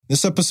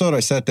This episode,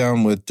 I sat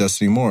down with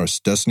Destiny Morris.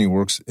 Destiny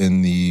works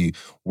in the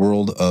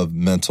world of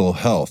mental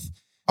health.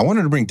 I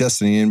wanted to bring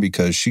Destiny in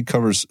because she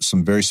covers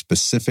some very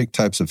specific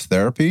types of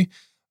therapy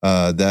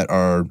that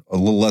are a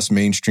little less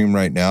mainstream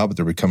right now, but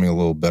they're becoming a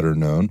little better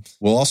known.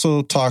 We'll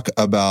also talk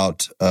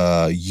about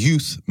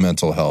youth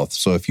mental health.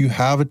 So if you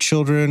have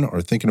children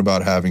or thinking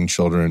about having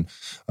children,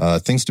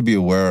 things to be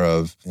aware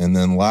of. And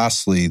then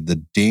lastly, the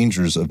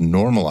dangers of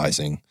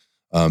normalizing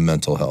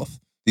mental health.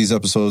 These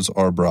episodes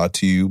are brought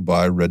to you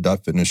by Red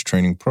Dot Fitness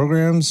training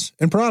programs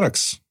and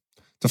products.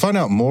 To find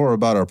out more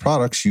about our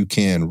products, you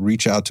can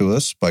reach out to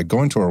us by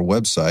going to our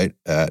website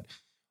at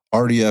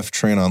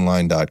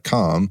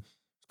rdftrainonline.com.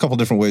 A couple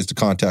different ways to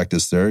contact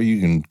us there.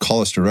 You can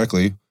call us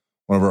directly.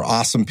 One of our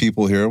awesome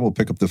people here will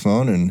pick up the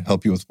phone and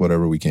help you with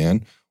whatever we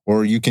can.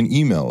 Or you can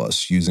email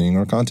us using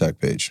our contact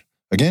page.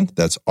 Again,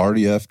 that's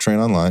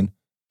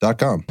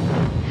rdftrainonline.com.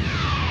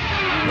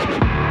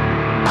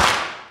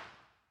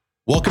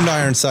 Welcome to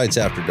Iron Sights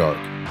After Dark.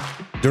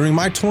 During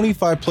my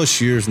 25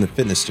 plus years in the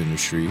fitness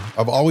industry,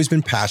 I've always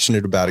been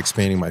passionate about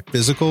expanding my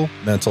physical,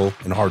 mental,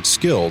 and hard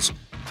skills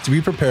to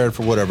be prepared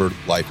for whatever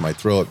life might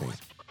throw at me.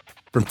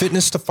 From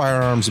fitness to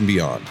firearms and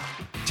beyond,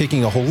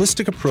 taking a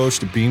holistic approach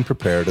to being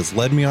prepared has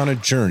led me on a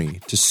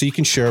journey to seek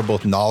and share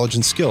both knowledge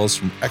and skills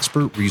from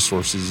expert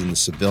resources in the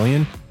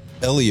civilian,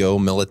 LEO,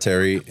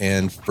 military,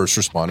 and first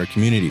responder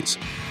communities.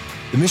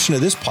 The mission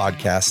of this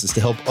podcast is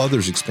to help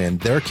others expand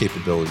their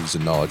capabilities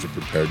and knowledge of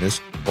preparedness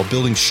while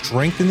building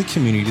strength in the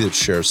community that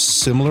shares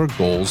similar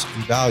goals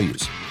and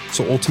values.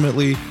 So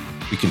ultimately,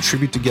 we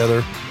contribute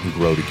together and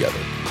grow together.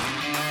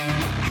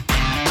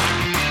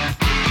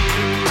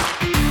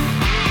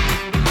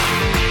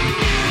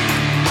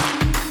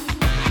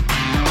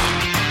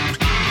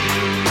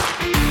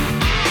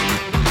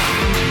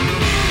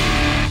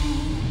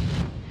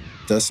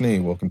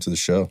 Destiny, welcome to the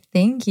show.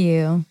 Thank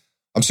you.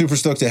 I'm super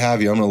stoked to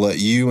have you. I'm going to let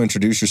you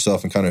introduce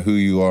yourself and kind of who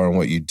you are and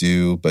what you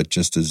do. But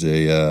just as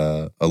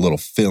a little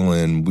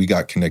fill-in, we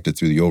got connected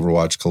through the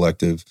Overwatch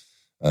Collective.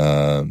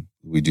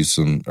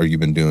 You've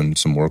been doing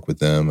some work with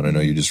them, and I know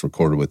you just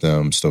recorded with them.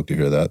 I'm stoked to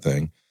hear that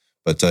thing.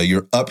 But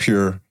you're up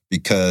here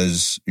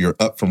because you're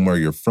up from where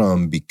you're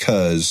from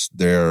because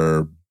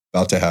they're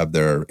about to have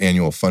their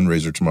annual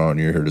fundraiser tomorrow, and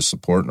you're here to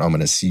support. And I'm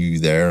going to see you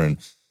there. And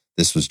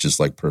this was just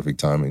like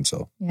perfect timing.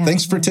 So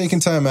thanks for taking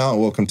time out.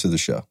 Welcome to the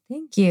show.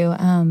 Thank you.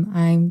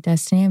 I'm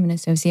Destiny. I'm an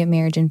associate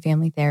marriage and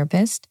family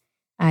therapist.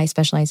 I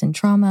specialize in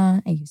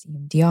trauma. I use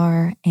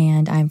EMDR,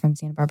 and I'm from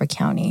Santa Barbara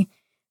County.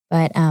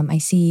 But I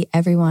see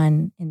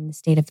everyone in the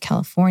state of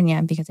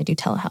California because I do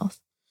telehealth.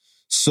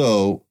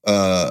 So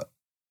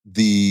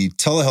the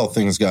telehealth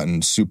thing has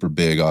gotten super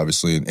big,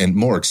 obviously, and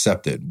more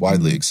accepted,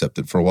 widely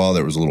accepted. For a while,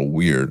 that was a little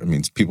weird. I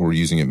mean, people were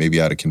using it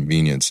maybe out of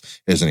convenience.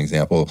 As an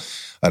example,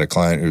 I had a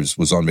client who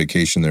was on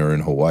vacation. They were in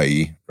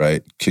Hawaii,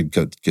 right? Kid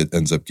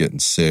ends up getting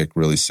sick,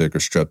 really sick, or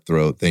strep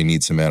throat. They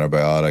need some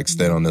antibiotics.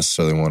 They don't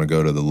necessarily want to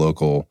go to the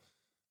local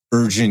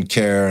urgent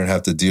care and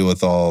have to deal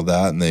with all of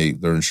that. And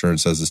their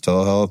insurance has this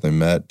telehealth. They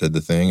did the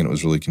thing, and it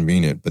was really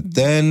convenient. But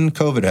then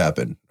COVID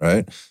happened,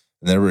 right?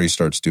 And everybody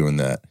starts doing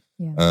that.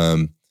 Yeah.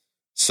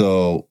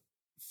 So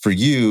for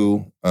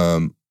you,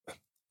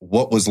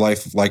 what was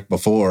life like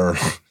before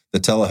the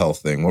telehealth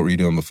thing? What were you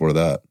doing before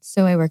that?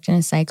 So I worked in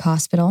a psych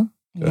hospital,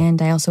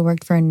 and I also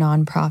worked for a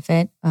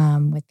nonprofit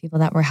with people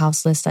that were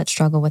houseless that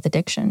struggle with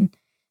addiction.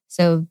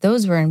 So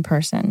those were in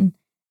person.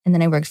 And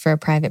then I worked for a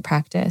private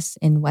practice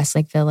in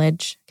Westlake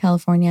Village,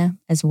 California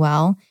as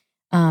well.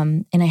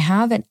 And I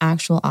have an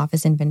actual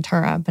office in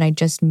Ventura, but I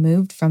just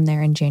moved from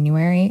there in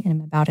January, and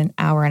I'm about an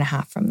hour and a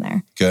half from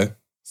there. Okay.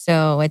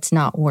 So it's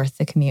not worth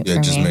the commute for me.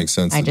 It just makes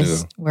sense I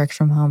just work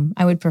from home.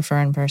 I would prefer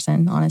in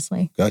person,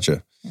 honestly.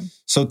 Gotcha. Yeah.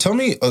 So tell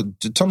me a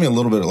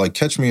little bit, like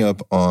catch me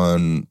up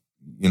on,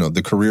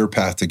 the career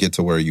path to get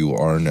to where you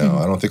are now. Mm-hmm.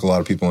 I don't think a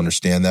lot of people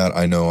understand that.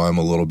 I know I'm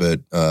a little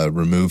bit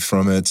removed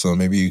from it. So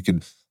maybe you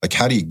could,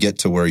 how do you get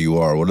to where you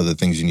are? What are the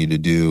things you need to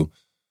do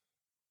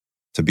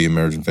to be a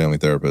marriage and family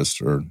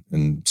therapist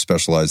and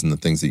specialize in the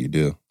things that you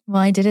do?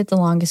 Well, I did it the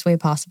longest way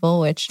possible,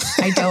 which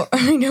I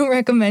don't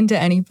recommend to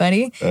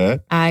anybody.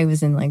 I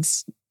was in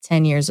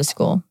 10 years of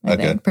school, I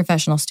think,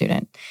 professional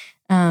student.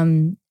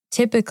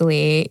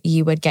 Typically,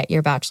 you would get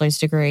your bachelor's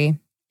degree,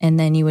 and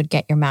then you would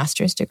get your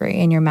master's degree,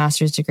 and your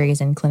master's degree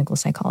is in clinical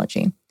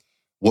psychology.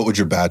 What would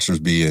your bachelor's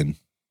be in?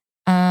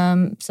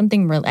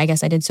 I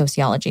guess I did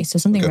sociology, so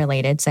something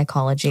related,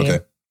 psychology.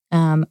 Okay.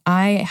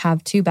 I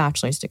have 2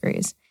 bachelor's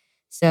degrees.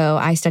 So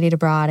I studied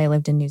abroad. I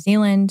lived in New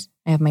Zealand.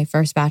 I have my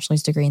first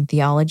bachelor's degree in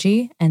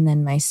theology. And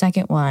then my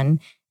second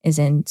one is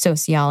in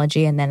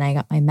sociology. And then I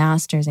got my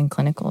master's in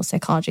clinical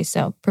psychology.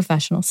 So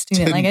professional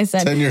student, like I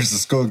said. 10 years of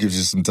school gives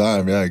you some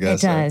time. Yeah, I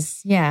guess. It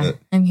does. Yeah.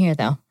 I'm here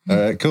though. All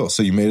right, cool.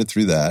 So you made it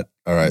through that.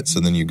 All right. So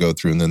then you go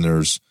through, and then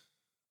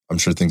I'm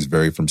sure things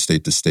vary from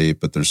state to state,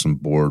 but there's some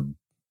board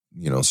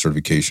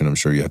certification I'm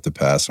sure you have to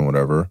pass and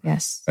whatever.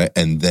 Yes.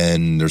 And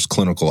then there's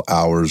clinical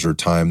hours or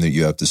time that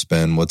you have to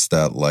spend. What's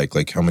that like?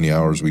 Like how many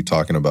hours are we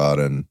talking about?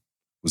 And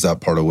Was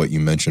that part of what you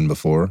mentioned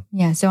before?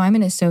 Yeah. So I'm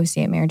an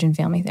associate marriage and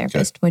family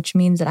therapist, which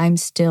means that I'm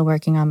still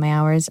working on my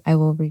hours. I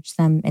will reach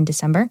them in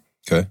December.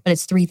 Okay. But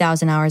it's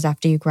 3,000 hours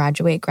after you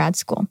graduate grad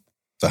school.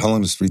 So how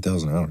long does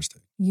 3,000 hours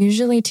take?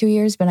 Usually 2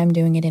 years, but I'm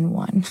doing it in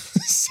 1.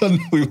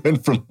 Suddenly we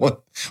went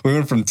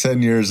from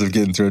 10 years of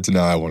getting through it to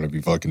now I want to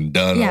be fucking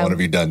done. Yeah. I want to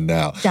be done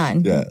now.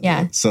 Done.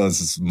 Yeah. So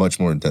it's much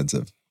more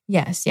intensive.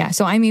 Yes. Yeah.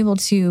 So I'm able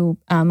to,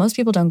 most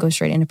people don't go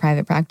straight into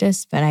private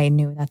practice, but I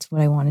knew that's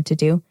what I wanted to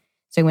do.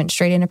 So I went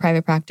straight into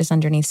private practice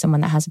underneath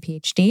someone that has a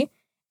PhD,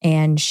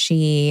 and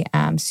she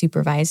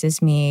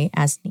supervises me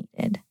as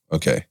needed.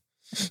 Okay.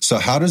 So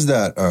how does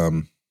that,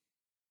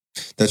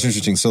 that's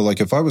interesting. So like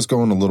if I was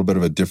going a little bit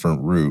of a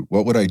different route,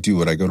 what would I do?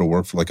 Would I go to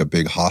work for like a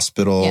big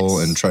hospital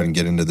and try and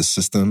get into the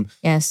system?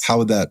 Yes. How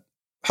would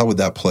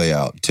that play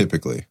out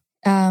typically?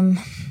 I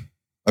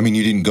mean,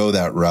 you didn't go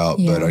that route,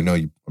 but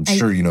I'm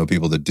sure you know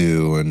people that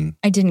do. And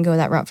I didn't go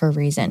that route for a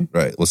reason.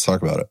 Right. Let's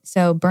talk about it.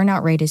 So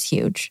burnout rate is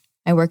huge.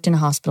 I worked in a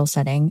hospital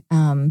setting.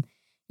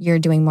 You're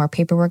doing more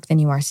paperwork than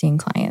you are seeing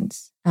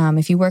clients.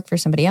 If you work for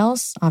somebody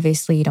else,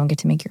 obviously you don't get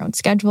to make your own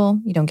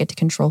schedule. You don't get to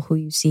control who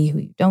you see, who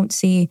you don't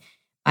see.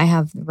 I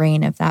have the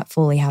reign of that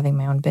fully having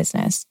my own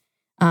business.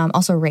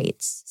 Also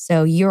rates.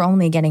 So you're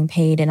only getting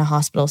paid in a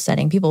hospital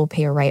setting. People will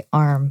pay a right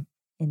arm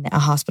in a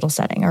hospital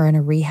setting or in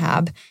a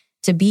rehab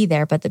to be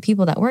there. But the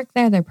people that work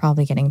there, they're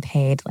probably getting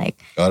paid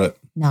like Got it.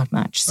 Not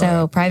much.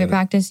 So private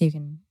practice, you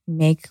can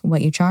make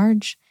what you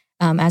charge.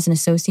 As an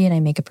associate, I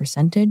make a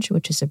percentage,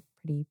 which is a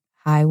pretty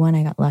high one.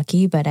 I got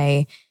lucky, but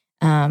I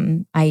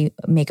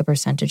make a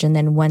percentage. And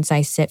then once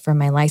I sit for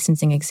my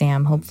licensing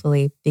exam,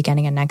 hopefully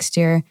beginning of next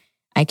year,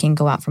 I can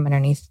go out from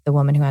underneath the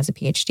woman who has a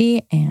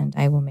PhD and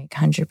I will make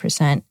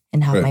 100%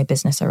 and have my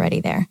business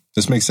already there.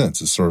 This makes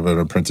sense. It's sort of an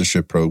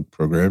apprenticeship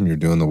program. You're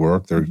doing the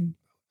work.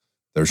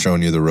 They're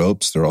showing you the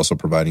ropes. They're also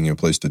providing you a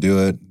place to do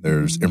it.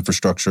 There's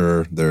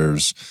infrastructure.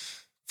 There's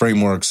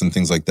frameworks and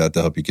things like that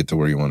to help you get to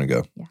where you want to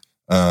go.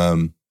 Yeah.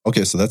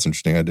 Okay, so that's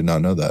interesting. I did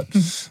not know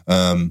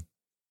that.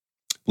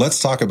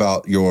 Let's talk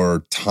about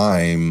your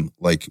time,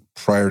 like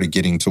prior to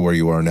getting to where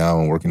you are now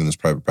and working in this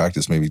private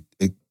practice. Maybe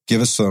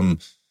give us some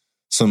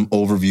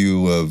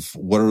overview of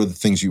what are the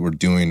things you were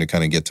doing to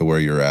kind of get to where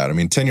you're at. I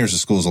mean, 10 years of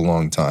school is a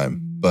long time,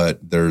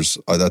 but that's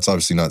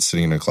obviously not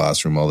sitting in a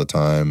classroom all the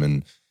time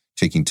and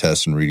taking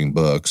tests and reading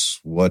books.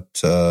 Tell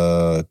us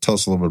a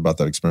little bit about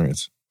that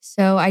experience.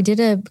 So I did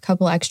a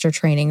couple extra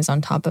trainings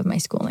on top of my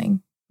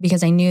schooling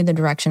because I knew the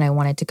direction I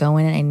wanted to go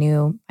in.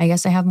 And I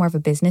guess I have more of a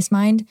business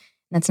mind.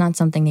 That's not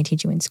something they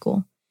teach you in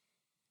school.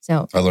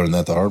 So I learned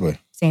that the hard way.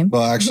 Same.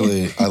 Well,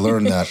 actually, I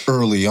learned that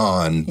early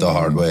on the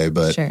hard way,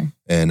 but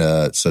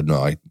said,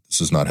 no, this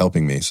is not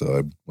helping me. So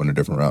I went a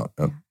different route.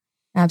 Yep.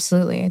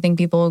 Absolutely. I think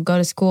people go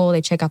to school,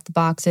 they check off the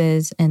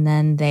boxes, and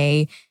then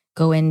they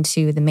go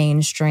into the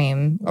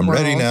mainstream I'm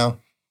world. ready now.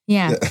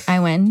 Yeah. I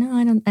went, no,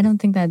 I don't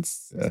think that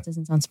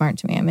doesn't sound smart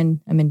to me. I'm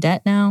in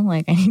debt now.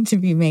 Like I need to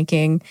be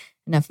making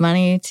enough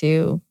money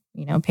to,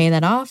 pay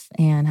that off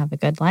and have a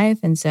good life.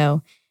 And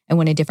so I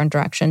went a different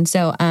direction.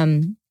 So,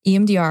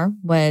 EMDR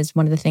was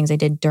one of the things I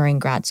did during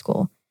grad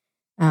school.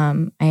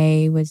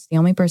 I was the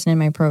only person in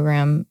my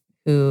program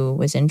who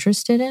was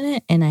interested in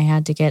it. And I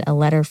had to get a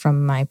letter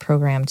from my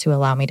program to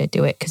allow me to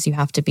do it because you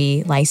have to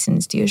be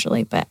licensed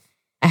usually, but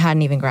I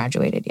hadn't even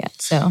graduated yet.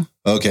 So,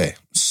 okay.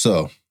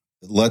 So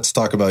let's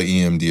talk about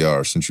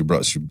EMDR since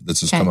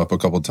this has come up a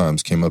couple of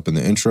times, came up in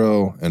the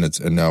intro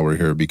and now we're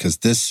here because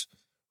this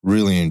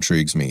really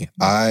intrigues me.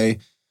 I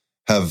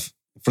have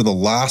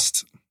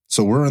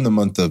so we're in the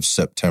month of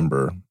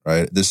September,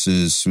 right? This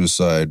is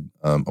Suicide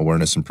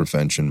Awareness and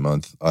Prevention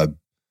Month. I've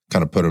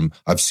kind of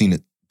I've seen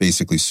it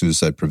basically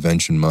Suicide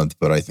Prevention Month,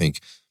 but I think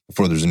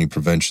before there's any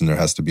prevention, there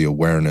has to be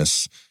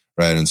awareness,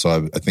 right? And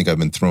so I think I've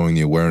been throwing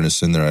the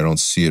awareness in there. I don't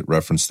see it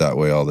referenced that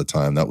way all the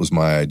time. That was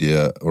my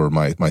idea or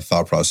my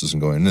thought process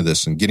in going into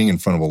this and getting in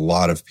front of a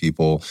lot of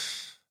people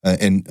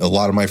and a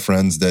lot of my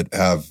friends that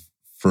have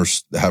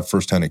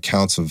firsthand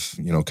accounts of,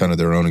 kind of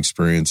their own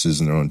experiences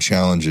and their own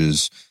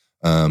challenges.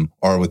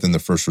 Are within the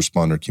first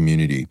responder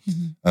community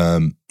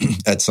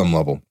at some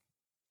level.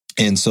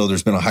 And so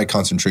there's been a high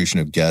concentration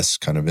of guests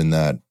kind of in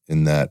that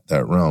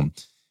realm.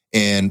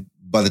 And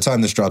by the time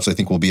this drops, I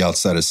think we'll be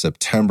outside of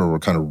September. We're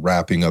kind of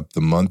wrapping up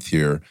the month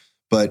here.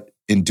 But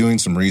in doing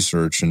some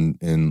research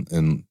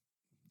and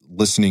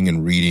listening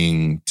and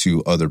reading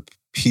to other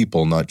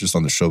people, not just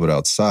on the show, but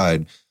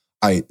outside,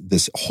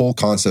 this whole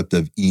concept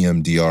of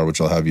EMDR, which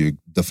I'll have you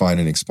define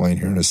and explain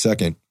here in a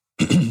second,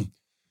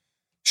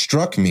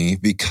 struck me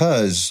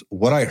because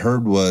what I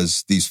heard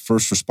was these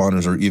first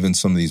responders or even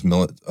some of these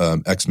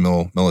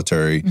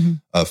ex-military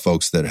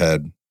folks that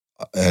had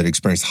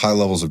experienced high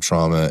levels of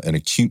trauma and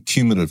acute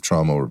cumulative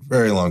trauma over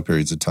very long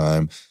periods of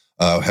time,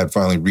 had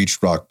finally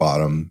reached rock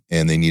bottom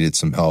and they needed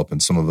some help.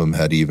 And some of them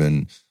had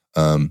even,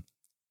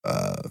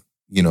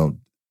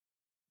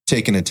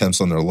 taken attempts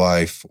on their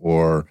life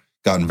or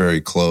gotten very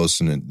close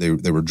and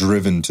they were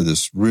driven to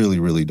this really,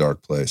 really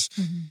dark place.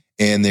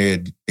 And they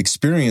had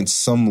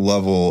experienced some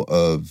level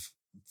of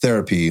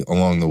therapy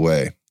along the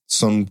way.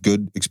 some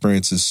good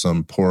experiences,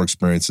 some poor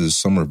experiences.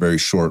 Some were very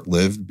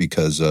short-lived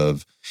because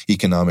of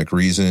economic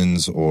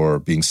reasons or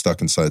being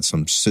stuck inside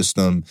some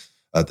system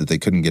that they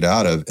couldn't get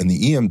out of. And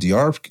the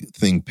EMDR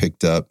thing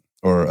picked up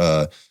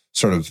or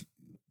sort of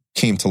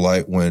came to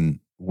light when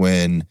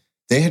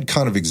they had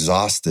kind of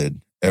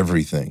exhausted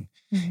everything.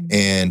 Mm-hmm.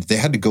 And they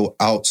had to go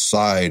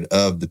outside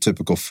of the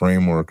typical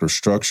framework or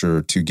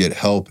structure to get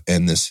help.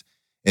 And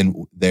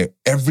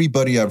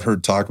everybody I've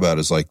heard talk about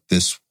is like,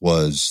 this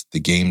was the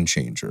game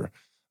changer.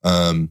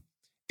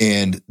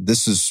 And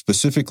this is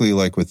specifically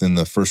like within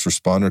the first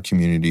responder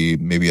community,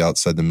 maybe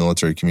outside the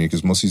military community,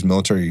 because most of these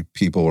military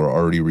people are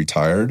already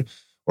retired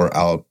or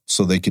out,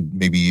 so they could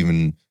maybe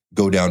even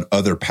go down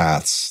other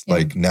paths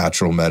like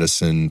natural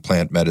medicine,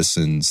 plant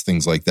medicines,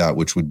 things like that,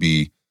 which would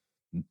be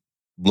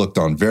looked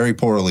on very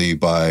poorly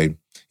by,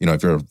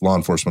 if you're a law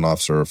enforcement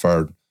officer or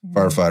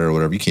firefighter or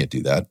whatever, you can't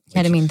do that.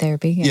 Ketamine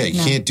therapy. Yeah,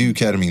 you can't do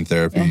ketamine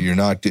therapy. Yeah. You're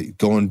not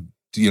going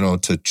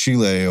to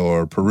Chile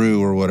or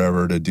Peru or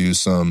whatever to do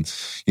some,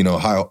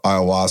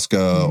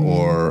 ayahuasca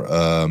or,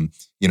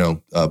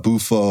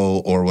 bufo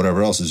or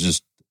whatever else. Is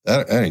just,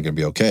 that ain't going to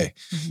be okay.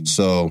 Mm-hmm.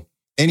 So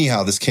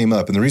anyhow, this came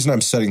up. And the reason I'm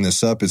setting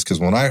this up is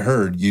because when I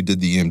heard you did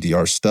the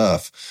EMDR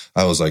stuff,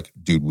 I was like,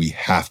 dude, we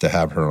have to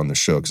have her on the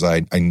show because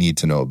I need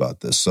to know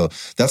about this. So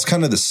that's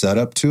kind of the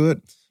setup to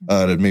it,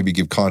 to maybe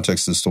give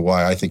context as to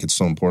why I think it's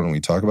so important when we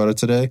talk about it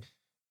today.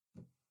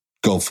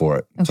 Go for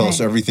it. Okay. Tell us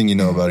everything you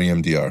know about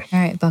EMDR. All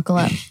right, buckle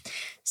up.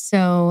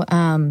 So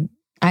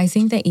I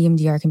think that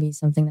EMDR can be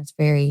something that's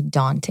very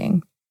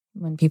daunting.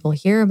 When people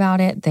hear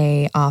about it,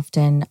 they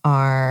often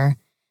are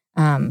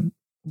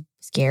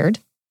scared.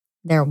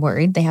 They're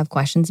worried. They have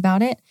questions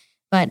about it.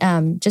 But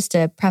just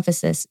to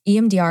preface this,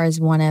 EMDR is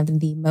one of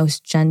the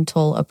most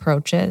gentle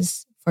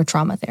approaches for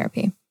trauma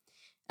therapy.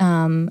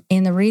 And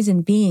the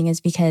reason being is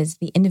because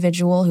the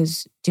individual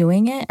who's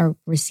doing it or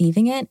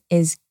receiving it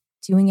is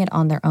doing it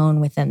on their own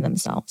within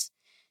themselves.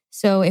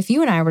 So if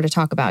you and I were to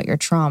talk about your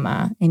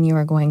trauma and you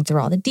are going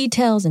through all the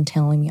details and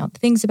telling me all the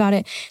things about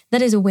it,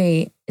 that is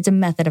it's a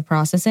method of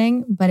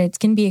processing, but it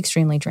can be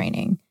extremely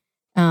draining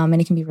and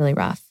it can be really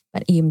rough.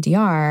 But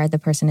EMDR, the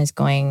person is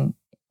going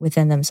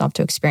within themselves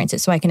to experience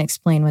it. So I can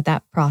explain what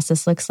that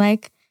process looks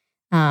like.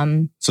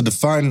 So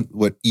define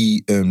what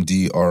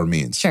EMDR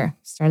means. Sure.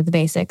 Start at the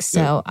basics.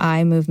 Yeah. So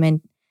eye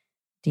movement,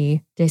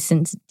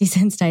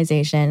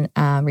 desensitization,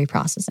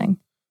 reprocessing.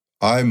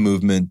 Eye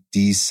movement,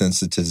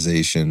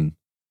 desensitization,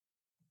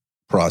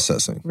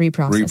 processing.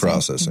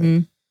 Reprocessing.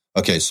 Mm-hmm.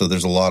 Okay, so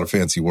there's a lot of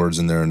fancy words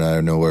in there, and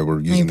I know why we're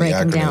using the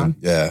acronym. Down.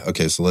 Yeah.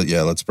 Okay. So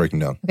let's break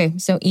them down. Okay.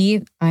 So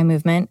eye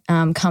movement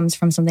comes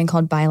from something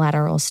called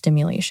bilateral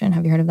stimulation.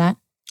 Have you heard of that?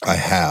 I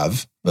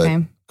have,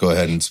 but Go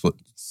ahead and explain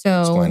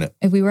it.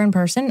 If we were in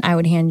person, I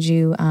would hand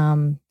you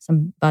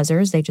some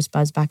buzzers. They just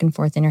buzz back and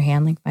forth in your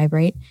hand, like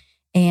vibrate.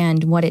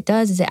 And what it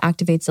does is it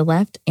activates the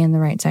left and the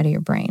right side of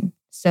your brain.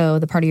 So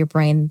the part of your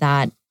brain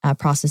that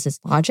processes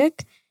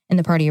logic and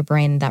the part of your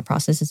brain that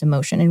processes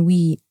emotion. And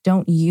we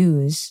don't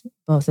use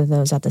both of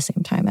those at the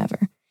same time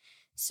ever.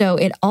 So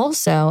it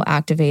also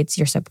activates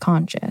your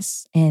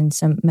subconscious and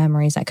some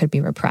memories that could be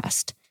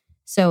repressed.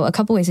 So a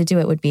couple ways to do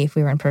it would be if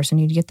we were in person,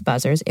 you'd get the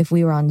buzzers. If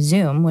we were on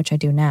Zoom, which I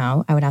do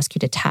now, I would ask you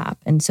to tap.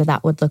 And so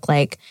that would look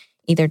like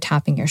either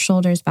tapping your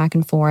shoulders back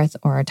and forth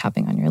or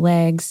tapping on your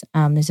legs.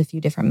 There's a few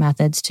different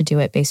methods to do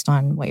it based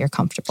on what you're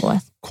comfortable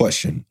with.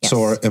 Question. Yes.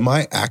 So am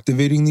I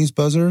activating these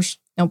buzzers?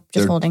 Nope,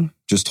 just holding.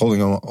 Just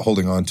holding on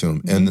to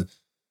them. Mm-hmm. And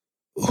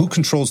who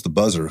controls the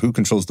buzzer? Who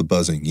controls the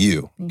buzzing?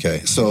 You. Okay.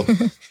 So,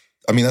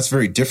 I mean, that's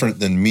very different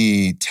than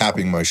me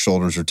tapping my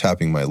shoulders or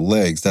tapping my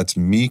legs. That's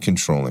me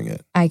controlling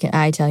it.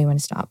 I tell you when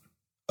to stop.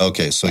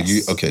 Okay. So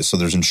yes. So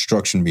there's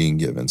instruction being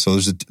given. So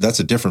that's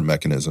a different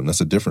mechanism.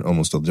 That's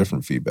almost a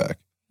different feedback.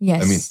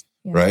 Yes. I mean,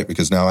 right?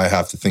 Because now I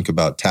have to think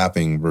about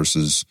tapping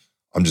versus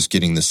I'm just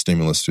getting the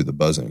stimulus through the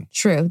buzzing.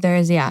 True. There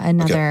is,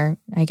 another,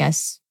 I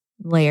guess,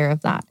 layer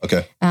of that.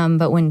 Okay.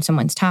 But when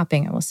someone's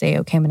tapping, I will say,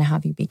 okay, I'm going to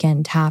have you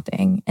begin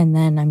tapping. And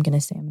then I'm going to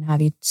say, I'm going to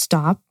have you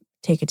stop,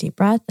 take a deep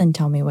breath, and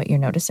tell me what you're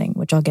noticing,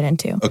 which I'll get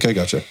into. Okay,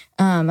 gotcha.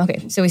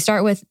 Okay, so we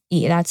start with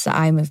E. That's the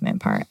eye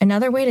movement part.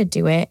 Another way to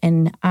do it,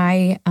 and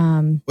Wait,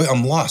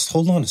 I'm lost.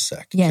 Hold on a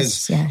sec.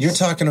 Yes. You're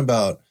talking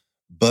about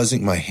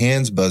buzzing, my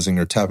hands buzzing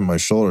or tapping my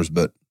shoulders,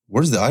 but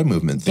where's the eye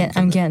movement thing?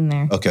 I'm getting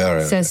there. Okay, all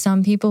right. So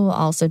some people will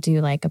also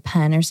do like a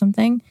pen or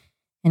something,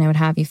 and I would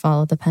have you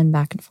follow the pen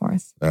back and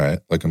forth. All right,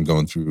 like I'm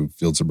going through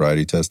field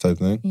sobriety test type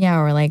thing? Yeah,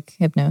 or like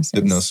hypnosis.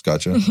 Hypnosis,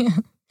 gotcha. Yeah.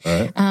 All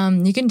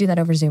right. You can do that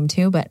over Zoom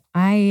too, but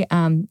I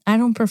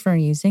don't prefer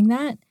using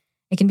that.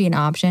 It can be an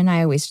option.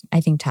 I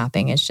think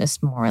tapping is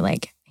just more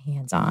like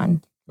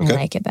hands-on. Okay. I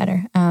like it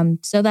better.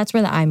 So that's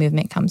where the eye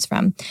movement comes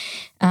from.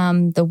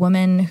 The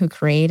woman who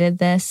created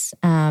this,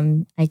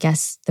 I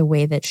guess the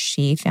way that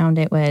she found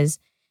it was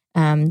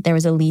there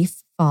was a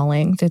leaf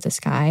falling through the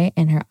sky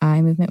and her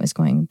eye movement was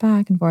going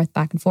back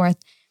and forth.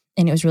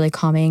 And it was really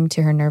calming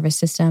to her nervous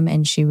system.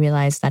 And she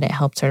realized that it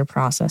helped her to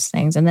process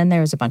things. And then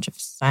there was a bunch of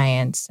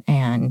science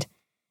and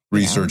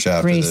research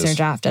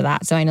after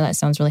that. So I know that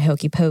sounds really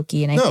hokey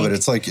pokey, and but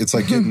it's like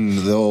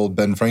getting the old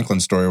Ben Franklin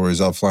story where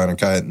he's out flying a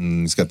kite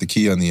and he's got the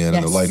key on the end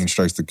and the lightning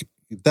strikes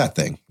that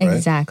thing, right?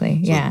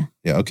 Exactly. So, yeah.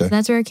 Okay. So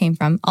that's where it came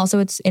from. Also,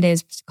 it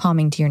is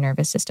calming to your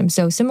nervous system.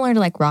 So similar to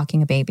like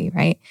rocking a baby,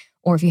 right?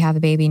 Or if you have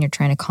a baby and you're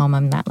trying to calm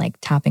them, that like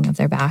tapping of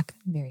their back,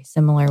 very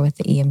similar with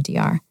the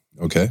EMDR.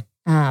 Okay.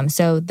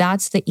 So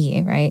that's the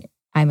E, right?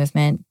 Eye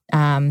movement.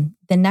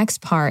 The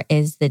next part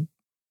is the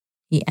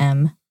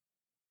EM,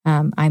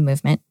 eye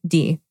movement.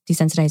 D,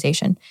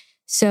 desensitization.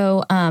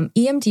 So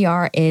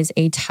EMDR is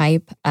a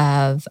type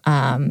of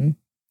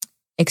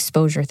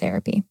exposure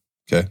therapy.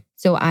 Okay.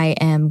 So I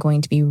am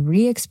going to be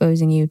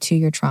re-exposing you to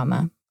your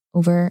trauma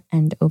over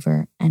and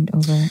over and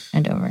over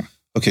and over.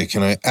 Okay,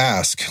 can I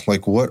ask,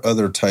 like, what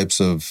other types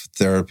of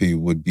therapy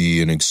would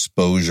be an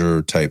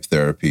exposure type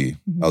therapy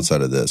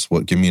outside of this?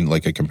 Give me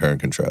like a compare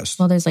and contrast.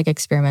 Well, there's like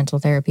experimental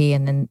therapy,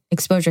 and then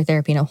exposure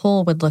therapy in a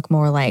whole would look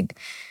more like,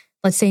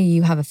 let's say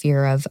you have a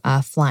fear of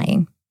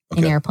flying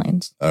in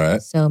airplanes. All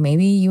right. So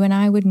maybe you and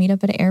I would meet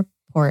up at an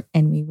airport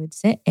and we would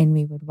sit and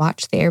we would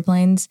watch the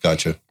airplanes.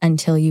 Gotcha.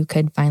 Until you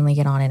could finally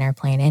get on an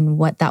airplane. And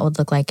what that would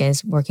look like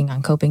is working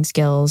on coping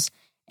skills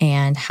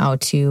and how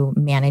to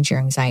manage your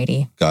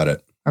anxiety. Got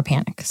it. Or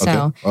panic.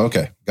 So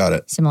okay, got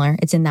it. Similar.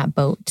 It's in that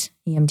boat.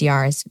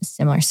 EMDR is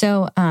similar.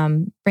 So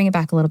bring it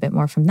back a little bit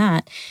more from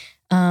that.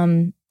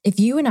 If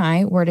you and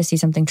I were to see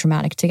something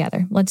traumatic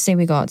together, let's say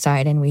we go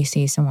outside and we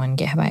see someone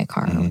get hit by a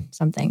car or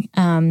something.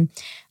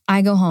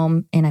 I go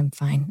home and I'm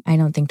fine. I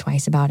don't think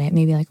twice about it.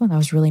 Maybe like, oh, that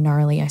was really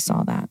gnarly. I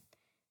saw that.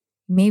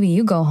 Maybe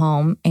you go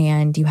home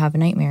and you have a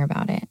nightmare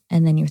about it.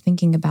 And then you're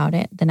thinking about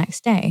it the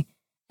next day.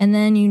 And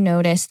then you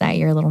notice that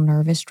you're a little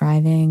nervous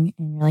driving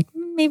and you're like,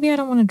 maybe I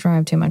don't want to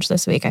drive too much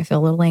this week. I feel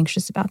a little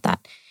anxious about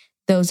that.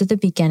 Those are the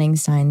beginning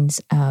signs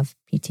of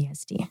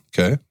PTSD.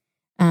 Okay.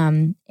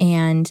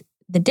 And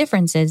the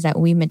difference is that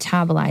we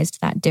metabolized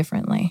that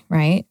differently,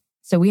 right?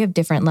 So we have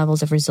different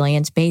levels of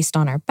resilience based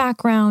on our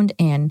background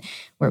and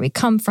where we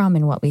come from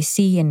and what we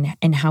see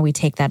and how we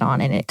take that on.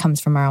 And it comes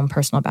from our own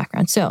personal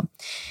background. So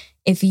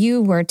if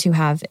you were to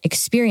have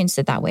experienced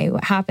it that way,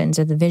 what happens,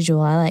 or the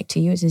visual I like to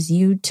use, is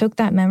you took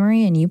that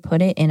memory and you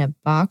put it in a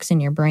box in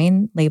your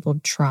brain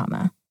labeled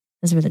trauma.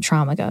 This is where the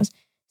trauma goes.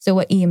 So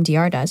what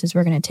EMDR does is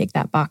we're going to take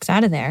that box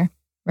out of there.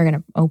 We're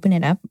going to open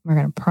it up. We're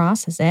going to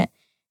process it.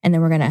 And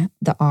then we're going to,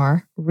 the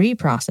R,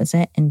 reprocess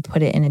it and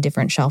put it in a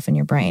different shelf in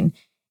your brain.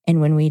 And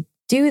when we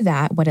do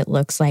that, what it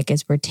looks like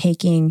is we're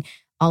taking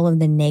all of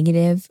the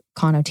negative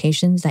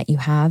connotations that you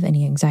have,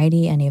 any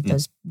anxiety, any of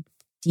those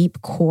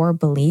deep core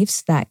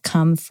beliefs that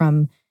come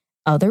from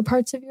other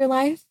parts of your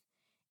life.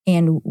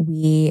 And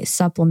we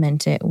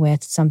supplement it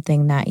with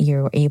something that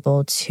you're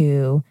able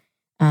to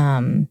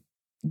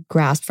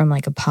grasp from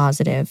like a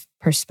positive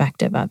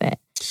perspective of it.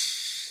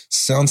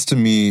 Sounds to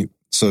me,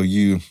 so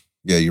you're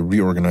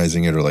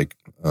reorganizing it, or like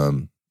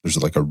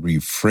there's like a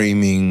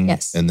reframing,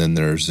 yes, and then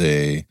there's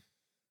a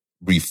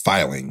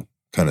refiling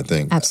kind of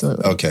thing.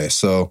 Absolutely. Okay,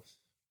 so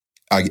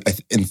I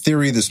in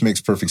theory, this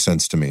makes perfect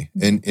sense to me.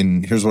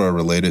 And here's what I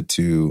relate it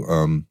to.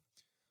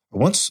 I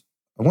once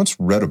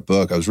read a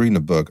book. I was reading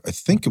a book. I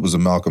think it was a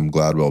Malcolm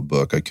Gladwell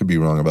book. I could be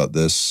wrong about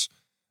this.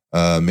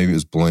 Maybe it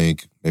was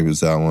Blink. Maybe it was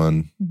that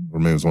one, or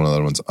maybe it was one of the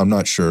other ones. I'm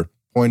not sure.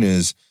 Point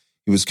is,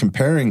 he was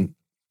comparing.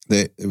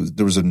 They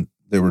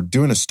were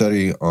doing a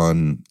study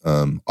on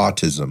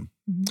autism,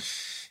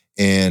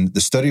 and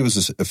the study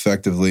was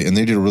effectively, and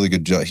they did a really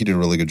good job. He did a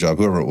really good job.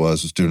 Whoever it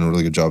was doing a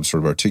really good job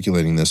sort of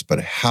articulating this.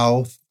 But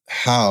how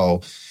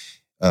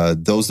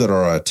those that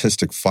are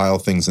autistic file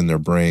things in their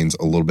brains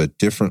a little bit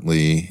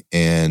differently,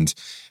 and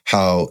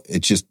how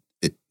it's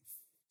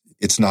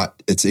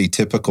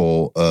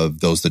atypical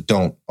of those that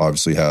don't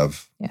obviously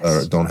have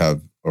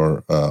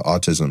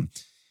autism.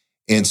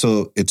 And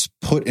so it's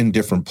put in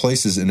different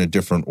places in a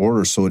different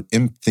order. So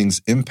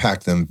things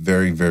impact them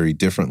very, very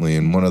differently.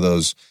 And one of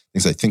those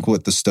things, I think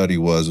what the study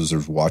was they're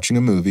watching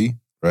a movie,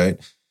 right?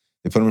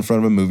 They put them in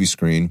front of a movie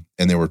screen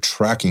and they were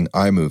tracking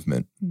eye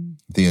movement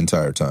the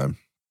entire time.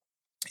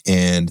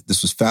 And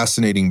this was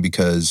fascinating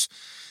because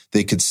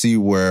they could see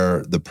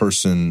where the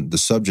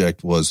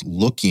subject was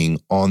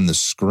looking on the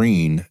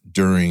screen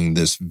during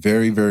this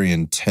very, very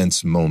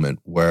intense moment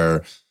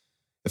where,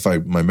 if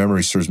my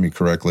memory serves me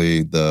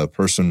correctly, the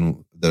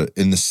person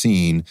in the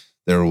scene,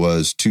 there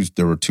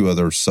were two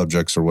other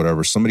subjects or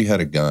whatever. Somebody had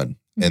a gun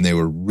and they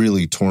were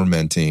really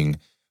tormenting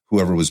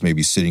whoever was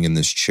maybe sitting in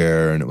this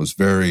chair. And it was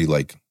very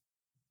like,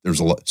 there's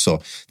a lot. So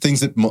things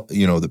that,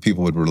 that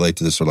people would relate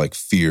to this are like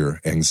fear,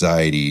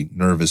 anxiety,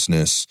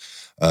 nervousness,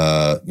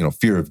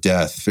 fear of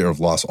death, fear of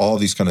loss, all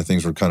these kind of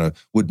things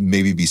would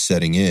maybe be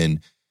setting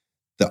in.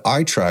 The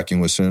eye tracking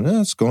was saying,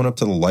 it's going up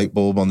to the light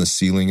bulb on the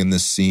ceiling in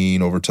this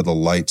scene, over to the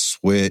light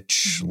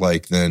switch,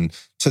 like then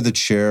to the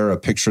chair, a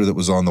picture that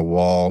was on the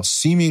wall,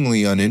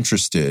 seemingly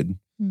uninterested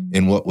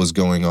in what was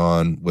going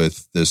on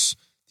with the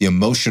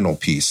emotional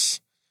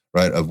piece,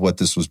 right, of what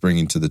this was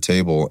bringing to the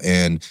table.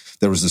 And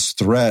there was this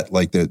threat,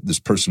 like that this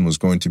person was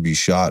going to be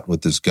shot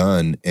with this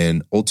gun.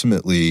 And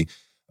ultimately,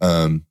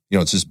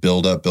 It's just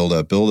build up.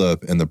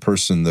 And the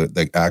person,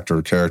 the actor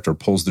or character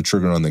pulls the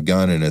trigger on the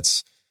gun and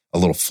it's a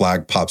little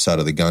flag pops out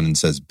of the gun and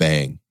says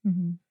bang.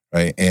 Mm-hmm.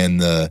 Right. And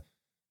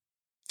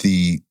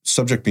the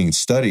subject being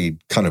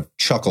studied kind of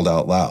chuckled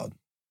out loud,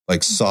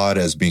 like saw it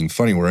as being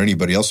funny, where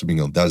anybody else would be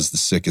going, that is the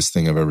sickest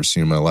thing I've ever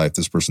seen in my life.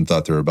 This person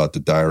thought they were about to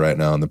die right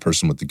now. And the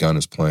person with the gun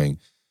is playing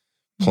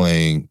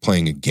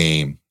a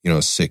game,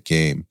 a sick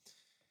game.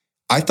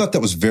 I thought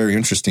that was very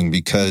interesting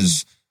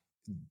because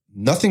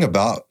nothing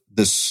about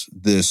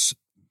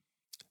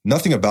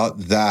nothing about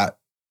that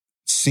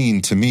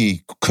scene to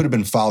me could have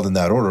been filed in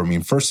that order. I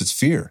mean, first it's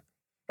fear.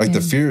 Like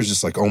the fear is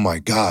just like, oh my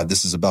God,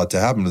 this is about to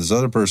happen to this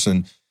other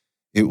person.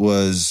 It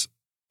was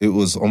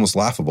almost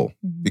laughable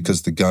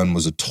because the gun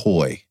was a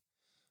toy.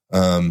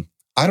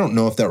 I don't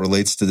know if that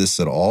relates to this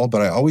at all,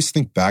 but I always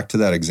think back to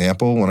that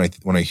example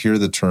when I hear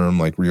the term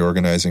like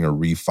reorganizing or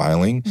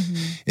refiling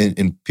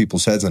in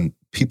people's heads, and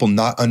people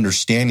not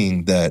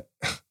understanding that,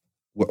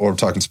 or I'm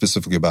talking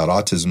specifically about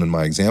autism in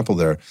my example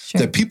there,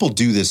 that people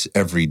do this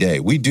every day.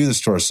 We do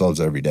this to ourselves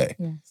every day,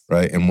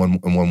 right? In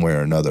one way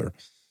or another.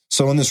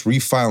 So in this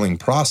refiling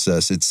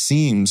process, it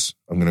seems,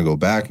 I'm going to go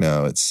back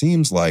now, it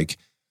seems like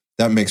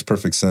that makes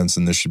perfect sense.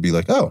 And this should be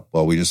like, oh,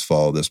 well, we just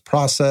follow this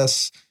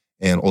process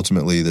and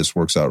ultimately this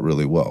works out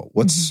really well.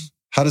 What's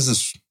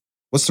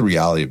the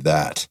reality of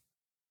that?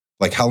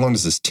 Like, how long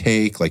does this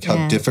take? Like,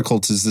 how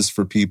difficult is this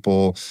for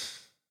people?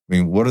 I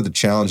mean, what are the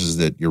challenges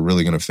that you're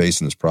really going to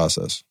face in this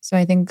process? So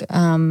I think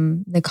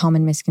the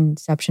common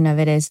misconception of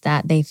it is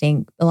that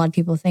a lot of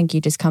people think you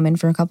just come in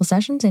for a couple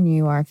sessions and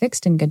you are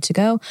fixed and good to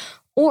go,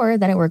 or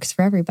that it works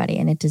for everybody,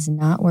 and it does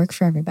not work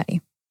for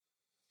everybody.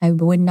 I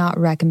would not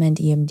recommend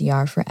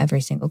EMDR for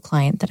every single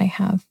client that I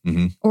have,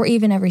 or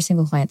even every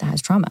single client that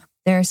has trauma.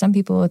 There are some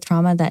people with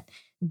trauma that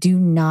do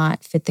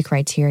not fit the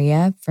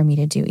criteria for me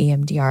to do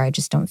EMDR. I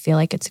just don't feel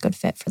like it's a good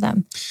fit for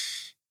them.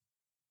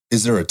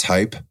 Is there a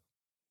type?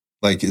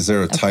 Like, is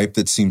there a type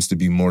that seems to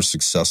be more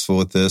successful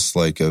with this?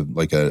 Like a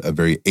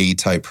very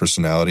A-type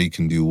personality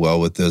can do well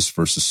with this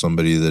versus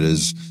somebody that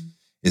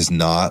is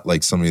not,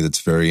 like somebody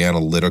that's very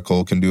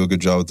analytical can do a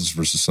good job with this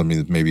versus somebody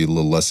that's maybe a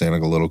little less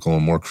analytical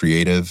and more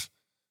creative?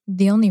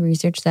 The only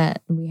research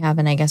that we have,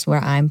 and I guess where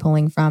I'm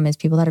pulling from, is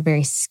people that are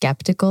very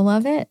skeptical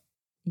of it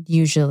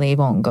usually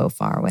won't go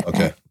far with it.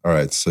 Okay. All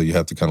right. So you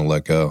have to kind of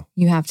let go.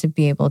 You have to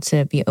be able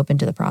to be open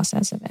to the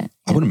process of it.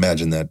 I would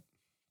imagine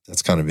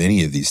that's kind of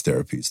any of these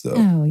therapies, though.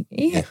 Oh,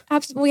 yeah.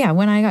 Absolutely. Yeah.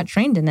 When I got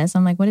trained in this,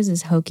 I'm like, what is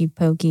this hokey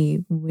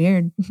pokey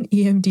weird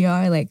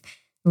EMDR? Like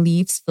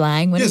leaves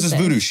flying? What is this?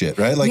 Voodoo shit,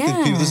 right? Like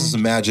this is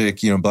some magic,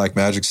 black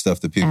magic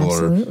stuff that people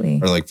are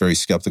like very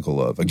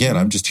skeptical of. Again,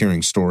 I'm just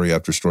hearing story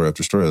after story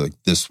after story. Like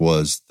this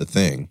was the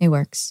thing. It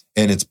works.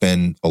 And it's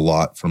been a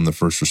lot from the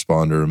first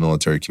responder and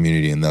military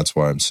community. And that's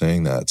why I'm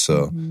saying that.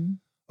 So,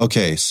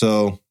 okay.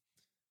 So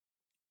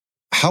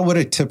how would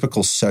a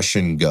typical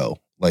session go?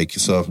 Like,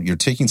 so if you're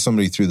taking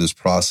somebody through this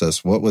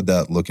process, what would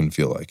that look and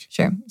feel like?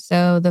 Sure.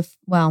 So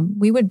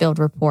we would build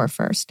rapport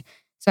first.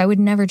 So I would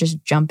never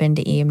just jump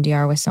into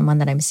EMDR with someone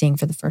that I'm seeing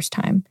for the first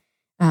time.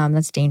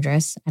 That's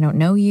dangerous. I don't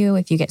know you.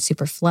 If you get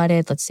super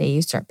flooded, let's say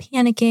you start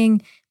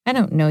panicking, I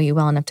don't know you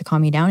well enough to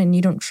calm you down, and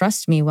you don't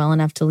trust me well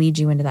enough to lead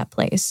you into that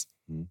place.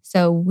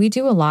 So we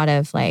do a lot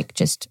of like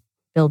just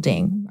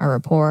building our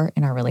rapport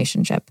and our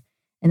relationship.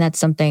 And that's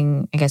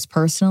something, I guess,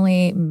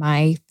 personally,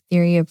 my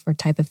theory of or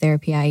type of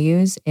therapy I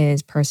use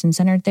is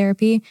person-centered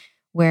therapy,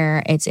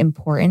 where it's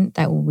important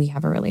that we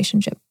have a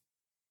relationship.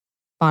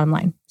 Bottom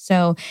line.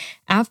 So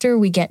after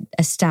we get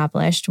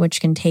established, which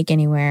can take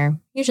anywhere,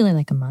 usually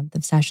like a month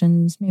of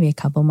sessions, maybe a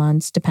couple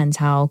months, depends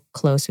how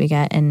close we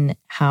get and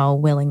how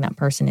willing that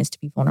person is to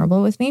be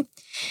vulnerable with me.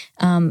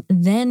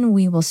 Then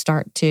we will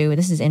start to,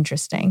 this is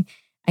interesting,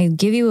 I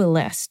give you a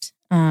list.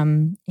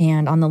 And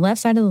on the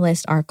left side of the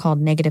list are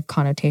called negative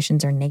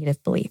connotations or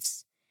negative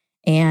beliefs.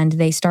 And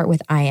they start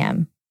with I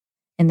am.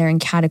 And they're in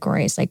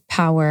categories like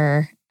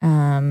power,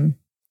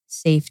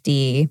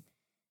 safety.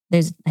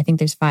 I think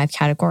there's 5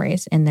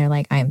 categories, and they're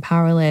like, I am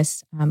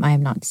powerless. I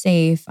am not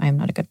safe. I am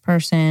not a good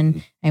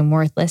person. I am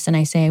worthless. And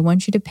I say, I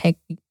want you to pick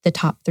the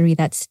top 3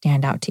 that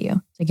stand out to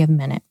you. So give a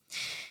minute.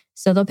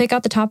 So they'll pick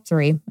out the top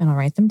 3 and I'll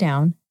write them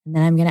down. And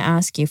then I'm going to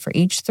ask you for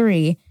each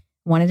 3,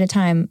 one at a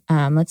time.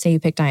 Let's say you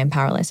picked I am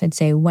powerless. I'd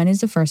say, when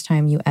is the first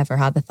time you ever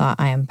had the thought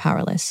I am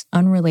powerless,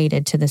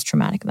 unrelated to this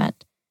traumatic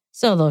event?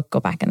 So they'll go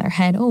back in their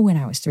head. Oh, when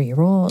I was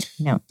 3-year-old.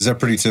 No. Is that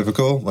pretty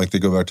typical? Like they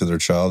go back to their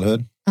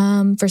childhood?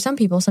 For some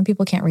people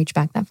can't reach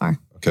back that far.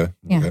 Okay.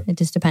 Yeah, it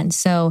just depends.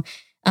 So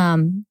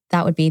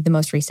that would be the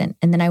most recent.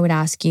 And then I would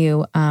ask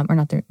you, or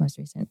not the most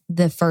recent,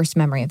 the first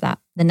memory of that.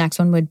 The next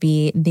one would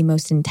be the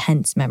most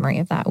intense memory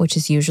of that, which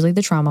is usually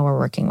the trauma we're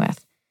working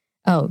with.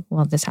 Oh,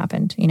 well, this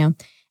happened,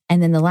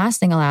 And then the last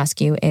thing I'll ask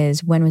you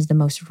is, when was the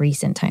most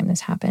recent time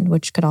this happened?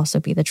 Which could also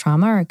be the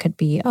trauma, or it could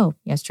be, oh,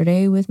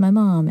 yesterday with my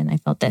mom and I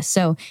felt this.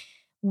 So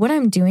what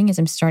I'm doing is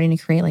I'm starting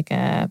to create like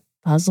a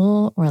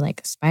puzzle or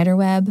like a spider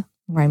web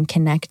where I'm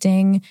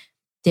connecting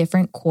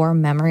different core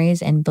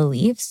memories and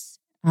beliefs,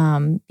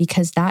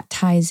 because that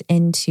ties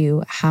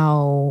into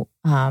how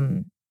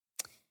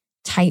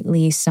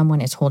tightly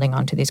someone is holding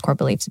on to these core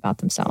beliefs about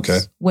themselves,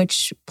 Okay.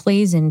 which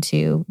plays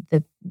into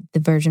the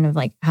version of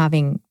like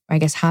having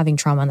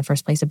trauma in the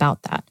first place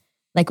about that.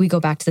 Like we go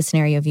back to the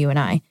scenario of you and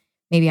I.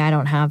 Maybe I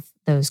don't have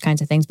those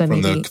kinds of things, but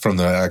from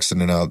the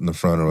accident out in the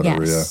front or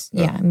whatever. Yes,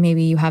 yeah.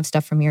 Maybe you have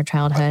stuff from your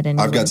childhood,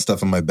 and I've got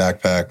stuff in my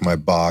backpack, my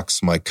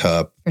box, my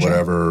cup,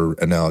 whatever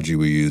analogy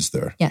we use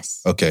there.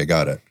 Yes. Okay,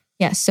 got it.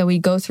 Yes. So we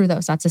go through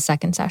those. That's the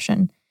second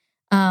session.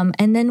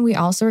 And then we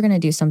also are going to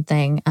do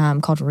something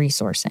called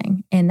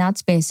resourcing. And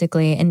that's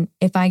basically, and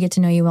if I get to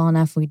know you well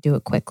enough, we do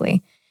it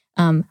quickly.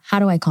 How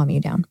do I calm you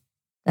down?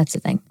 That's the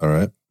thing. All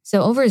right.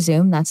 So over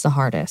Zoom, that's the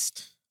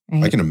hardest.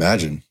 Right? I can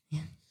imagine. Yeah.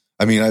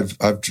 I mean, I've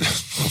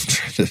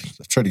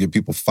tried to get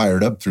people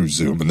fired up through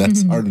Zoom, and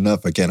that's hard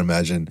enough. I can't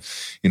imagine,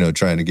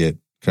 trying to get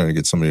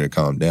somebody to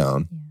calm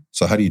down. Yeah.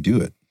 So how do you do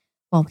it?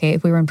 Well, okay,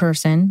 if we were in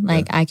person,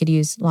 I could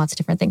use lots of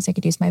different things. I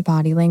could use my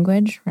body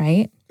language,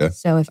 right? Okay.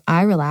 So if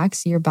I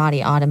relax, your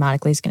body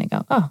automatically is going to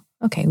go, oh,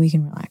 okay, we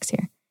can relax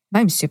here. If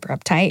I'm super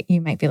uptight,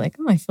 you might be like,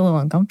 oh, I feel a little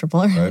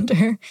uncomfortable around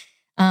her.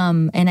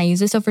 And I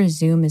use this over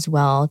Zoom as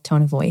well,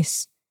 tone of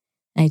voice.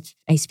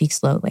 I speak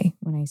slowly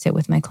when I sit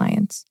with my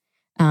clients.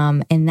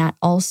 And that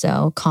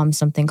also calms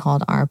something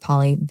called our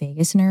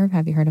polyvagus nerve.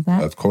 Have you heard of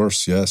that? Of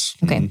course, yes.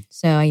 Okay. Mm-hmm.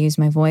 So I use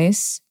my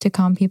voice to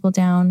calm people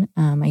down.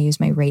 I use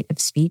my rate of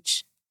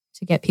speech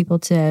to get people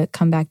to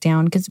come back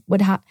down. Because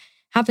what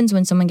happens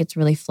when someone gets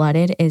really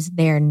flooded is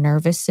their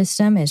nervous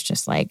system is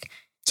just like...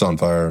 It's on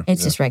fire.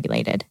 It's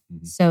dysregulated.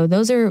 Mm-hmm. So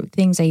those are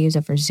things I use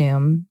over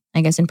Zoom.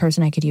 I guess in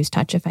person I could use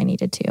touch if I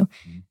needed to.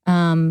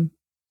 Mm-hmm.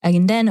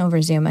 And then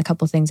over Zoom, a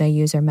couple things I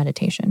use are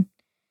meditation.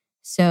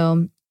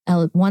 So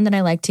one that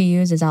I like to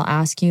use is I'll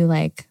ask you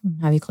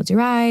have you close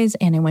your eyes?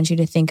 And I want you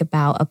to think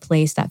about a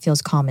place that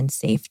feels calm and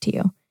safe to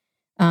you.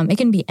 It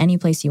can be any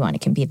place you want.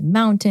 It can be the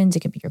mountains. It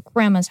could be your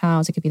grandma's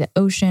house. It could be the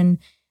ocean.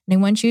 And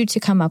I want you to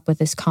come up with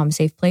this calm,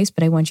 safe place,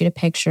 but I want you to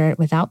picture it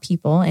without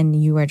people and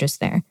you are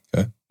just there.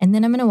 Okay. And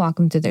then I'm going to walk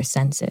them through their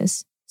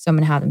senses. So I'm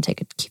going to have them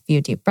take a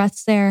few deep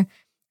breaths there.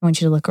 I want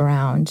you to look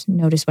around,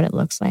 notice what it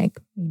looks like.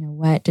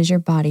 What does your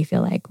body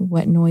feel like?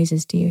 What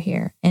noises do you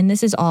hear? And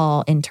this is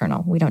all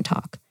internal. We don't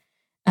talk.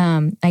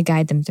 I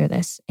guide them through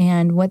this.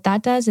 And what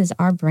that does is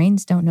our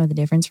brains don't know the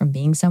difference from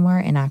being somewhere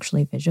and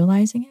actually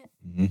visualizing it.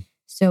 Mm-hmm.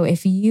 So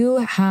if you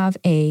have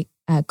a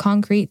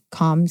concrete,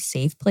 calm,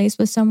 safe place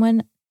with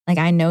someone, like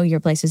I know your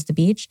place is the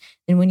beach,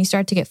 then when you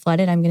start to get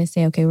flooded, I'm going to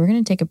say, okay, we're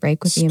going to take a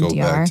break with EMDR. Go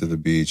back to the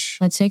beach.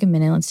 Let's take a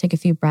minute. Let's take a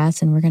few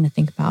breaths and we're going to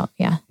think about,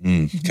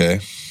 Okay.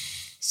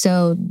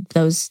 So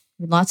those,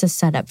 lots of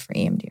setup for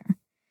EMDR.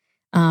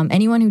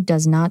 Anyone who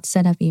does not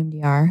set up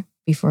EMDR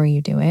before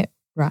you do it,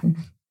 run.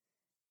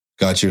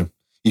 Got you.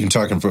 You can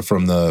talk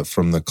from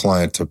the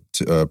client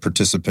to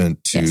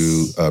participant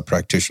to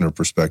practitioner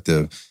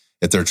perspective.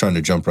 If they're trying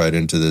to jump right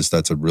into this,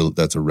 that's a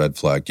red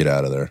flag. Get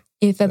out of there.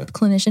 If a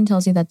clinician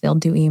tells you that they'll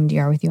do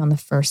EMDR with you on the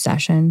first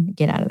session,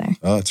 get out of there.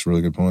 Oh, that's a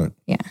really good point.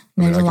 Yeah.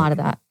 There's a lot of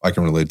that. I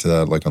can relate to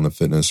that, like on the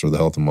fitness or the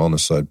health and wellness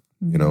side,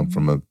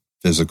 from a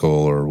physical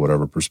or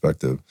whatever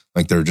perspective.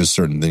 Like there are just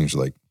certain things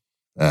like,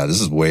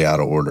 this is way out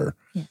of order.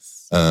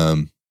 Yes.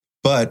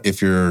 But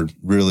if you're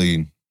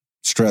really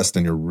stressed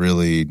and you're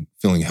really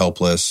feeling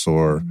helpless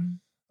or,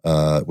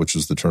 which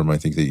was the term I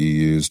think that you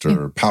used,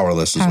 or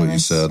powerless is what you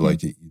said,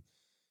 like you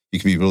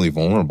can be really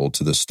vulnerable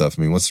to this stuff.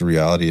 I mean, what's the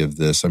reality of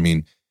this? I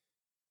mean,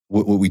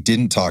 what we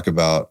didn't talk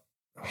about,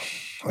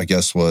 I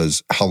guess,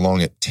 was how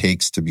long it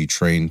takes to be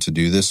trained to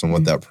do this and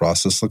what that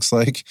process looks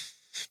like.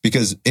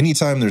 Because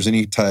anytime there's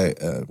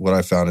what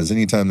I found is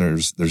anytime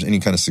there's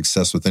any kind of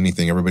success with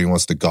anything, everybody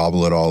wants to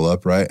gobble it all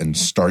up, right? And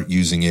start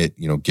using it,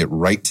 get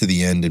right to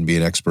the end and be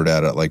an expert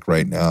at it, like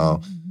right now.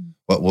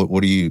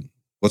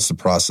 What's the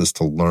process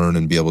to learn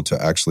and be able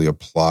to actually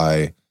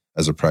apply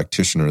as a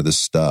practitioner this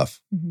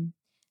stuff?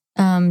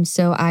 Mm-hmm.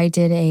 So I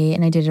did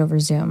it over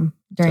Zoom.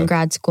 During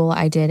grad school,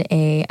 I did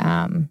I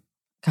don't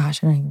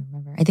even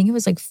remember. I think it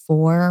was like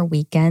 4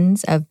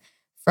 weekends of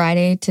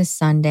Friday to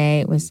Sunday.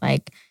 It was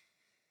like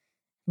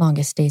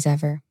longest days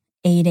ever,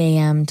 8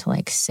 a.m. to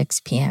like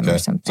 6 p.m. or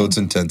something. So it's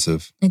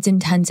intensive. It's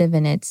intensive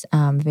and it's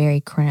very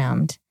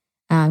crammed.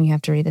 You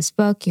have to read this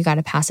book. You got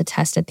to pass a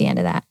test at the end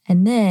of that.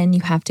 And then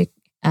you have to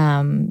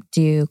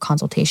do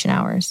consultation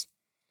hours.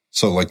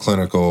 So like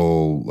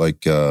clinical, are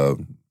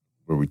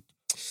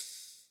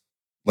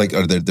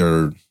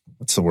there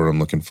what's the word I'm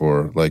looking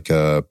for? Like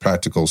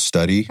practical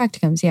study?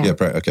 Practicums, yeah. Yeah,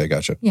 okay,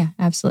 gotcha. Yeah,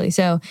 absolutely.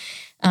 So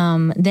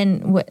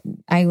then what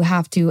I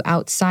have to,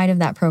 outside of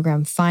that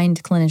program,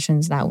 find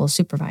clinicians that will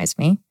supervise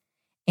me.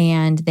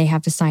 And they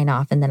have to sign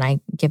off. And then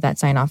I give that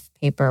sign off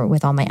paper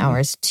with all my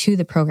hours to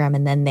the program.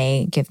 And then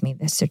they give me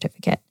this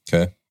certificate.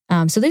 Okay.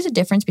 So there's a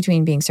difference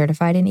between being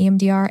certified in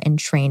EMDR and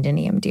trained in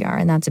EMDR.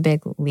 And that's a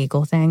big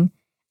legal thing.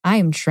 I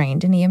am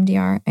trained in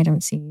EMDR. I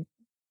don't see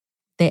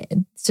the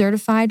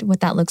certified. What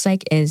that looks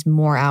like is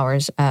more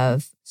hours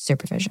of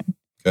supervision.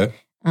 Okay.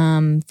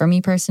 For me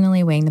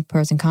personally, weighing the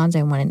pros and cons,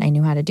 I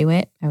knew how to do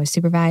it. I was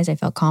supervised. I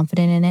felt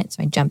confident in it.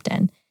 So I jumped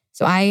in.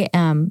 So I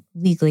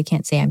legally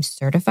can't say I'm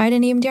certified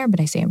in EMDR, but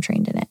I say I'm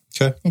trained in it.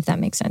 Okay. If that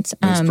makes sense.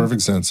 Makes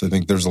perfect sense. I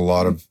think there's a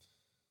lot of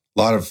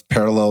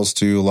parallels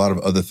to a lot of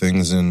other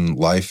things in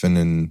life and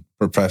in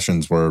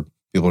professions where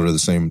people are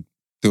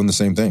doing the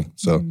same thing.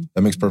 So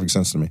that makes perfect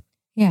sense to me.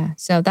 Yeah.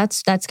 So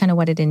that's kind of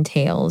what it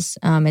entails.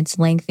 It's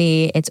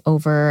lengthy. It's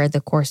over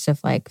the course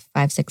of like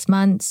 5-6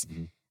 months.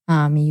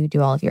 You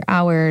do all of your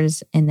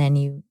hours and then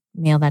you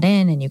mail that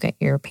in and you get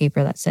your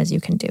paper that says you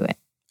can do it.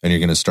 And you're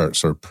going to start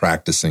sort of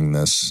practicing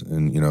this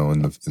in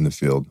the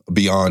field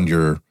beyond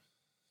your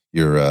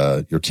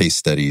case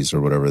studies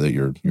or whatever that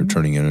you're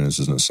turning in as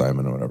an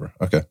assignment or whatever.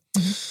 Okay.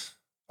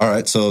 All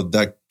right. So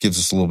that gives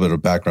us a little bit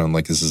of background.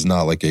 Like this is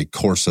not like a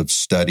course of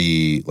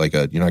study, you're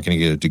not going to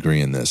get a degree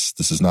in this.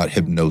 This is not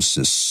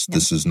hypnosis. No.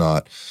 This is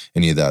not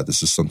any of that.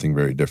 This is something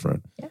very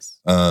different. Yes.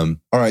 All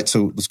right.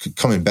 So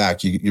coming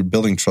back, you're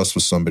building trust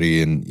with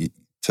somebody and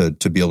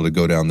to be able to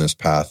go down this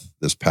path.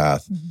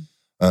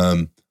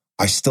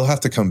 I still have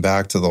to come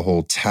back to the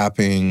whole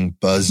tapping,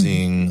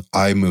 buzzing,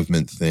 eye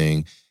movement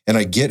thing. And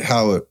I get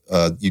how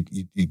you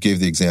gave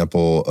the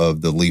example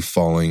of the leaf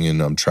falling and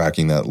I'm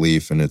tracking that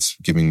leaf and it's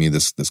giving me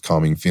this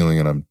calming feeling.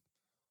 And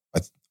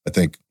I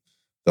think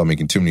without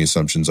making too many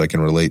assumptions, I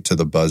can relate to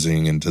the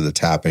buzzing and to the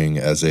tapping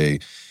as a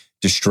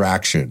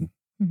distraction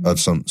of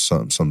some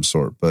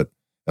sort. But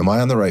am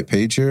I on the right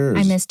page here?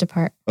 I missed a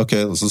part.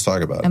 Okay, let's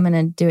talk about it. I'm going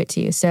to do it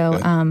to you. So,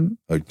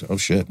 okay. Oh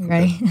shit. You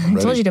ready? Okay. I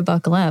told you to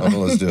buckle up. Oh,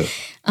 let's do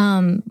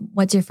it.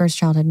 What's your first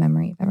childhood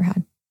memory you've ever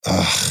had?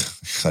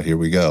 God, here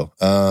we go.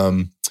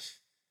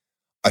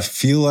 I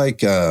feel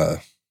like I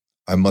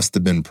must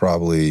have been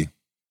probably,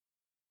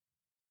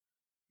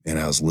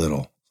 I was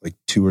little, like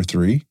 2 or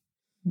 3.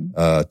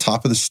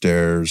 Top of the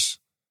stairs.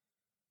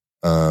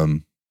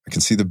 I can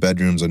see the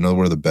bedrooms. I know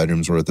where the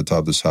bedrooms were at the top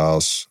of this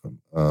house.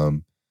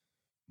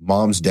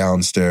 Mom's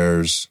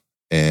downstairs,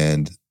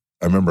 and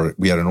I remember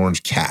we had an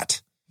orange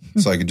cat.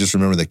 So I could just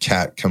remember the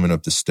cat coming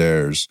up the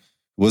stairs.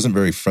 It wasn't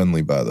very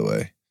friendly, by the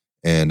way.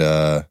 And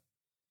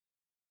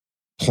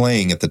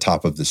playing at the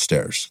top of the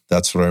stairs.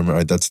 That's what I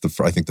remember. That's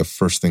I think the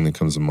first thing that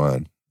comes to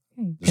mind.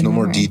 There's no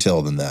more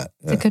detail than that.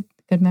 It's a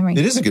good memory.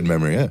 It is a good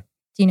memory, yeah. Do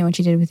you know what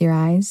you did with your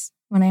eyes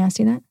when I asked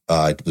you that?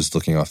 I was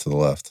looking off to the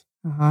left.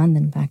 And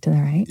then back to the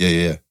right?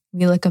 Yeah.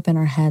 We look up in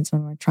our heads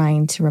when we're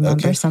trying to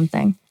remember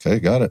something. Okay,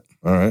 got it.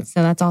 All right.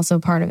 So that's also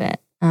part of it.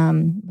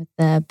 With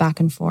the back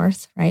and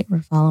forth, right?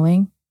 We're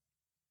following.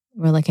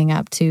 We're looking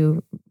up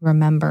to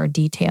remember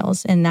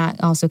details. And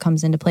that also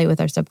comes into play with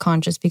our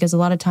subconscious because a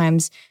lot of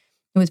times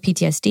with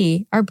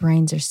PTSD, our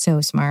brains are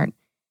so smart.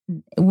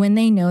 When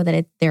they know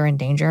that they're in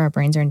danger, our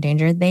brains are in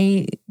danger,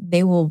 they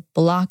will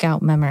block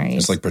out memories.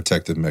 It's like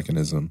protective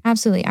mechanism.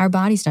 Absolutely. Our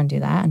bodies don't do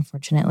that,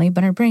 unfortunately,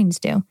 but our brains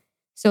do.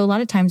 So a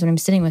lot of times when I'm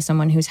sitting with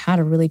someone who's had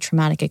a really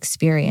traumatic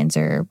experience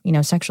or,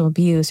 sexual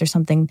abuse or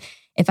something,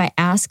 if I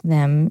ask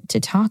them to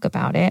talk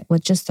about it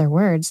with just their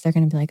words, they're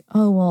going to be like,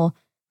 oh, well,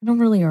 I don't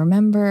really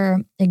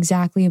remember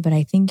exactly, but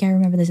I think I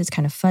remember this. It's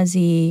kind of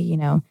fuzzy.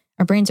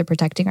 Our brains are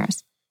protecting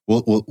us.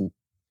 Well,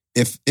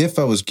 if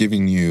I was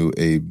giving you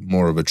a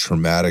more of a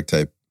traumatic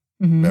type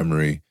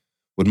memory,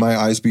 would my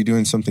eyes be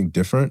doing something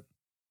different?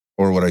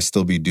 Or would I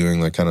still be doing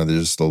like kind of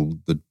just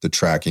the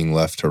tracking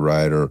left to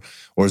right? Or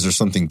is there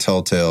something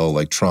telltale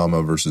like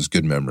trauma versus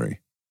good memory?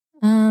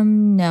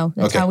 No,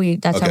 that's how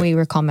we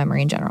recall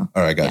memory in general.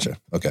 All right, gotcha.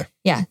 Yeah. Okay.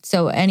 Yeah.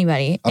 So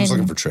anybody. I'm just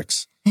looking for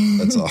tricks.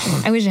 That's all.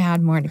 I wish I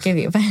had more to give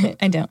you, but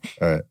I don't.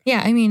 All right.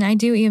 Yeah. I mean, I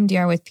do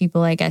EMDR with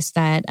people, I guess,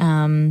 that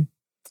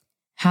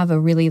have a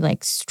really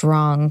like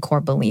strong core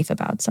belief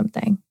about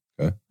something.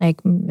 Okay.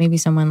 Like maybe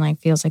someone like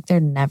feels like they're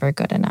never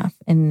good enough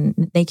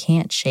and they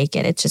can't shake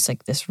it. It's just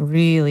like this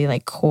really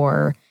like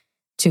core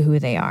to who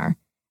they are.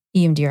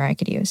 EMDR I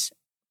could use.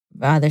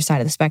 The other side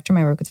of the spectrum,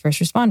 I work with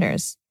first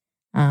responders.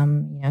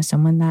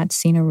 Someone that's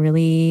seen a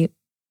really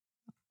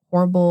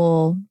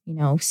horrible,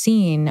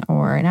 scene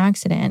or an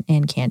accident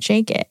and can't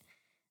shake it.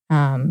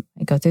 I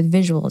go through the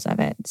visuals of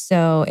it.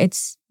 So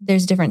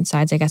there's different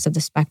sides, I guess, of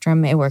the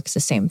spectrum. It works the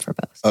same for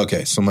both.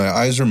 Okay. So my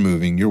eyes are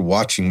moving. You're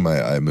watching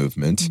my eye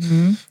movement.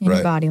 And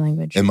your body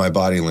language. And my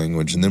body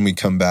language. And then we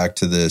come back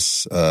to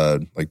this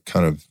like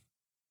kind of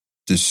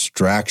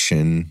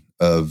distraction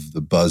of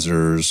the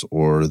buzzers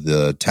or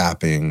the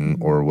tapping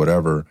or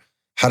whatever.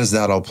 How does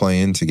that all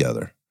play in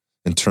together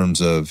in terms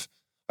of,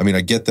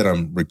 I get that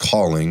I'm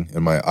recalling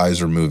and my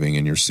eyes are moving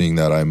and you're seeing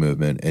that eye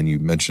movement. And you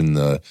mentioned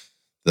the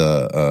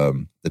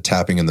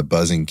tapping and the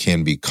buzzing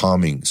can be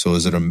calming. So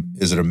is it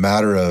a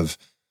matter of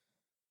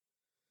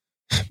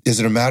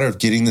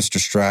getting this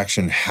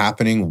distraction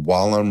happening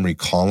while I'm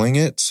recalling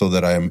it so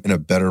that I'm in a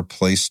better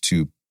place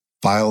to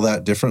file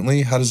that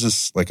differently? How does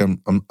this, like,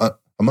 I'm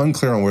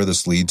unclear on where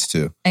this leads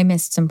to. I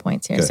missed some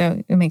points here. Okay.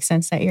 So it makes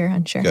sense that you're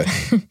unsure.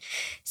 Okay.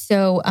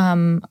 So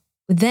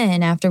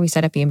then after we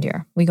set up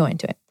EMDR, we go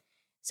into it.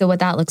 So what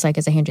that looks like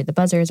is I hand you the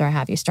buzzers or I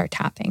have you start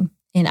tapping.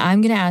 And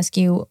I'm going to ask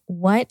you,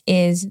 what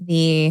is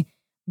the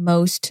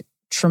most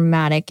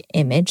traumatic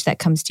image that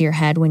comes to your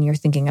head when you're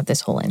thinking of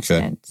this whole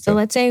incident?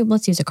 Okay. So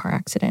let's use a car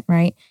accident,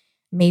 right?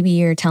 maybe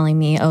you're telling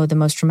me, oh, the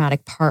most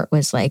traumatic part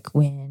was like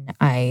when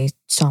I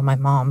saw my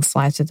mom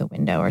fly through the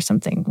window or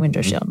something,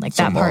 window shield, like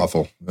something that part.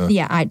 Awful.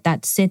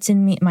 That sits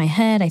in my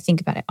head. I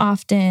think about it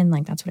often.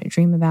 Like that's what I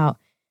dream about.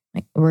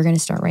 Like we're going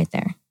to start right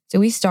there. So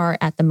we start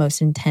at the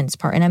most intense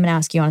part. And I'm going to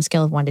ask you on a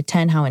scale of 1 to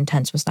 10, how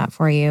intense was that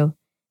for you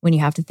when you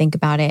have to think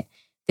about it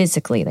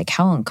physically? Like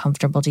how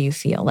uncomfortable do you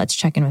feel? Let's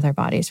check in with our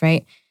bodies,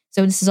 right?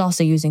 So this is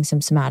also using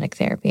some somatic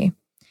therapy.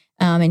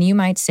 And you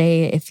might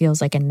say it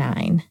feels like a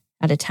 9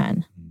 out of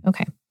 10.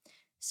 Okay.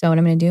 So what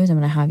I'm going to do is I'm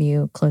going to have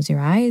you close your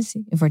eyes.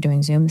 If we're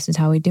doing Zoom, this is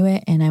how we do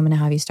it. And I'm going to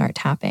have you start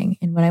tapping.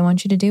 And what I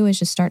want you to do is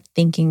just start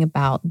thinking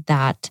about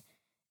that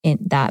in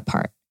that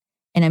part.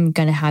 And I'm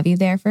going to have you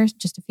there for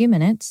just a few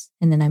minutes.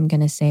 And then I'm going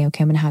to say,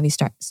 okay, I'm going to have you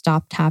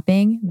stop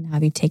tapping. I'm going to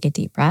have you take a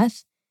deep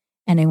breath.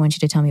 And I want you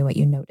to tell me what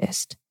you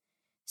noticed.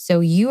 So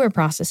you are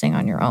processing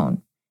on your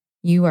own.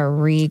 You are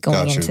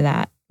going into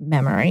that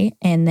memory.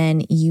 And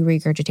then you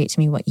regurgitate to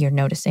me what you're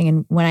noticing.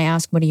 And when I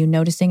ask, what are you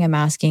noticing? I'm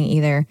asking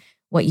either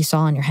what you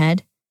saw in your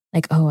head.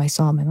 Like, oh, I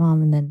saw my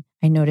mom. And then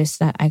I noticed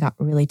that I got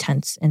really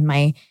tense. And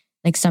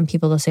like some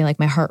people, they'll say like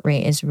my heart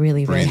rate is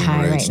really, really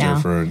high right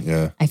now.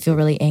 Yeah. I feel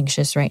really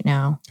anxious right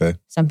now. Okay.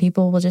 Some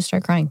people will just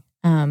start crying.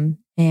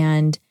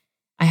 And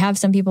I have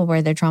some people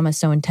where their trauma is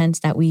so intense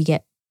that we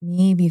get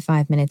maybe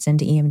 5 minutes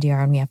into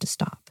EMDR and we have to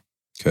stop.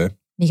 Okay.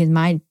 Because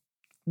my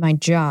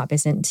job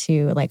isn't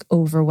to like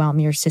overwhelm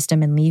your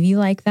system and leave you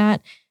like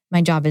that.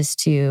 My job is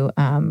to,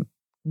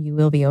 you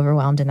will be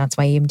overwhelmed. And that's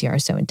why EMDR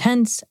is so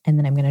intense. And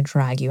then I'm going to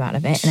drag you out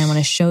of it. And I want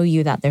to show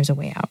you that there's a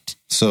way out.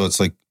 So it's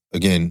like,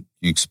 again,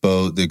 you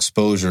expose the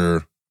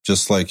exposure,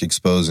 just like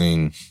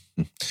exposing,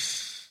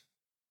 this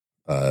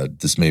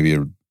may be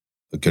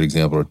a good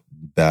example or a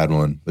bad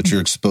one, but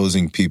you're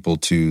exposing people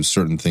to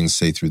certain things,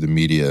 say through the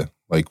media,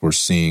 like we're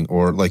seeing,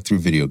 or like through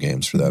video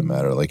games for that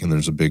matter. Like, and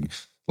there's a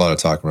lot of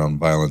talk around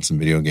violence in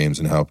video games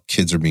and how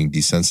kids are being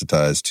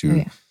desensitized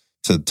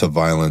to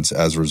violence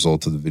as a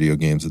result of the video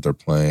games that they're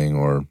playing,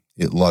 or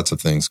lots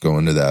of things go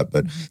into that.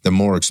 But the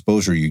more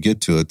exposure you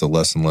get to it, the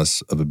less and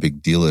less of a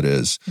big deal it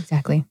is.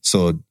 Exactly.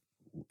 So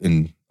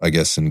I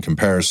guess in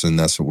comparison,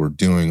 that's what we're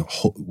doing.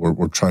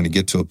 We're trying to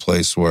get to a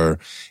place where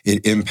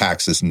it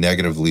impacts us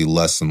negatively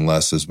less and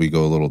less as we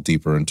go a little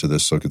deeper into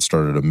this. So it could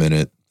start at a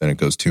minute, then it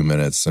goes 2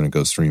 minutes, then it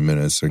goes 3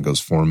 minutes, then it goes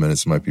 4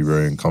 minutes. It might be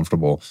very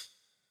uncomfortable.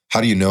 How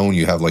do you know when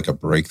you have like a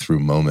breakthrough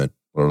moment?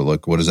 Or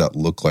like, what does that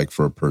look like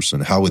for a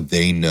person? How would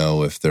they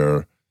know if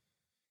they're,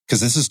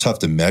 because this is tough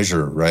to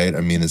measure, right?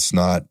 I mean, it's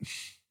not,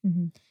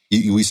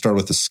 we start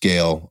with a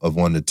scale of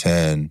 1 to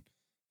 10,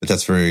 but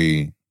it's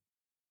very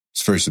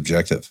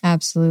subjective.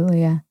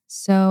 Absolutely. Yeah.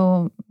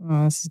 So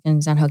this is going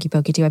to sound hokey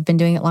pokey too. I've been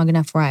doing it long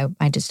enough where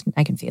I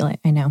can feel it.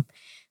 I know.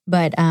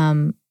 But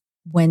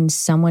when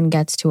someone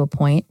gets to a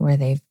point where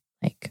they've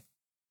like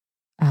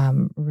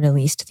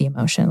released the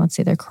emotion, let's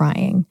say they're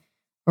crying,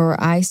 or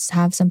I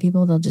have some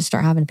people, they'll just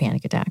start having a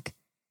panic attack.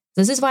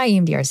 This is why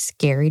EMDR is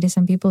scary to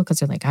some people, because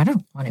they're like, I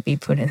don't want to be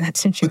put in that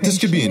situation. But this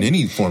could be in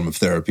any form of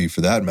therapy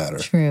for that matter.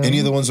 True. Any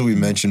of the ones that we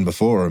mentioned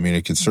before, I mean,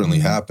 it could certainly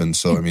happen.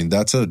 So, I mean,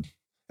 that's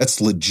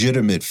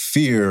legitimate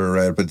fear,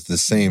 right? But at the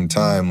same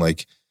time,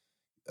 like,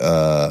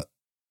 it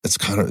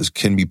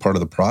can be part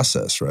of the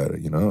process,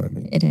 right? You know, I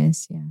mean, it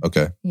is. Yeah.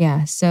 Okay.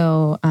 Yeah.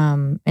 So,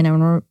 and I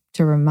want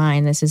to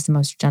remind, this is the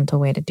most gentle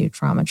way to do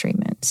trauma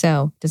treatment.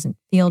 So it doesn't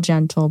feel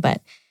gentle,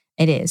 but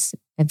it is,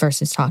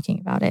 versus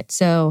talking about it.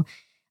 So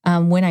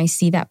when I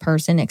see that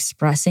person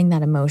expressing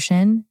that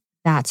emotion,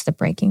 that's the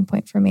breaking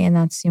point for me. And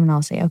that's when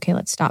I'll say, okay,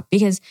 let's stop.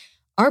 Because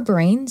our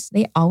brains,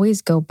 they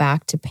always go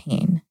back to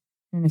pain.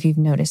 I don't know if you've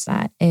noticed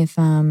that. If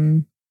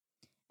I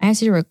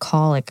ask you to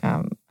recall like,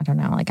 I don't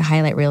know, like a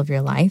highlight reel of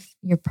your life,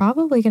 you're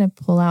probably going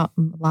to pull out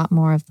a lot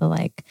more of the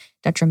like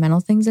detrimental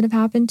things that have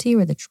happened to you,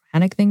 or the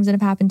traumatic things that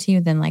have happened to you,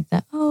 than like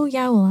the, oh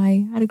yeah, well,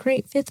 I had a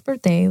great 5th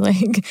birthday.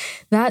 Like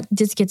that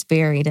just gets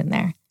buried in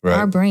there. Right.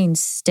 Our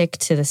brains stick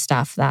to the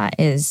stuff that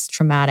is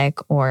traumatic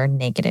or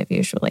negative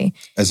usually.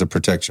 As a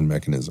protection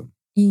mechanism.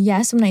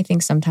 Yes. And I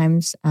think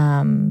sometimes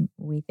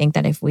we think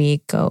that if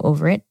we go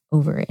over it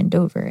and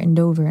over and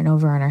over and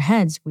over in our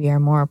heads, we are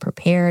more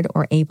prepared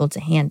or able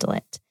to handle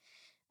it.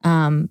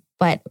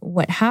 But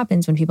what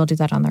happens when people do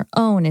that on their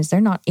own is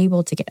they're not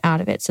able to get out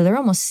of it. So they're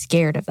almost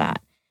scared of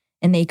that.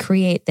 And they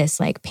create this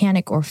like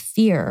panic or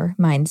fear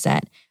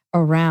mindset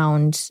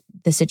around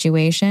the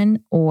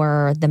situation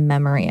or the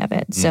memory of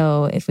it.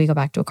 So if we go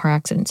back to a car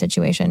accident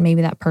situation,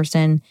 maybe that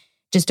person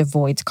just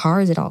avoids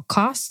cars at all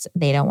costs.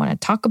 They don't want to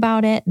talk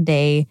about it.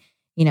 They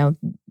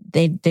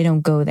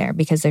don't go there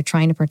because they're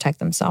trying to protect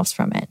themselves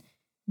from it.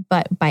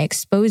 But by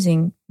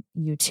exposing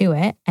you to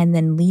it and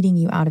then leading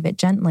you out of it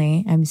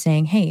gently, I'm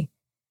saying, hey,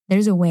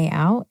 there's a way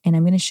out, and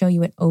I'm going to show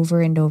you it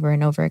over and over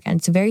and over again.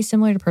 It's very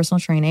similar to personal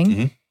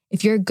training.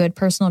 If you're a good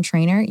personal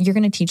trainer, you're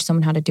going to teach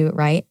someone how to do it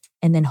right.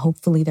 And then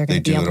hopefully they're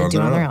going to be able to do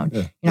it on their own.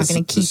 Yeah. You're not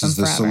going to keep them forever. This is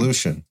the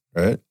solution,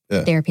 right?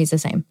 Yeah. Therapy is the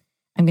same.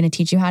 I'm going to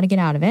teach you how to get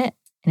out of it,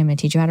 and I'm going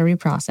to teach you how to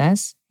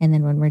reprocess. And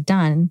then when we're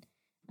done,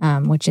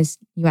 which is,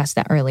 you asked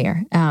that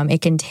earlier,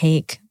 it can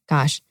take,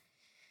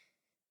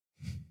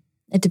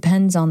 it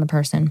depends on the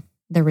person.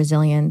 their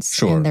resilience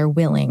Sure. and their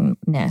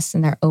willingness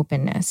and their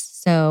openness.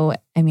 So,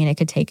 I mean, it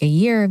could take a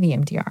year of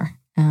EMDR.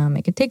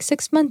 It could take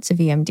 6 months of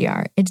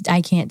EMDR.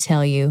 I can't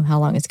tell you how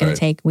long it's going Right. to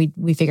take.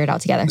 We figure it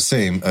out together. The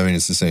same. I mean,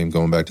 it's the same.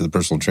 Going back to the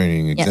personal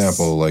training Yes.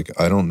 example, like,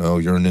 I don't know,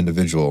 you're an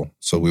individual,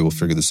 so we will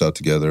figure this out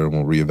together, and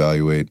we'll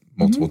reevaluate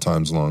multiple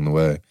times along the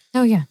way.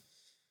 Oh, yeah.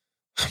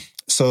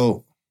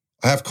 So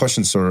I have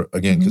questions, sir,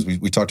 again, because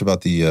we talked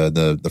about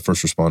the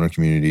first responder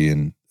community,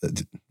 and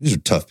these are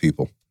tough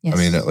people. Yes. I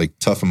mean, like,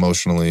 tough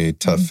emotionally,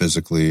 tough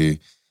physically,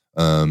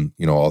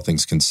 all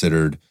things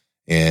considered,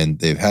 and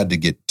they've had to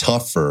get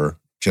tougher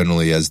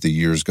generally as the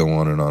years go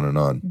on and on and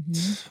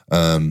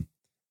on.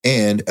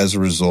 And as a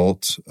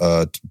result,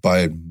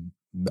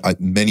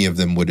 many of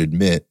them would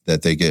admit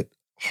that they get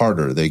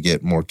harder, they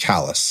get more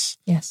callous,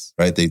 Yes.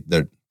 right?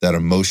 That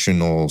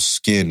emotional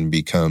skin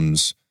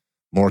becomes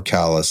more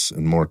callous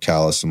and more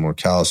callous and more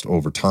calloused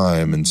over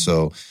time. And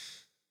so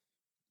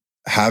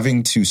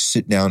having to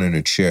sit down in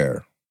a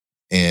chair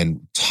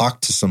and talk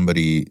to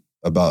somebody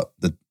about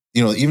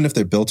even if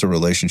they built a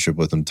relationship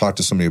with them, talk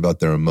to somebody about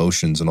their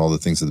emotions and all the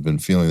things that they've been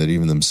feeling that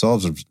even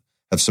themselves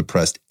have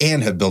suppressed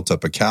and have built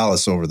up a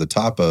callus over the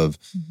top of,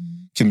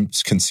 can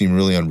seem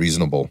really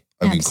unreasonable.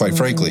 I mean, quite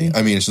frankly,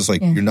 it's just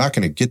like, you're not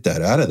going to get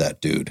that out of that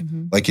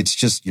dude. Like, it's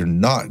just, you're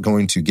not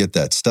going to get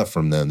that stuff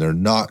from them. They're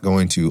not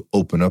going to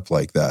open up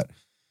like that.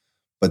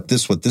 But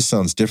how this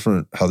sounds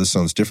different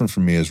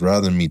for me is,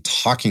 rather than me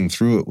talking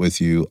through it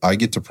with you, I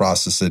get to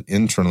process it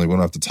internally. We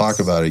don't have to talk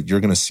about it. You're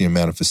going to see a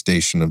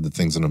manifestation of the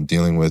things that I'm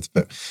dealing with,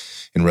 but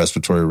in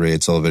respiratory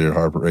rates, elevated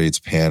heart rates,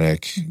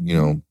 panic,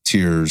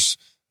 tears,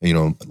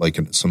 like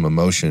some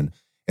emotion.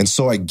 And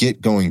so I get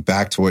going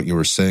back to what you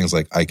were saying is,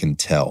 like, I can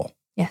tell.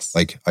 Yes.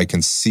 Like, I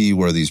can see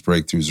where these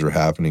breakthroughs are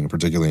happening,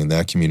 particularly in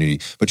that community.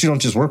 But you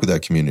don't just work with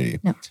that community.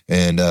 No.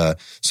 And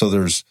so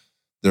there's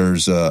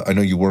I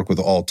know you work with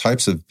all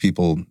types of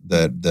people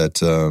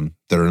that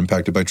are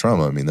impacted by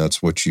trauma. I mean,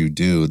 that's what you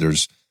do. I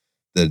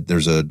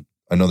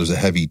know there's a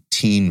heavy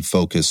teen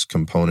focus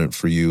component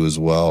for you as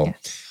well.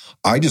 Yes.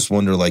 I just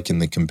wonder, like, in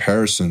the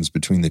comparisons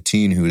between the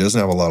teen who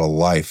doesn't have a lot of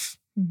life,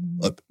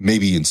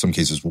 maybe in some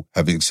cases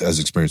has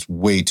experienced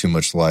way too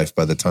much life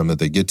by the time that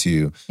they get to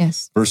you,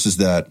 Yes. versus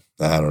that,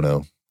 I don't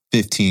know,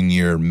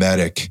 15-year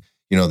medic,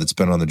 that's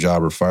been on the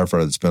job, or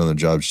firefighter that's been on the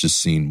job, it's just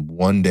seen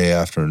one day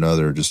after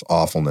another, just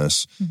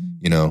awfulness,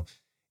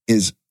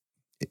 is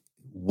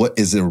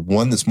there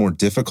one that's more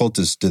difficult?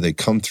 Do they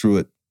come through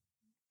it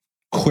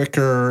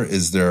quicker?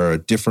 Is there a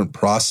different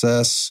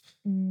process?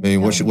 I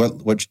mean,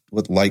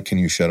 what light can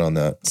you shed on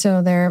that?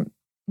 So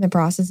the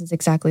process is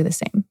exactly the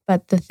same.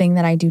 But the thing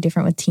that I do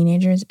different with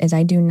teenagers is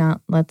I do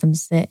not let them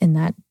sit in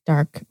that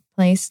dark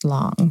place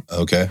long.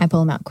 Okay. I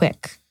pull them out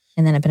quick,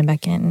 and then I put them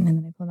back in, and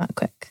then I pull them out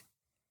quick.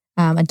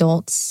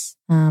 Adults,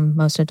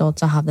 most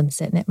adults, I'll have them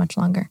sit in it much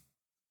longer.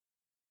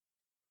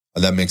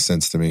 That makes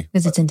sense to me.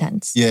 Because it's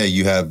intense. Yeah,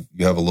 you have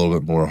a little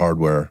bit more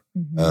hardware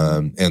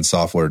and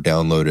software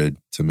downloaded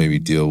to maybe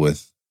deal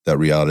with that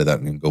reality of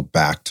that and go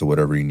back to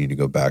whatever you need to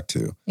go back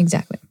to.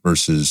 Exactly.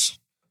 Versus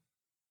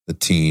the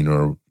teen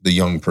or the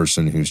young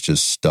person who's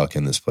just stuck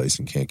in this place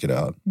and can't get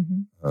out.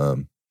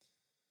 I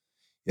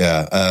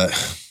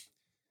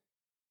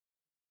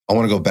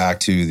want to go back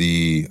to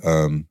the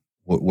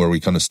where we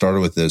kind of started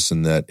with this,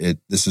 and that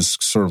this is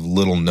sort of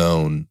little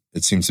known.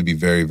 It seems to be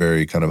very,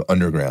 very kind of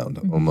underground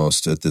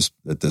almost at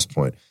this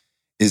point.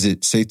 Is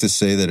it safe to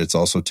say that it's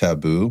also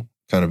taboo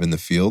kind of in the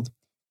field?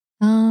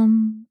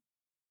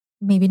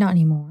 Maybe not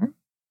anymore.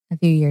 A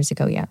few years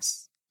ago,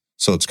 yes.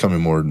 So it's coming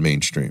more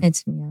mainstream.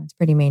 It's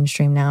pretty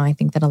mainstream now. I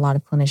think that a lot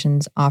of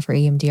clinicians offer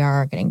EMDR,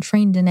 are getting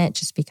trained in it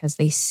just because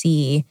they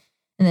see.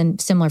 And then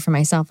similar for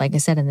myself, like I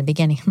said in the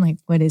beginning, I'm like,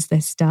 what is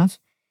this stuff?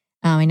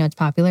 I know it's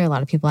popular. A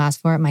lot of people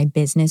ask for it. My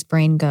business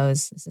brain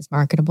goes, this is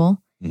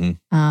marketable. And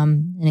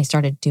I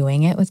started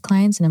doing it with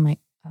clients, and I'm like,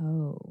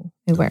 oh,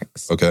 it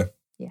works. Okay.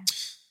 Yeah.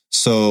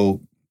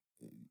 So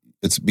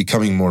it's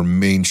becoming more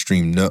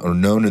mainstream or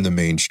known in the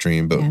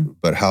mainstream,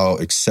 but how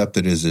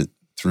accepted is it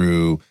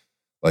through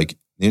like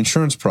the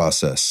insurance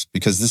process?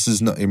 Because this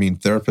is not,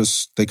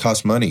 therapists, they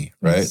cost money,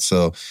 right? Yes.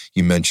 So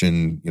you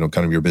mentioned,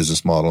 kind of your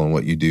business model and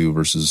what you do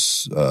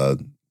versus,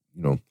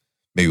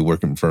 maybe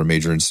working for a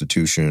major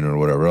institution or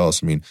whatever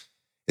else.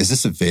 Is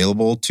this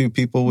available to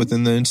people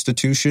within the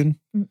institution?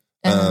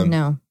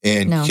 No.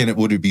 And no.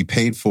 Would it be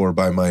paid for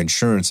by my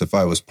insurance if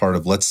I was part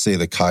of, let's say,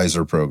 the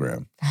Kaiser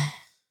program?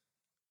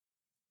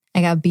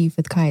 I got beef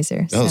with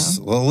Kaiser.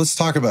 So. Well, let's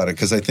talk about it,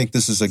 because I think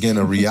this is, again,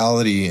 a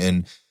reality.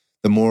 And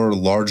the more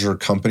larger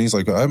companies,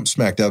 like I'm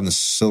smack dab in the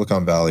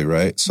Silicon Valley,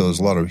 right? So there's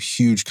a lot of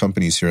huge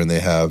companies here, and they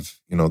have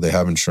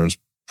insurance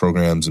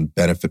programs and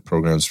benefit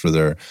programs for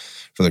their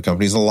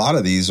companies. A lot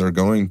of these they're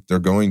going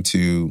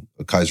to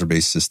a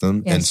Kaiser-based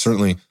system. Yes. And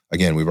certainly,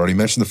 again, we've already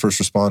mentioned the first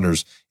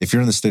responders. If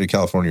you're in the state of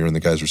California, you're in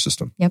the Kaiser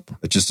system. Yep.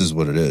 It just is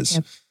what it is.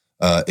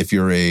 Yep. If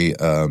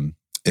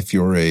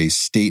you're a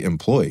state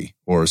employee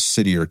or a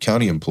city or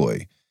county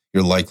employee,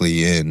 you're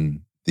likely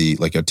in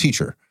like a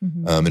teacher,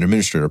 an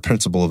administrator,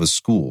 principal of a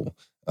school.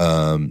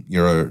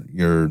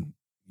 You're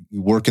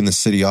work in the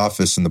city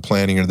office in the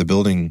planning or the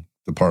building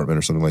department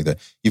or something like that.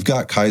 You've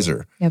got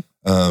Kaiser. Yep.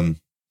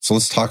 So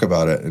let's talk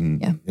about it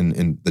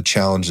and the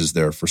challenges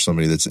there for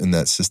somebody that's in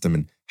that system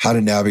and how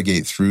to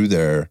navigate through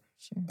there,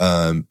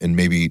 and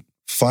maybe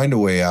find a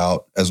way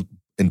out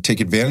and take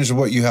advantage of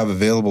what you have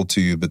available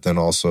to you, but then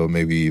also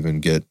maybe even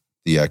get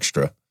the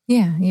extra.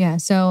 Yeah.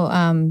 So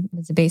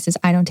as a basis,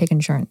 I don't take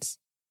insurance.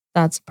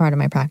 That's part of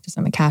my practice.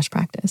 I'm a cash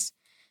practice.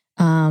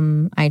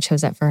 I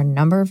chose that for a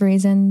number of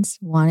reasons.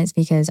 One is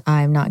because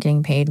I'm not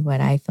getting paid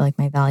what I feel like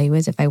my value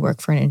is if I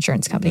work for an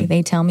insurance company.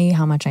 They tell me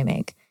how much I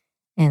make.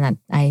 And that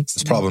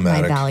it's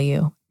problematic. My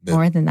value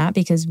more than that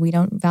because we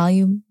don't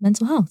value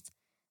mental health.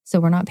 So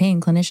we're not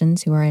paying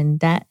clinicians who are in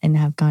debt and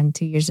have gone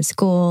 2 years of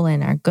school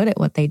and are good at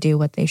what they do,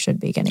 what they should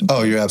be getting.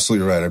 Oh, you're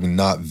absolutely right. I mean,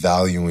 not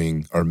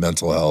valuing our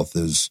mental health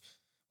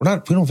we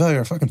don't value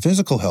our fucking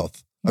physical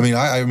health. I mean,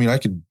 I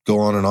could go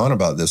on and on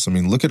about this. I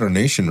mean, look at our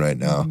nation right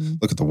now.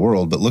 Look at the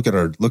world, but look at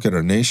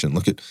our nation.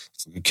 Let's look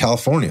at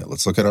California.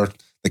 Let's look at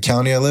the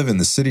county I live in,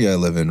 the city I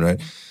live in,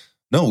 right?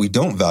 No, we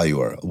don't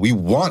value we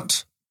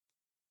want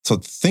to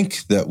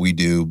think that we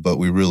do, but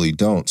we really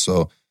don't.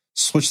 So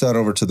switch that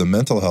over to the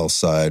mental health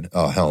side.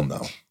 Oh, hell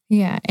no.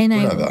 Yeah. And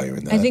we're not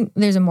valuing that. I think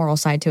there's a moral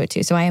side to it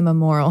too. So I am a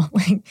moral,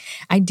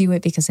 I do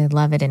it because I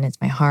love it and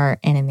it's my heart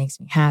and it makes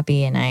me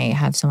happy. And I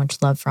have so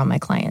much love for all my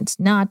clients,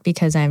 not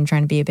because I'm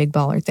trying to be a big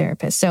baller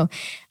therapist. So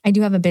I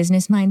do have a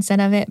business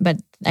mindset of it, but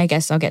I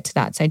guess I'll get to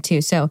that side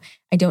too. So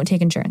I don't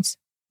take insurance,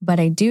 but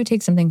I do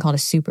take something called a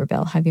super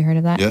bill. Have you heard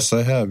of that? Yes,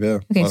 I have. Yeah.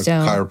 Okay. So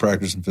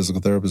chiropractors and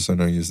physical therapists, I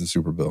know use the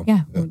super bill.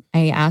 Yeah.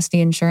 I ask the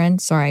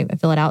insurance or I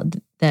fill it out.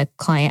 The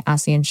client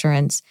asks the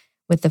insurance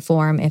with the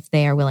form if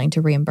they are willing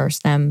to reimburse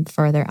them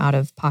further out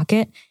of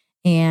pocket.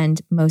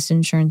 And most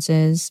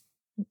insurances,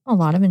 a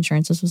lot of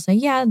insurances will say,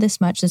 yeah, this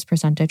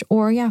percentage,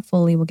 or yeah,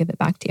 fully we'll give it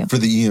back to you. For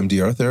the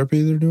EMDR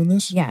therapy, they're doing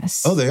this?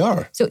 Yes. Oh, they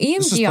are? So EMDR.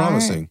 This is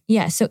promising.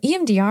 Yeah. So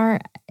EMDR,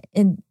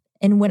 and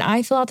when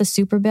I fill out the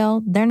super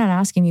bill, they're not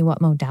asking me what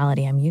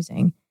modality I'm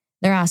using.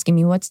 They're asking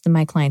me what's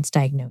my client's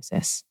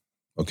diagnosis.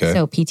 Okay.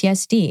 So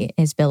PTSD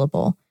is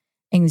billable.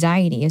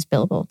 Anxiety is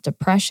billable.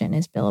 Depression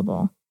is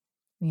billable.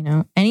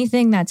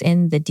 Anything that's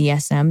in the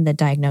DSM, the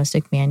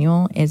diagnostic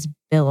manual, is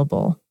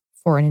billable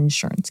for an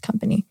insurance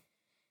company.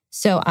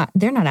 So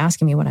they're not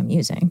asking me what I'm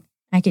using.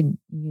 I could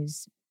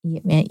use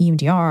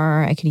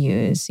EMDR. I could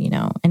use,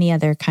 any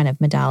other kind of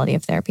modality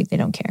of therapy. They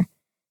don't care.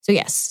 So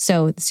yes,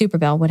 so the super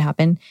bill would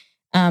happen.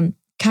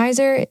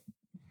 Kaiser.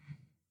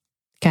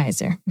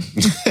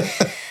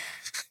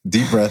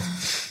 Deep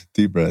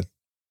breath.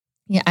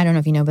 Yeah, I don't know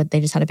if you know, but they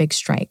just had a big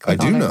strike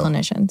with all their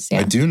clinicians. Yeah.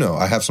 I do know.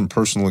 I have some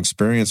personal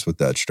experience with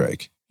that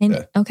strike.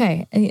 And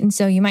okay. And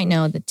so you might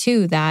know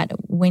that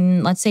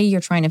when, let's say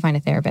you're trying to find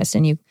a therapist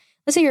and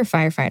let's say you're a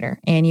firefighter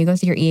and you go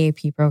through your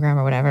EAP program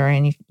or whatever,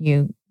 and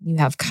you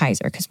have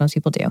Kaiser, because most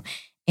people do.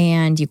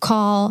 And you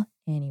call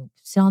and you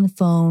sit on the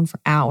phone for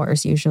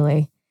hours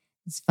usually.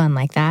 It's fun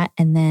like that.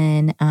 And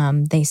then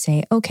they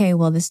say, okay,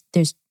 well,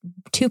 there's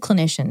 2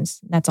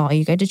 clinicians. That's all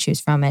you get to choose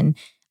from. And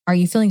are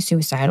you feeling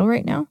suicidal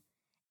right now?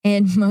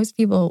 And most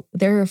people,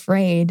 they're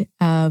afraid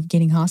of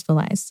getting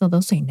hospitalized. So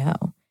they'll say no.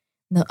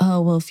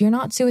 Oh, well, if you're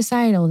not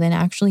suicidal, then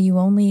actually you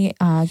only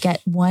get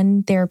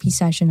 1 therapy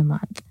session a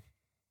month.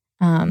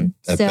 At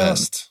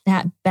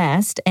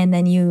best. And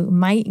then you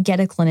might get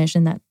a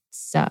clinician that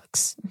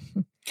sucks.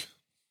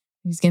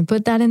 He's going to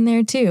put that in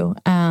there too.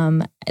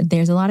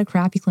 There's a lot of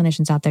crappy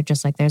clinicians out there,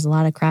 just like there's a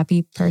lot of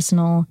crappy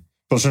personal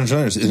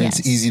trainers. And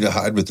it's easy to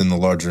hide within the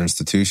larger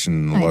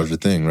institution, the larger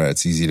thing, right?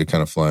 It's easy to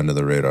kind of fly under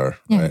the radar,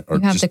 right? Or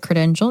you have the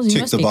credentials. You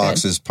tick the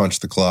boxes, punch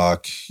the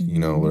clock,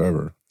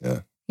 whatever. Yeah.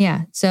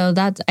 Yeah. So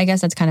I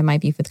guess that's kind of my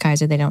beef with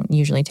Kaiser. They don't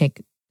usually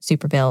take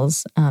super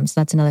bills. So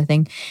that's another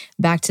thing.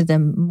 Back to the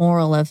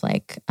moral of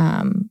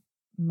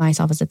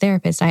myself as a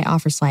therapist, I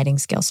offer sliding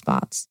scale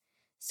spots.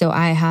 So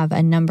I have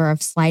a number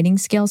of sliding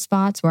scale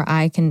spots where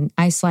I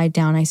slide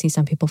down. I see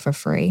some people for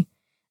free.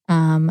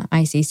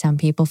 I see some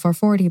people for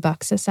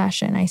 $40 a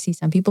session. I see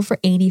some people for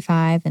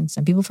 $85 and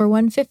some people for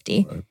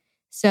 $150. Right.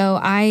 So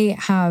I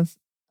have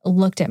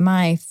looked at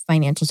my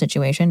financial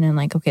situation and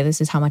okay,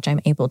 this is how much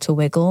I'm able to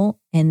wiggle.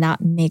 And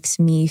that makes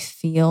me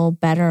feel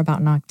better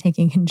about not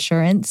taking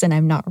insurance and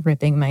I'm not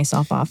ripping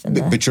myself off.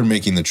 But you're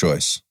making the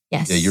choice.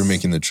 Yes. Yeah, you're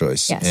making the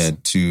choice. Yes.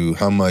 And to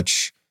how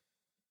much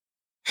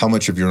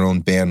of your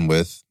own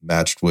bandwidth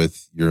matched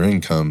with your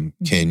income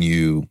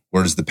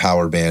where does the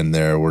power band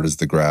there? Where does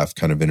the graph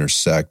kind of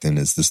intersect? And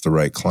is this the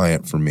right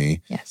client for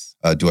me? Yes.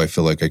 Do I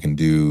feel like I can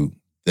do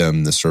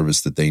them the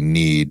service that they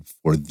need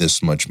for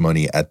this much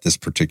money at this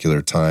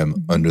particular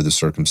time under the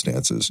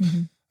circumstances?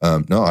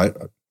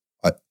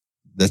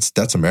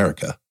 That's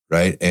America,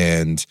 right?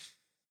 And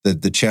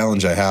the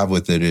challenge I have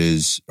with it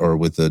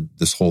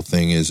this whole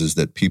thing is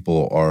that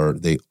people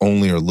they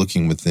only are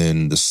looking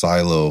within the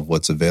silo of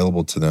what's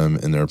available to them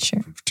in their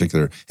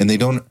particular, and they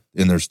don't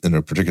in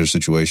their particular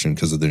situation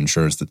because of the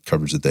insurance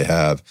coverage that they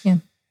have. Yeah.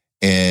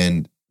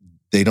 And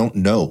they don't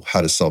know how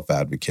to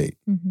self-advocate.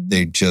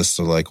 They just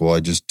are like, well, I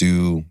just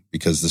do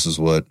because this is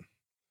what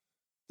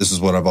this is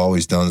what I've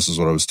always done. This is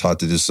what I was taught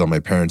to do. This is how my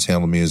parents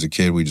handled me as a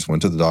kid. We just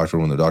went to the doctor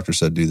when the doctor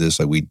said do this.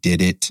 Like we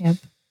did it. Yep.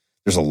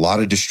 There's a lot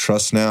of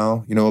distrust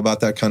now,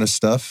 about that kind of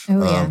stuff,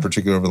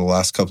 particularly over the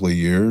last couple of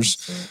years.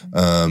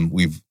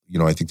 We've,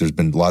 I think there's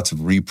been lots of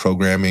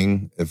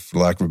reprogramming, if for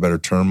lack of a better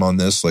term on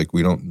this. Like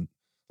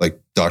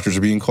doctors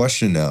are being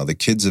questioned now. The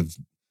kids of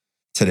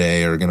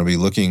today are going to be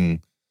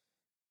looking,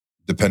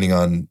 depending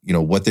on,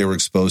 what they were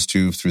exposed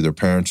to through their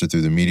parents or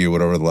through the media,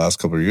 whatever, the last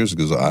couple of years,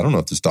 because I don't know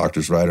if this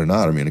doctor's right or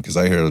not. I mean, because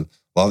I hear a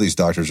lot of these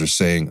doctors are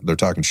saying, they're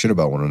talking shit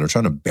about one another. They're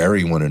trying to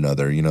bury one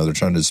another. They're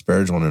trying to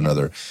disparage one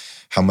another.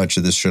 How much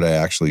of this should I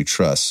actually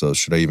trust? So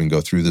should I even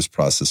go through this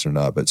process or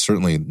not? But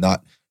certainly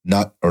not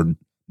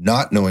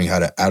knowing how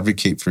to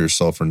advocate for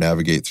yourself or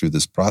navigate through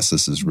this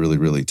process is really,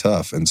 really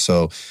tough. And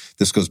so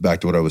this goes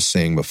back to what I was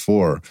saying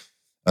before.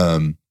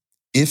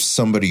 If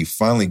somebody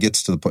finally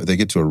gets to the point, they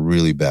get to a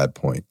really bad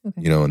point,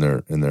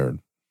 in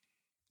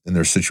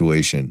their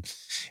situation,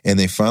 and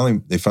they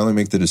finally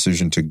make the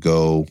decision to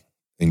go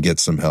and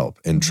get some help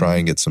and try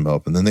and get some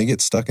help. And then they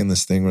get stuck in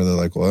this thing where they're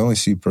like, well, I only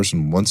see a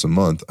person once a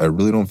month. I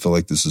really don't feel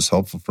like this is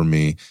helpful for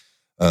me.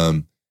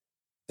 And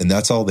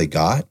that's all they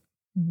got.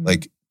 Mm-hmm.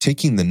 Like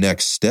taking the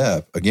next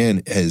step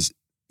again is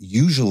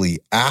usually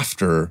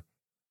after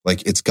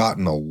like it's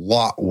gotten a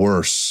lot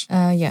worse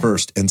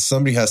first. And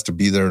somebody has to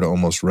be there to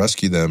almost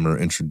rescue them or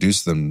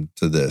introduce them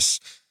to this.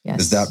 Yes.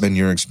 Has that been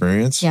your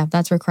experience? Yeah,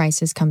 that's where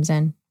crisis comes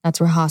in. That's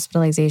where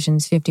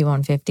hospitalizations,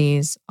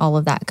 5150s, all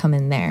of that come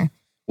in there.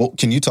 Well,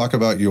 can you talk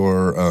about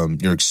your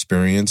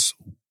experience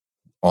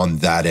on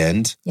that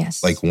end?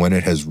 Yes. Like when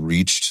it has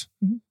reached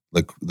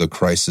like the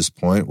crisis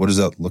point, what does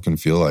that look and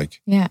feel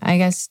like? Yeah, I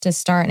guess to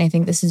start, and I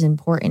think this is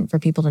important for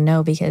people to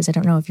know because I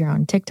don't know if you're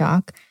on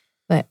TikTok,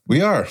 but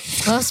we are.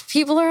 Most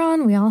people are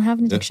on. We all have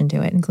an addiction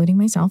to it, including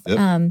myself.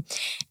 Yep.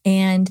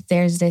 And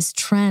there's this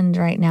trend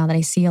right now that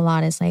I see a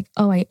lot is like,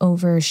 oh, I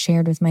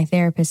overshared with my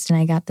therapist and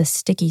I got the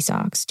sticky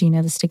socks. Do you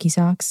know the sticky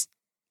socks?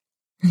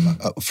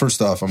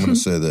 First off, I'm going to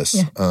say this.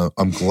 Yeah.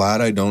 I'm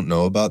glad I don't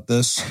know about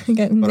this.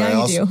 But I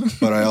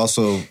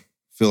also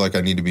feel like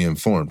I need to be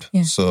informed.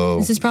 Yeah. So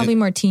this is probably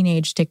more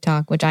teenage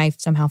TikTok, which I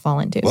somehow fall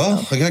into. Well,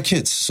 so. I got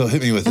kids, so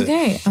hit me with it.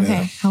 Okay.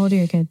 Yeah. How old are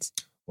your kids?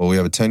 Well, we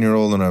have a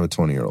 10-year-old and I have a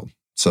 20-year-old.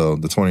 So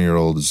the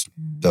 20-year-old is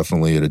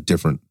definitely at a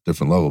different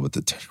level, but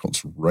the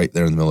 10-year-old's right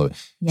there in the middle of it.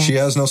 Yes. She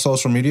has no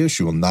social media.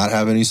 She will not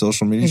have any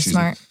social media. She's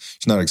smart.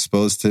 She's not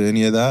exposed to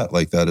any of that.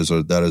 Like that is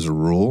a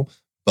rule,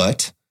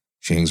 but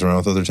she hangs around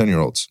with other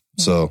 10-year-olds.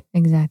 Yeah, so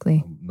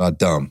exactly. I'm not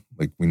dumb.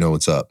 Like we know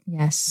what's up.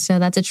 Yes. So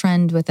that's a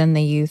trend within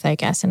the youth, I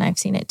guess. And I've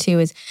seen it too,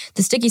 is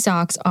the sticky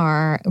socks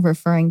are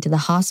referring to the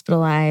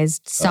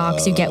hospitalized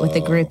socks you get with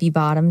the grippy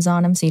bottoms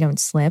on them so you don't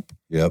slip.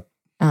 Yep.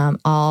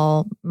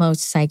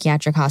 Most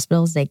psychiatric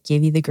hospitals, they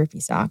give you the grippy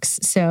socks.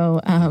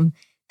 So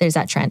there's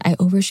that trend. I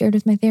overshared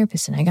with my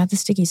therapist and I got the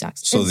sticky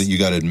socks. So that you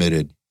got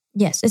admitted.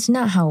 Yes, it's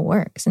not how it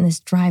works. And this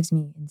drives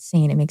me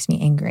insane. It makes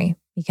me angry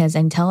because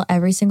I tell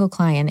every single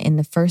client in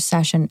the first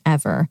session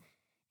ever,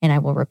 and I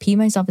will repeat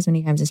myself as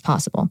many times as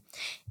possible.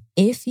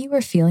 If you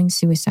are feeling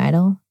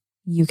suicidal,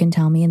 you can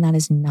tell me and that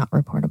is not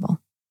reportable.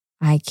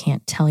 I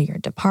can't tell your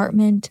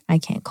department. I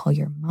can't call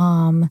your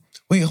mom.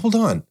 Wait, hold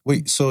on.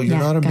 Wait, so you're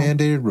not a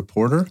mandated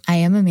reporter? I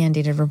am a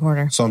mandated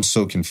reporter. So I'm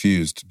so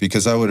confused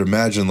because I would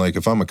imagine like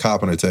if I'm a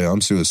cop and I tell you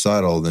I'm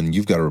suicidal, then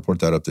you've got to report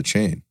that up the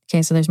chain.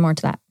 Okay, so there's more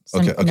to that. So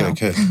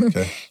Okay.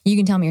 You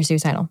can tell me you're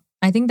suicidal.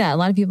 I think that a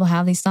lot of people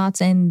have these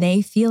thoughts and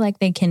they feel like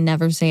they can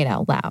never say it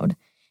out loud.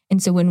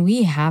 And so when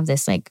we have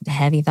this like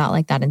heavy thought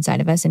like that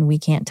inside of us and we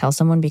can't tell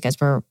someone because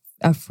we're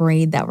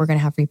afraid that we're going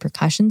to have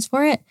repercussions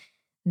for it,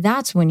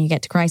 that's when you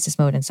get to crisis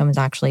mode and someone's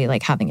actually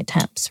like having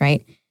attempts,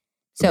 right?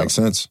 That makes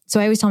sense. So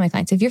I always tell my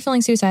clients, if you're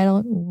feeling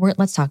suicidal,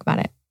 let's talk about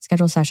it.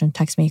 Schedule a session,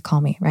 text me,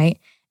 call me, right?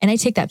 And I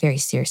take that very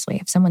seriously.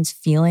 If someone's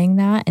feeling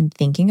that and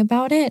thinking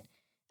about it,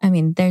 I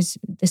mean, there's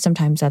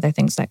sometimes other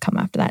things that come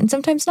after that and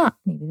sometimes not.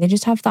 Maybe they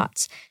just have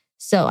thoughts.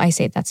 So I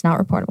say that's not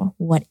reportable.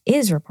 What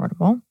is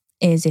reportable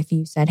is if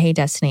you said, hey,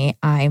 Destiny,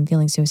 I am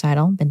feeling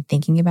suicidal, been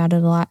thinking about it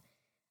a lot.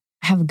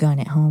 I have a gun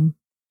at home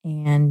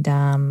and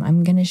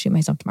I'm going to shoot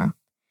myself tomorrow.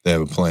 They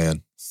have a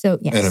plan. So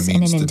yes, and a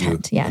means and an to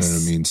intent. Do it. Yes,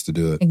 and a means to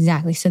do it.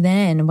 Exactly. So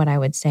then, what I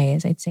would say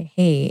is, I'd say,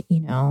 "Hey,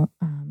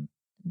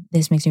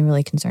 this makes me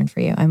really concerned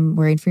for you. I'm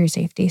worried for your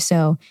safety.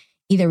 So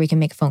either we can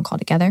make a phone call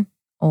together,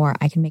 or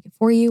I can make it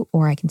for you,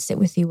 or I can sit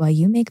with you while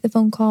you make the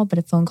phone call. But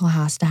a phone call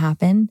has to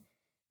happen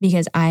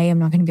because I am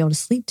not going to be able to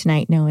sleep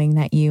tonight knowing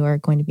that you are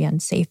going to be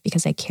unsafe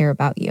because I care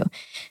about you.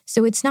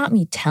 So it's not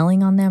me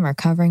telling on them or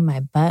covering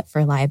my butt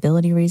for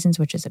liability reasons,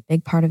 which is a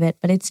big part of it,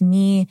 but it's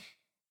me."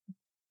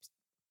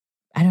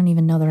 I don't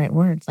even know the right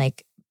word.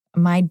 Like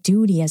my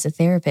duty as a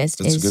therapist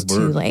is to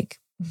like,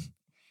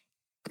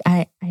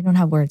 I don't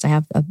have words. I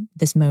have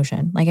this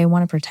motion. Like I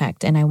want to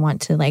protect and I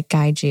want to like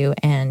guide you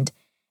and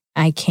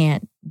I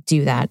can't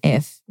do that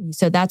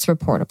so that's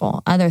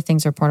reportable. Other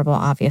things are reportable,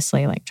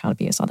 obviously, like child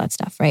abuse, all that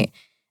stuff. Right.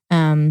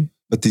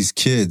 But these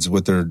kids,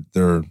 what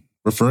they're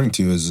referring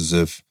to is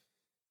if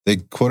they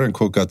quote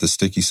unquote got the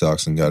sticky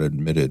socks and got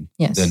admitted,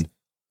 yes. Then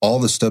all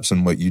the steps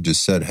in what you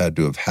just said had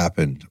to have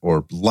happened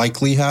or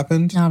likely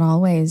happened? Not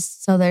always.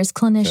 So there's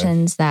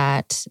clinicians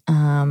that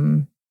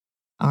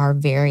are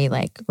very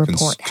like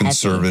report heavy.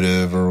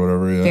 Conservative or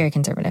whatever. Yeah. Very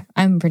conservative.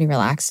 I'm pretty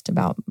relaxed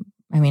about,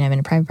 I'm in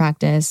a private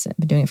practice. I've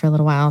been doing it for a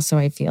little while. So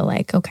I feel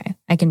like, okay,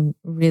 I can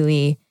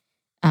really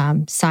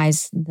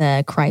size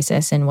the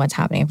crisis and what's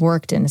happening. I've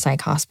worked in a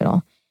psych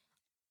hospital.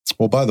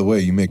 Well, by the way,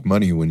 you make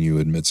money when you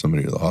admit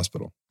somebody to the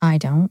hospital. I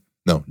don't.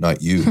 No,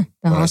 not you.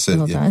 The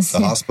hospital does. The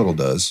hospital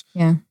does.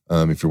 Yeah.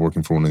 If you're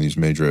working for one of these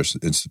major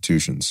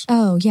institutions.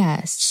 Oh,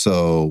 yes.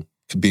 So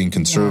being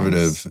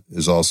conservative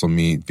is also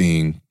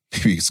maybe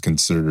it's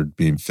considered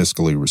being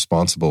fiscally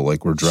responsible.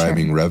 Like we're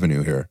driving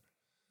revenue here.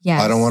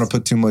 Yeah. I don't want to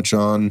put too much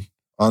on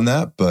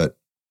that, but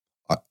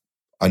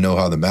I know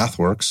how the math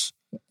works.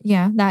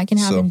 Yeah, that can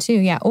happen too.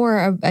 Yeah.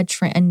 Or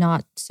a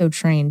not so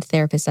trained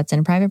therapist that's in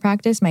a private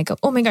practice might go,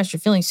 oh my gosh, you're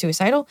feeling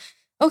suicidal.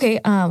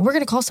 Okay, we're going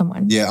to call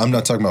someone. Yeah, I'm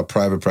not talking about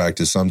private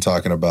practice. I'm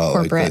talking about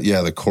corporate.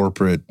 The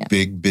corporate,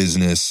 big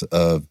business,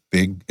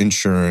 big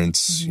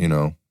insurance,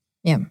 Yeah.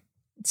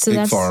 So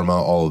big pharma,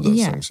 all of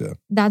those things. Yeah.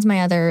 That's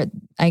my other,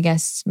 I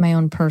guess, my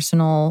own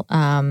personal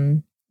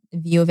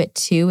view of it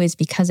too, is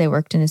because I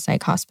worked in a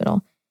psych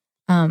hospital.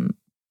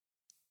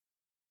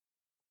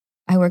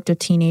 I worked with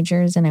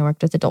teenagers and I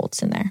worked with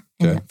adults in there.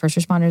 And first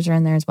responders are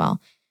in there as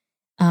well.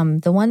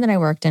 The one that I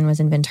worked in was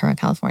in Ventura,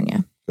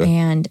 California. Okay.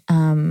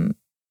 And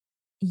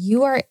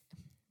you are,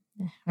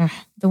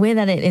 the way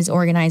that it is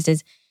organized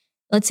is,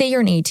 let's say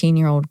you're an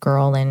 18-year-old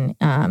girl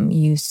and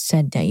you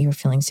said that you were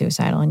feeling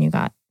suicidal and you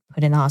got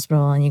put in the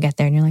hospital and you get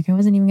there and you're like, I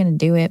wasn't even going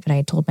to do it, but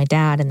I told my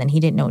dad and then he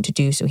didn't know what to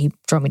do. So he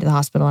drove me to the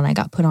hospital and I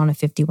got put on a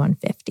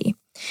 5150.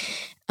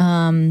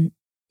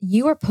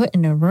 You are put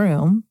in a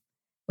room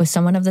with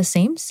someone of the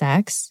same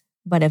sex,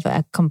 but of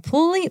a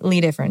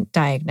completely different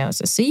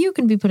diagnosis. So you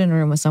can be put in a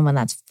room with someone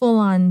that's full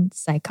on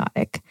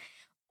psychotic,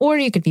 or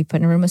you could be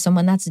put in a room with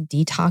someone that's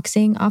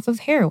detoxing off of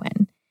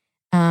heroin.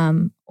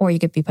 Or you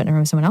could be put in a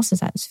room with someone else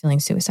that's feeling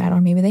suicidal,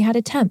 or maybe they had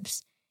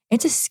attempts.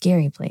 It's a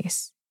scary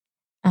place.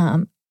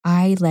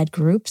 I led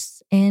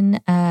groups in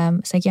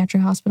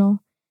psychiatric hospital.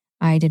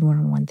 I did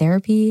one-on-one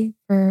therapy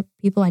for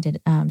people. I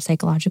did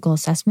psychological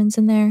assessments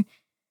in there.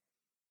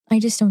 I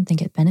just don't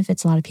think it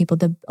benefits a lot of people.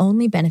 The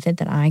only benefit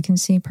that I can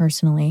see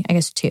personally, I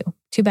guess two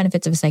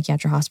benefits of a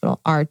psychiatric hospital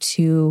are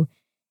to,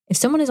 if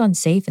someone is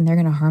unsafe and they're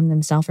going to harm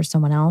themselves or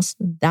someone else,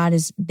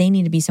 they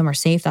need to be somewhere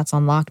safe that's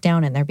on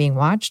lockdown and they're being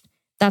watched.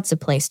 That's a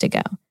place to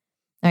go,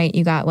 right?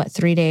 You got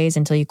 3 days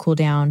until you cool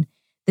down.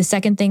 The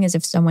second thing is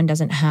if someone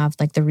doesn't have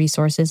like the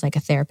resources, like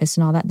a therapist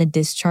and all that, the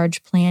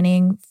discharge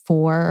planning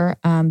for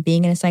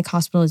being in a psych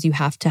hospital is you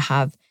have to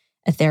have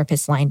a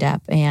therapist lined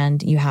up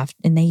and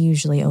they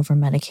usually over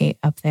medicate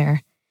up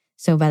there.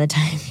 So by the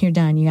time you're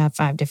done, you have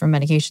 5 different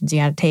medications you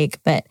got to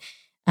take, but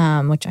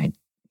which I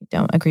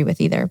don't agree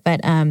with either, but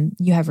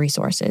you have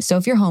resources. So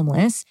if you're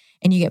homeless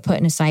and you get put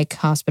in a psych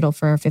hospital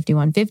for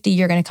 5150,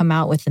 you're going to come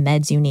out with the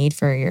meds you need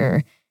for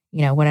your,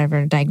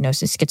 whatever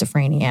diagnosis,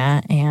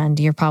 schizophrenia, and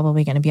you're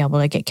probably going to be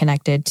able to get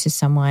connected to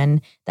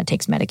someone that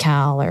takes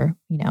Medi-Cal or,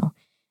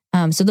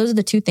 so those are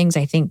the two things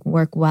I think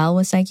work well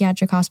with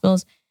psychiatric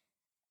hospitals.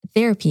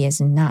 Therapy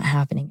is not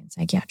happening in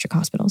psychiatric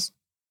hospitals,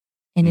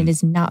 and it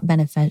is not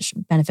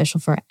beneficial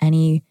for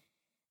any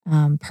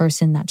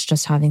person that's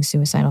just having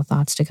suicidal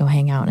thoughts to go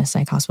hang out in a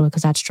psych hospital,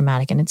 because that's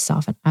traumatic in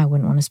itself, and I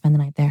wouldn't want to spend the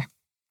night there.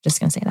 Just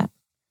going to say that.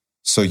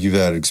 So you've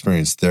had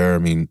experience there. I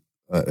mean,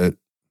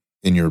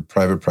 in your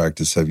private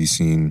practice, have you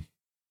seen,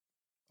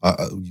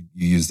 you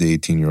use the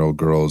 18-year-old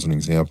girl as an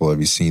example.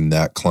 Have you seen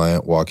that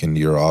client walk into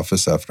your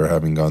office after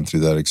having gone through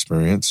that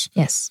experience?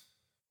 Yes.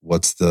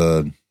 What's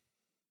the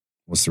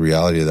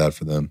reality of that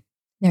for them?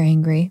 They're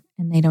angry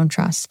and they don't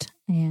trust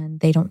and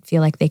they don't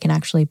feel like they can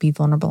actually be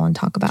vulnerable and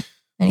talk about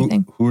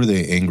anything. Who are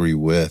they angry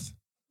with?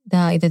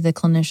 Either the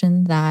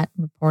clinician that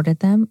reported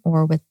them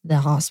or with the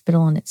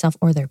hospital in itself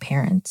or their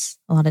parents.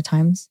 A lot of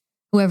times,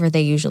 whoever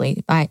they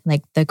usually,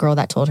 like the girl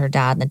that told her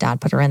dad and the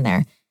dad put her in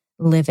there,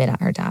 livid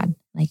at her dad.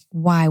 Like,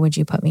 why would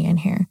you put me in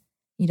here?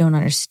 You don't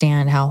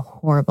understand how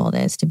horrible it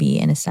is to be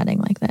in a setting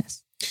like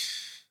this.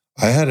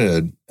 I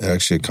had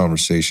actually a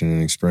conversation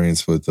and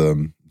experience with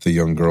the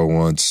young girl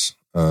once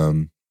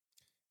let's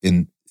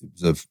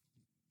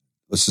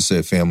just say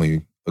a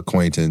family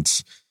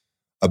acquaintance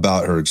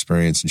about her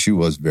experience, and she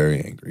was very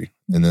angry.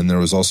 And then there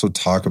was also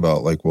talk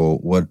about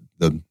what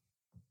the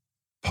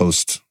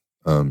post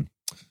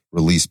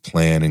release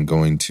plan and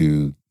going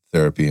to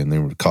therapy, and they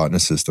were caught in a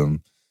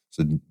system,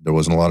 so there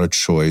wasn't a lot of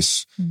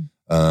choice.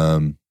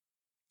 There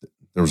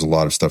was a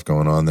lot of stuff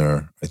going on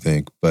there, I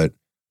think, but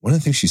one of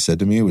the things she said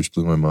to me, which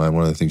blew my mind,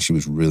 one of the things she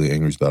was really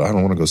angry about, I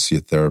don't want to go see a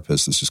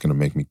therapist that's just going to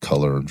make me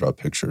color and draw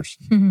pictures.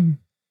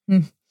 Mm-hmm.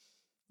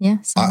 Yeah.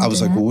 I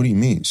was like, well, what do you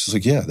mean? She's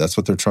like, yeah, that's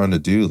what they're trying to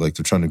do. Like,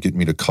 they're trying to get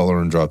me to color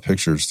and draw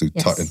pictures to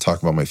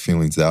talk about my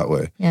feelings that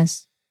way.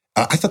 Yes.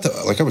 I thought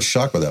that, I was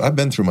shocked by that. I've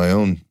been through my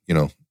own,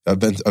 I've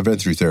been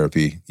through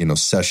therapy,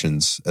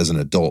 sessions as an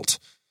adult,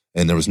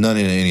 and there was none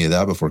in any of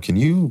that before. Can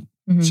you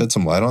shed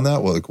some light on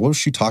that? Well, what was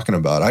she talking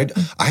about?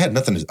 I had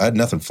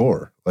nothing for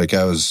her. Like,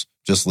 I was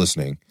just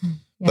listening.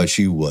 Yeah. But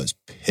she was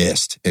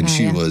pissed, and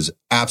she was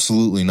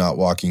absolutely not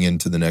walking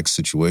into the next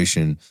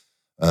situation.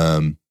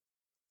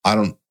 I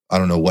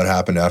don't know what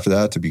happened after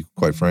that, to be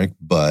quite frank,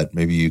 but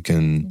maybe you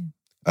can,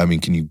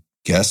 can you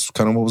guess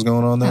kind of what was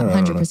going on there?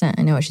 100%.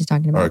 I know what she's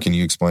talking about. Or can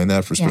you explain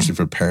that, especially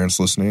for parents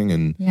listening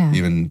and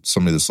even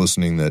somebody that's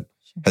listening that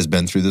has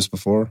been through this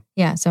before?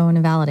 Yeah. So in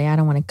a validate, I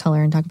don't want to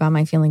color and talk about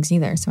my feelings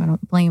either, so I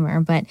don't blame her.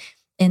 But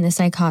in the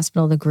psych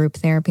hospital, the group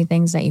therapy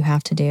things that you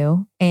have to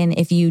do, and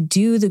if you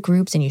do the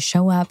groups and you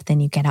show up, then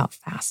you get out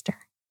faster.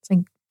 It's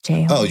like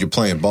jail. Oh, you're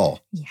playing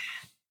ball. Yeah.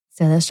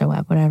 So they'll show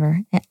up,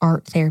 whatever.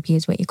 Art therapy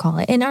is what you call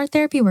it. And art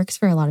therapy works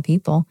for a lot of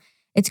people.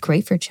 It's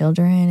great for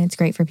children. It's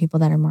great for people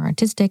that are more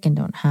artistic and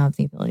don't have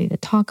the ability to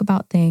talk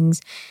about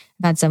things.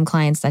 I've had some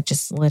clients that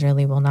just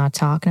literally will not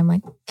talk. And I'm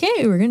like,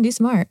 okay, we're going to do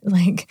some art.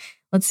 Like,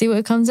 let's see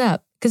what comes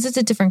up. Because it's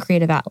a different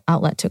creative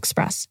outlet to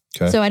express.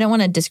 Okay. So I don't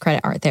want to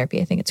discredit art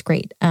therapy. I think it's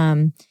great.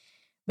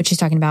 What she's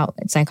talking about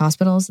at psych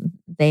hospitals,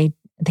 they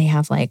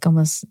have like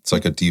almost... It's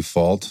like a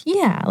default?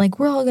 Yeah. Like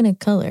we're all going to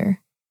color.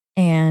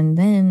 And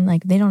then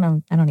like they don't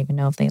know, I don't even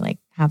know if they like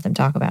have them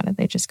talk about it.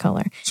 They just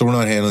color. So we're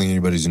not handling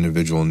anybody's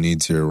individual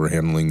needs here. We're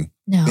handling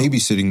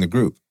babysitting the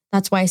group.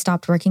 That's why I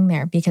stopped working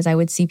there, because I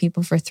would see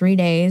people for 3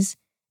 days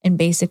and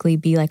basically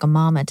be like a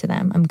mama to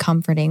them. I'm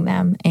comforting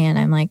them. And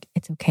I'm like,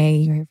 it's okay.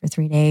 You're here for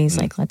 3 days.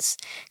 Like, let's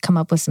come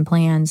up with some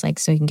plans, like,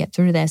 so you can get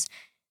through this.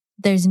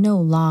 There's no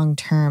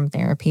long-term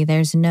therapy.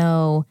 There's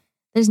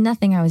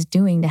nothing I was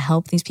doing to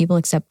help these people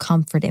except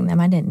comforting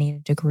them. I didn't need a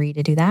degree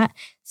to do that.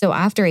 So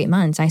after 8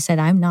 months, I said,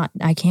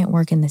 I can't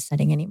work in this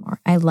setting anymore.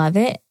 I love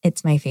it.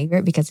 It's my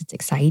favorite because it's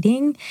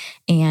exciting.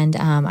 And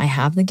I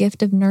have the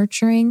gift of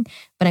nurturing,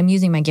 but I'm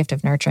using my gift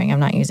of nurturing.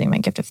 I'm not using my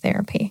gift of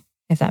therapy,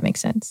 if that makes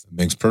sense. It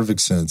makes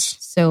perfect sense.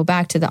 So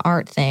back to the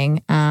art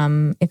thing.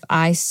 If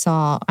I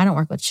don't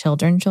work with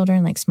children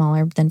like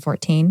smaller than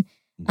 14,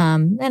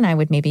 then I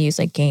would maybe use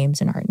like games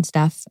and art and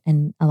stuff.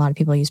 And a lot of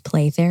people use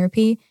play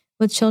therapy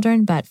with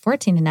children, but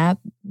 14 and up,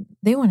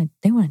 they want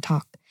to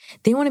talk.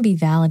 They want to be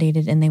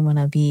validated and they want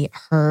to be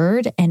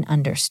heard and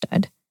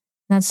understood.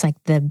 That's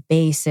like the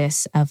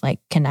basis of like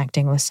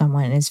connecting with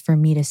someone, is for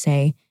me to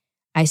say,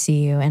 I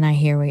see you and I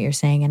hear what you're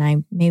saying. And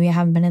I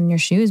haven't been in your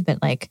shoes,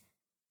 but like,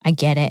 I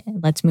get it.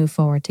 Let's move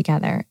forward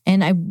together.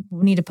 And I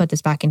need to put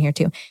this back in here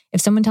too.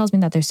 If someone tells me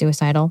that they're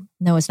suicidal,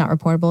 no, it's not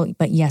reportable,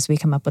 but yes, we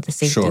come up with a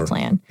safety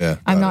plan. Yeah,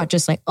 I'm not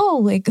just like, oh,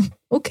 like,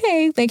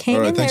 okay, like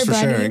hang in there,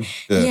 buddy.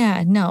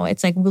 Yeah, no,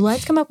 it's like, well,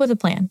 let's come up with a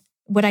plan.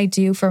 What I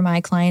do for my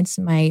clients,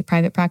 my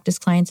private practice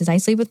clients, is I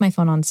sleep with my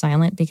phone on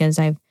silent because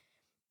I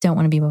don't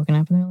want to be woken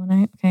up in the middle of the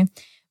night. Okay.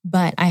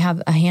 But I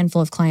have a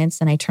handful of clients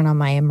that I turn on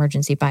my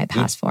emergency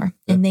bypass for,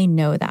 and they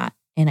know that.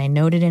 And I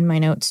note it in my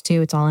notes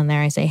too. It's all in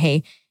there. I say,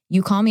 hey,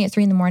 you call me at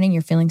 3 a.m,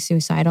 you're feeling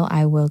suicidal,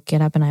 I will get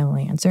up and I will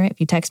answer it. If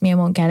you text me, I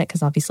won't get it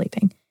because I'll be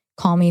sleeping.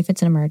 Call me if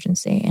it's an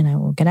emergency and I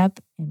will get up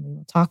and we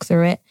will talk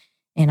through it.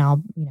 And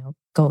I'll,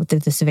 go through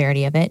the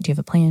severity of it. Do you have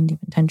a plan? Do you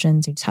have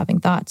intentions? Are you just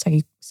having thoughts? Are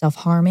you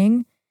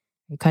self-harming?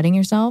 Are you cutting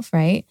yourself?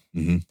 Right?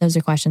 Mm-hmm. Those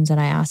are questions that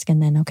I ask.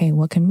 And then, okay,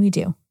 what can we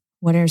do?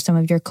 What are some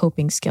of your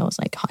coping skills?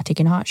 Like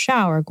taking a hot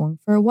shower, going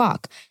for a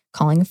walk,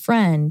 calling a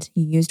friend.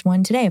 You used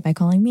one today by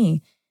calling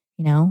me.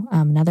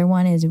 Another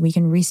one is we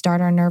can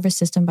restart our nervous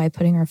system by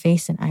putting our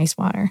face in ice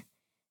water.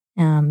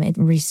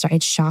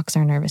 It shocks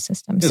our nervous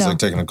system. It's like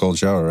taking a cold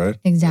shower, right?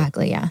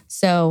 Exactly, yeah.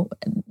 So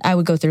I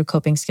would go through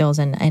coping skills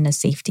and a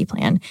safety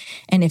plan.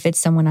 And if it's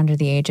someone under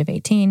the age of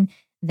 18,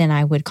 then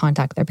I would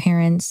contact their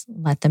parents,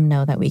 let them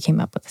know that we came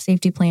up with a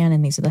safety plan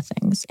and these are the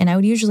things. And I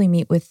would usually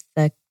meet with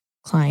the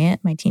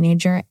client, my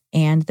teenager,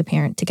 and the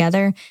parent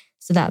together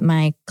so that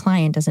my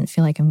client doesn't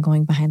feel like I'm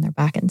going behind their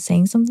back and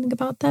saying something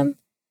about them.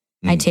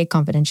 I take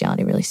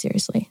confidentiality really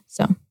seriously.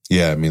 So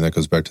yeah, that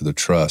goes back to the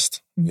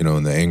trust,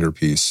 and the anger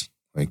piece.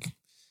 Like,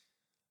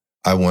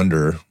 I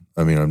wonder,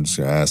 I'm just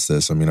going to ask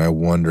this. I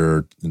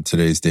wonder in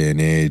today's day and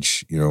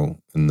age,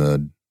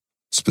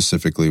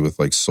 specifically with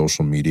like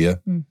social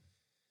media and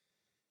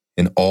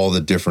all the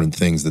different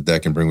things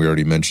that can bring. We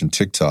already mentioned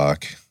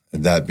TikTok,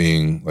 and that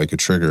being like a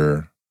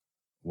trigger.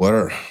 What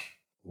are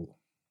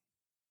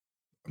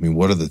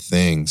the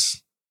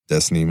things,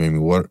 Destiny?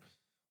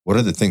 What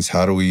are the things?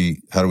 How do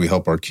we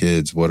help our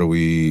kids? What do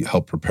we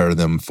help prepare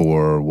them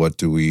for? What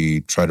do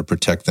we try to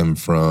protect them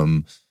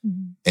from?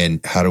 Mm-hmm. And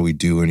how do we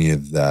do any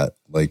of that?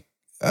 Like,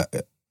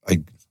 this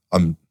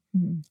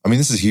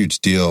is a huge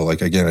deal.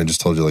 Like, again, I just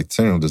told you, like,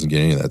 Samuel doesn't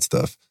get any of that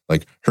stuff.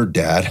 Like, her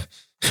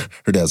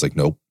dad's like,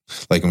 nope.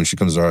 Like, when she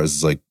comes to ours,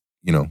 it's like,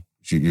 you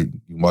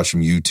watch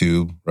some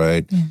YouTube,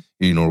 right?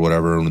 Yeah. Or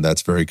whatever, and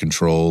that's very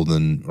controlled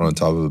and on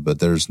top of it. But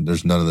there's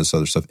none of this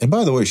other stuff. And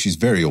by the way, she's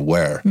very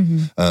aware.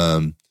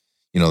 Mm-hmm.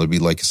 There'd be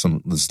like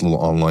this little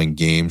online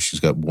game. She's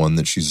got one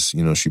that she's,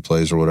 she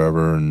plays or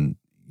whatever. And,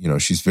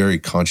 she's very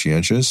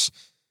conscientious,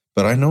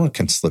 but I know it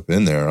can slip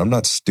in there. I'm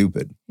not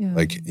stupid.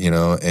 Yeah.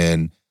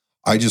 And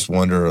I just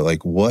wonder,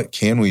 like, what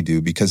can we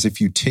do? Because if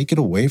you take it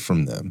away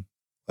from them,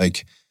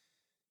 like,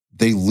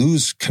 they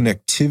lose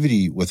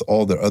connectivity with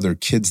all the other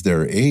kids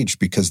their age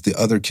because the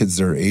other kids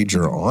their age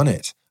are on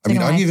it. I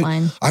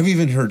mean, I've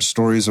even heard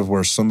stories of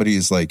where somebody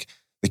is like,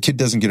 the kid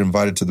doesn't get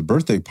invited to the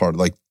birthday party,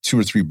 like 2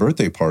 or 3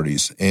 birthday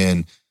parties.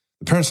 And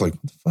the parents are like,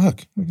 what the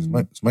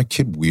fuck? Is my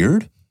kid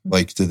weird?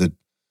 Like, it's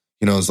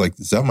like,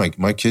 is that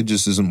my kid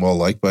just isn't well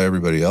liked by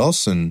everybody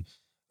else? And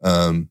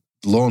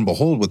lo and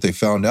behold, what they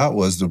found out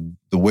was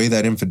the way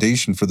that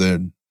invitation for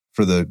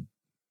the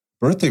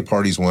birthday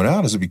parties went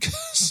out is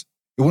because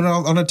it went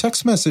out on a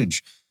text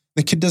message.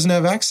 The kid doesn't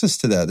have access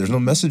to that. There's no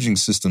messaging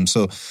system.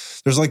 So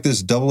there's like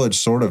this double-edged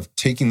sword of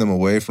taking them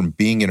away from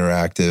being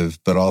interactive,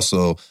 but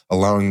also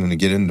allowing them to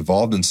get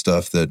involved in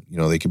stuff that,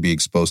 they could be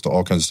exposed to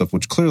all kinds of stuff,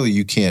 which clearly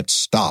you can't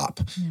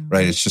stop,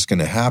 right? It's just going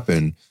to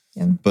happen.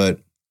 Yeah.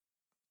 But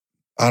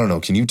I don't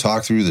know. Can you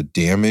talk through the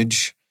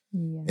damage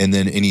and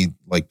then any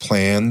like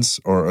plans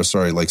or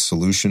like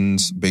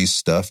solutions-based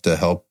stuff to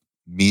help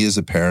me as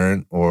a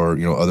parent or,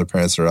 other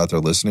parents that are out there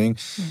listening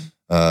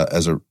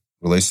as it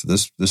relates to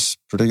this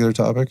particular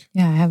topic?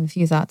 Yeah, I have a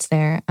few thoughts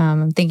there.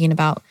 I'm thinking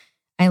about,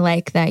 I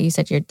like that you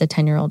said the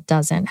 10-year-old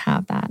doesn't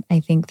have that.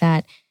 I think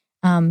that,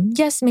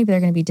 yes, maybe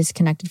they're going to be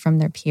disconnected from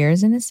their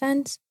peers in a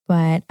sense,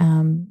 but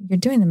you're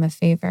doing them a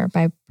favor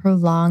by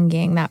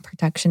prolonging that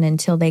protection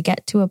until they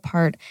get to a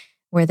part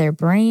where their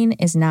brain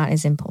is not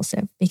as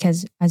impulsive.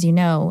 Because as you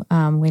know,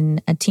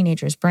 when a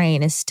teenager's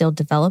brain is still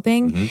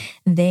developing,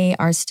 they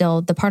are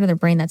still, the part of their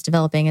brain that's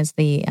developing is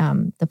the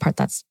part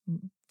that's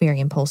very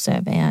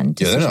impulsive and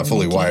they're not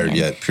fully wired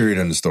yet. Period.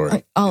 End of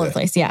story. All over the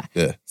place. Yeah.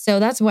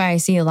 So that's why I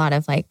see a lot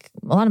of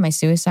my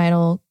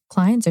suicidal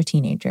clients are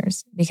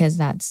teenagers because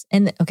this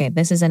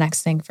is the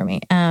next thing for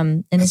me.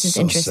 And this is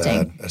so interesting.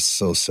 Sad. That's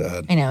so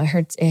sad. I know it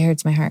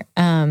hurts my heart.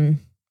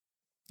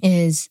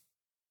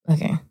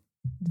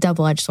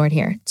 Double-edged sword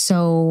here.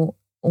 So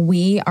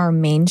we are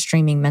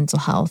mainstreaming mental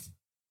health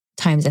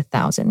times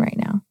 1,000 right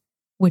now,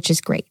 which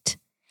is great.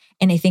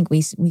 And I think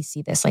we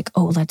see this like,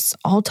 oh, let's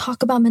all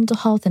talk about mental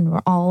health and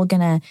it's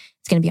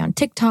going to be on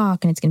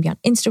TikTok and it's going to be on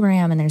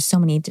Instagram. And there's so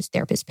many just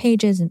therapist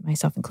pages and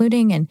myself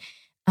including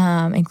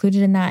and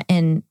included in that.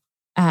 And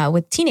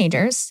with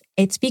teenagers,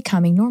 it's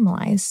becoming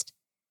normalized.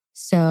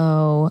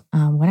 So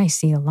what I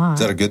see a lot. Is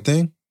that a good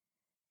thing?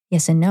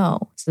 Yes and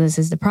no. So this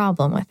is the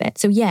problem with it.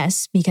 So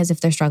yes, because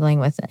if they're struggling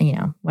with,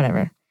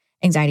 whatever,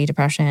 anxiety,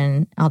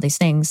 depression, all these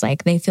things,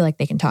 like they feel like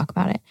they can talk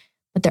about it.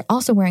 But they're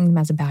also wearing them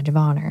as a badge of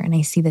honor. And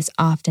I see this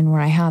often where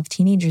I have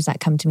teenagers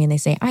that come to me and they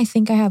say, I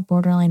think I have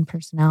borderline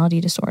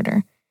personality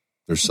disorder.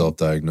 They're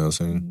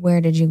self-diagnosing. Where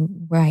did you,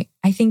 right?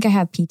 I think I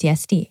have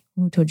PTSD.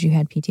 Who told you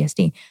had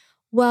PTSD?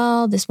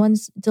 Well, Demi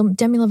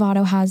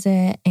Lovato has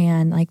it.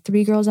 And like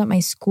 3 girls at my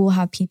school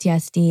have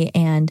PTSD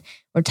and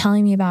were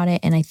telling me about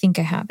it. And I think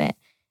I have it.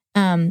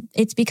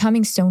 It's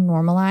becoming so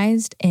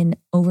normalized and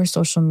over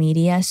social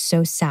media,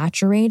 so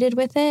saturated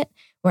with it,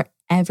 where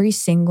every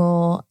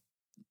single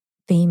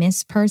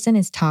famous person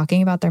is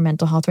talking about their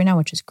mental health right now,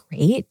 which is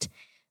great,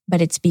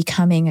 but it's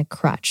becoming a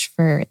crutch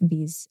for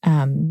these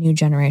new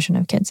generation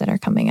of kids that are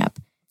coming up.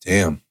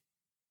 Damn.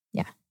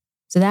 Yeah.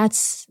 So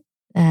that's,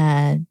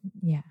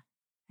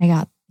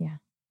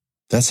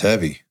 That's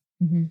heavy.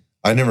 Mm-hmm.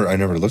 I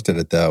never looked at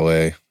it that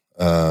way.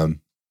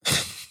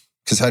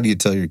 Because how do you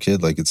tell your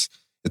kid like it's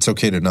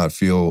okay to not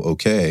feel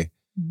okay,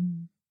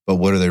 but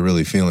what are they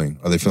really feeling?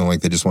 Are they feeling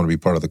like they just want to be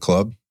part of the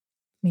club?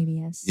 Maybe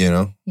yes.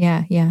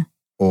 Yeah.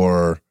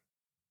 Or,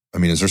 I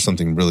mean, is there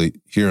something really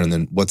here? And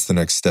then what's the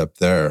next step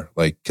there?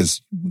 Like,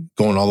 because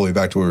going all the way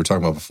back to what we were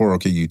talking about before,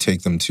 okay, you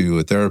take them to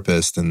a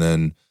therapist and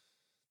then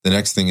the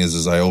next thing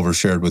is I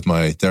overshared with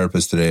my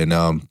therapist today and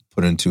now I'm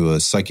put into a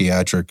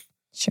psychiatric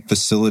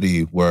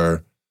facility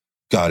where,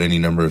 God, any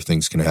number of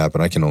things can happen.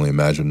 I can only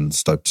imagine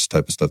this type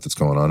of stuff that's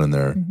going on in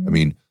there. I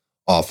mean,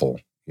 awful,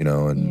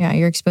 and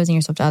you're exposing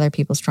yourself to other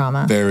people's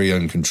trauma. Very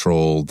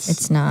uncontrolled.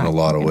 It's not in a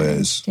lot of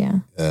ways. Yeah.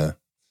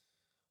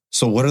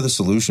 So what are the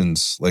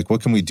solutions? Like,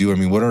 what can we do? I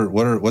mean,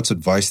 what's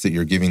advice that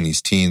you're giving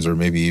these teens or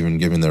maybe even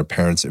giving their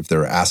parents if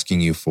they're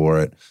asking you for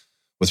it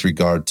with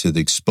regard to the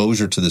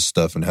exposure to this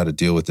stuff and how to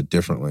deal with it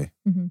differently?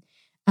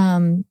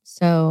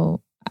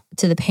 So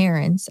to the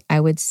parents, I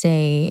would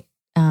say,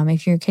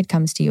 if your kid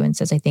comes to you and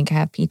says, I think I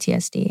have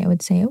PTSD, I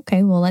would say,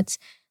 okay, well, let's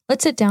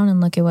sit down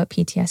and look at what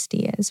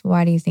PTSD is.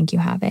 Why do you think you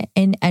have it?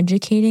 And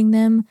educating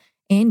them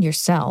and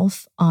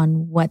yourself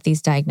on what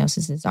these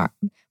diagnoses are.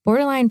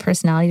 Borderline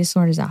personality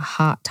disorder is a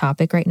hot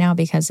topic right now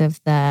because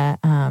of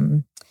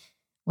the,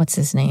 what's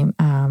his name?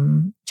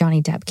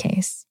 Johnny Depp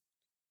case.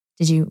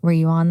 Were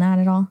you on that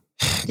at all?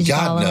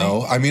 God,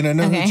 no. I mean, I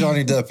know who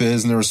Johnny Depp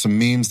is, and there were some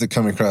memes that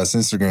come across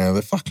Instagram,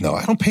 but fuck no,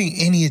 I don't pay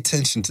any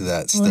attention to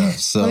that stuff.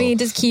 So, I mean,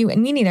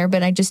 me neither,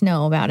 but I just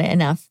know about it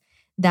enough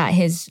that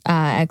his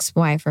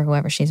ex-wife or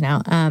whoever she is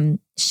now,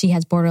 she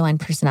has borderline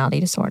personality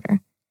disorder.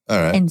 All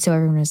right. And so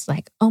everyone was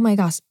like, oh my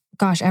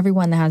gosh,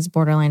 everyone that has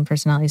borderline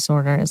personality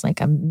disorder is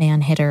like a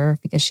man hitter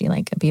because she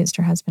like abused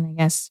her husband, I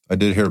guess. I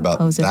did hear about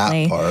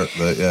that part,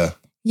 but yeah.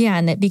 Yeah,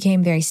 and it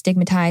became very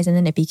stigmatized, and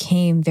then it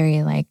became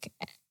very like,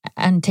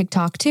 on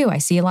TikTok too, I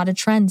see a lot of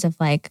trends of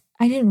like,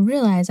 I didn't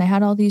realize I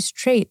had all these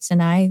traits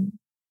and I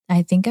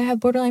I think I have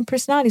borderline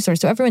personality disorder.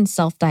 So everyone's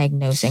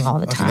self-diagnosing all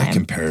the time. That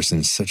comparison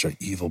is such an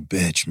evil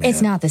bitch, man.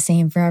 It's not the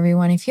same for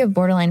everyone. If you have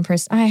borderline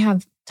I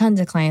have tons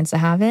of clients that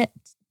have it.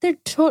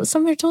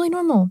 Some are totally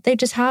normal. They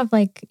just have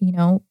like,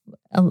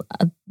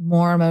 a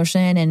more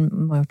emotion and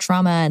more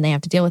trauma and they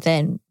have to deal with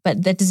it.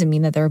 But that doesn't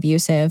mean that they're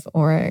abusive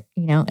or,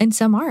 and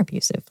some are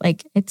abusive.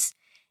 Like it's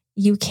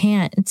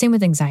same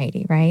with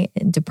anxiety, right?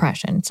 And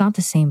depression. It's not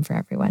the same for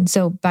everyone.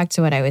 So back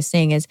to what I was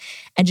saying is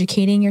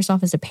educating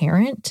yourself as a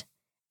parent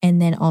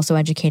and then also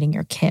educating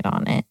your kid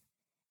on it.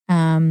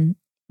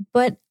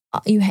 But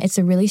it's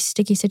a really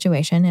sticky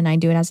situation. And I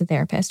do it as a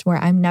therapist where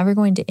I'm never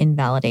going to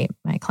invalidate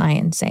my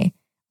client and say,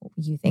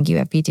 you think you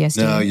have PTSD?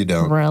 No, you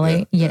don't.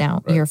 Really? You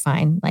don't. Right. You're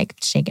fine. Like,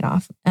 shake it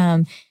off. No,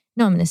 I'm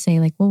going to say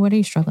like, well, what are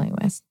you struggling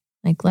with?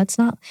 Like, let's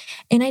not.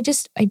 And I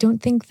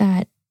think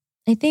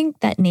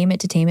that name it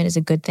to tame it is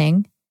a good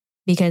thing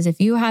because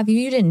if you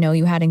didn't know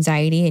you had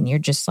anxiety and you're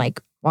just like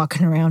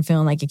walking around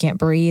feeling like you can't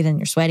breathe and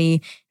you're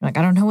sweaty, you're like,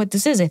 I don't know what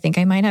this is. I think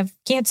I might have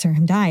cancer.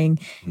 I'm dying.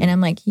 Mm-hmm. And I'm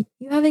like, you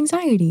have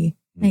anxiety.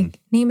 Like,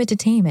 name it to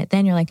tame it.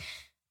 Then you're like,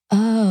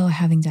 oh, I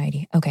have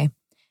anxiety. Okay.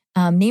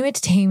 Name it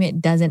to tame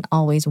it doesn't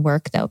always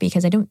work though,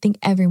 because I don't think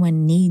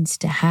everyone needs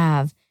to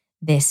have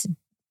this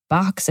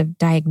box of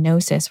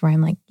diagnosis where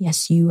I'm like,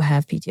 yes, you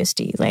have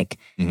PTSD. Like,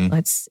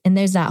 and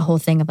there's that whole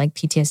thing of like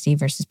PTSD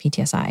versus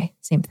PTSI.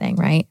 Same thing,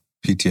 right?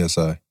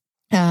 PTSI.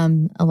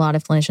 A lot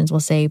of clinicians will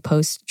say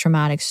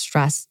post-traumatic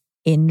stress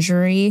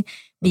injury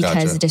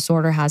because the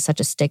disorder has such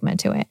a stigma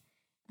to it.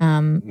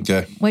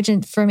 Which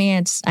for me,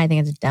 I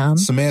think it's dumb.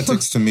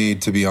 Semantics to me,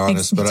 to be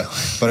honest, but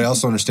I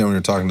also understand when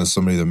you're talking to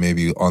somebody that may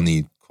be on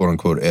the quote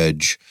unquote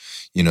edge,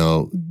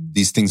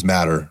 these things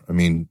matter. I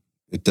mean,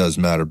 it does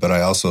matter, but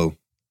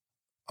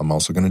I'm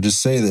also going to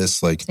just say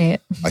this, like, I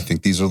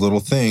think these are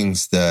little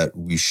things that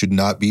we should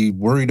not be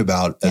worried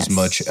about as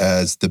much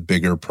as the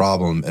bigger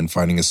problem and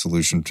finding a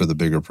solution to the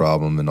bigger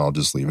problem. And I'll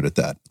just leave it at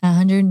that.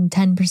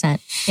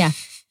 110%. Yeah.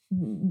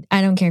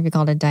 I don't care if you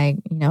call it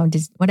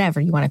just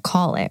whatever you want to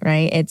call it,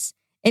 right?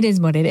 It is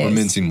what it is. We're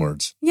mincing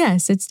words.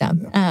 Yes, it's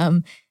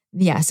dumb.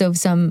 Yeah. So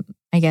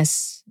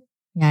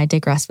I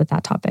digress with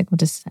that topic. We'll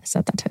just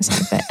set that to a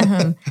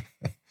side.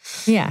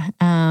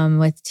 But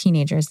with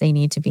teenagers, they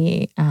need to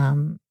be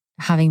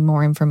having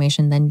more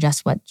information than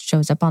just what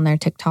shows up on their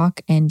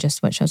TikTok and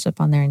just what shows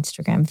up on their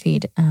Instagram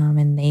feed.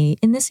 And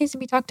this needs to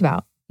be talked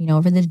about,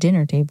 over the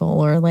dinner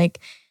table or like,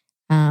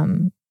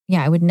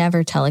 I would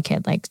never tell a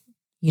kid like,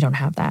 you don't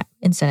have that.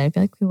 Instead, I'd be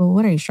like, well,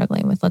 what are you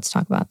struggling with? Let's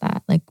talk about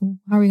that. Like,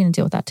 how are we going to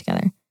deal with that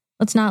together?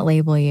 Let's not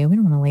label you. We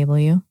don't want to label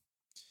you.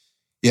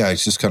 Yeah, I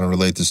just kind of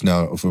relate this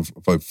now. If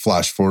I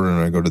flash forward and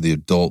I go to the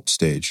adult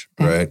stage,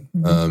 right?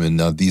 Mm-hmm. And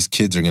now these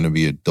kids are going to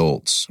be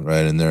adults,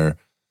 right? And they're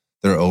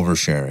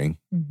oversharing,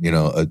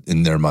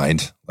 in their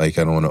mind. Like,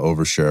 I don't want to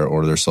overshare,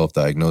 or they're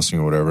self-diagnosing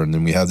or whatever. And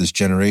then we have this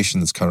generation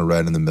that's kind of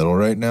right in the middle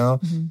right now.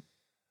 Mm-hmm.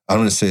 I'm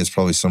going to say it's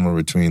probably somewhere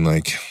between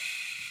like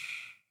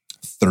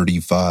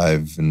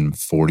 35 and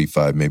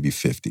 45, maybe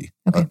 50.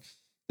 Okay.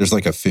 There's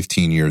like a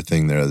 15-year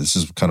thing there. This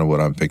is kind of what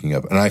I'm picking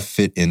up. And I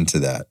fit into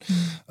that,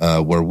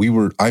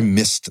 where I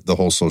missed the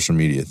whole social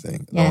media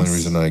thing. The only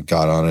reason I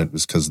got on it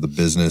was because of the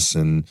business.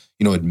 And,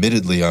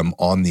 admittedly, I'm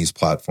on these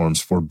platforms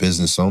for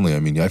business only. I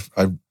mean,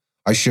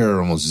 I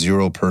share almost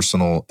zero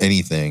personal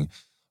anything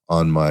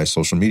on my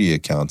social media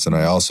accounts. And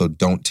I also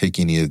don't take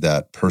any of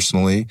that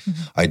personally.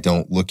 Mm-hmm. I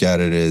don't look at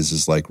it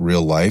as like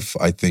real life.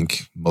 I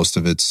think most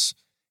of it's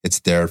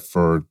there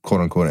for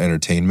quote unquote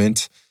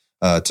entertainment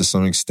to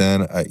some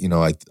extent.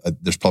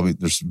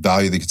 There's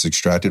value that gets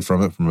extracted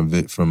from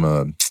it from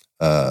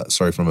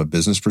a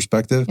business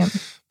perspective. Yep.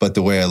 But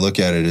the way I look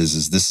at it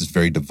is this is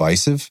very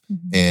divisive,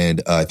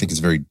 and I think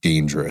it's very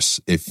dangerous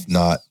if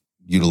not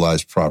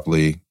utilized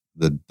properly.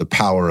 The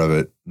power of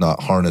it,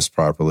 not harnessed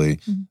properly,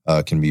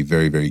 can be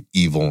very, very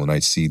evil. And I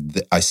see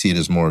it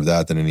as more of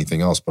that than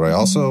anything else. But I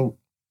also,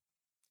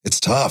 it's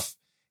tough.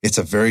 It's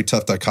a very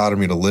tough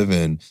dichotomy to live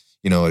in.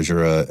 As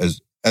you're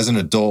as an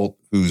adult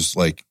who's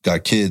like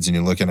got kids and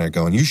you're looking at it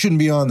going, you shouldn't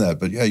be on that,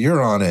 but yeah,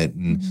 you're on it.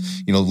 And,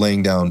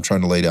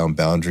 trying to lay down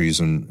boundaries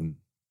and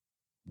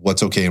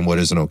what's okay and what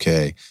isn't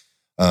okay.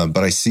 But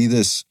I see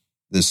this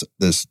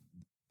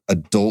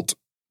adult,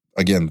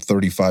 again,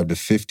 35 to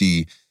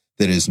 50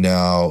 that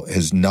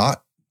has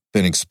not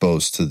been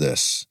exposed to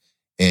this.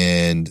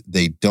 And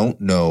they don't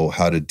know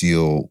how to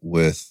deal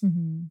with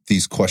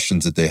these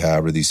questions that they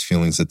have or these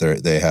feelings that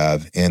they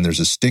have. And there's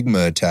a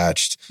stigma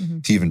attached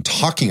to even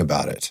talking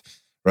about it,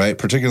 right?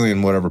 Particularly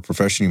in whatever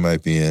profession you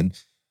might be in.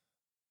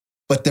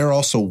 But they're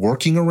also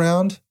working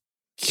around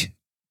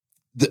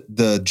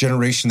the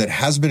generation that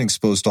has been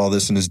exposed to all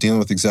this and is dealing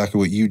with exactly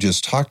what you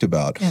just talked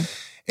about. Yeah.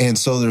 And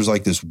so there's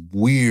like this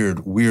weird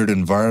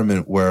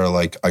environment where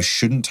like I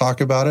shouldn't talk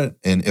about it.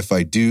 And if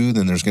I do,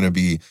 then there's going to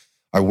be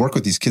I work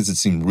with these kids that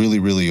seem really,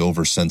 really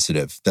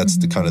oversensitive. That's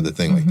the kind of the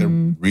thing. Like they're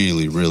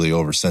really, really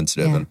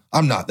oversensitive. Yeah. And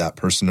I'm not that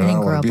person. I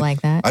didn't grow up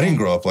like that. I didn't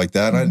grow up like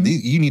that.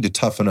 You need to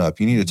toughen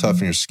up. You need to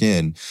toughen your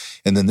skin.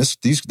 And then this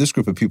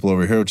group of people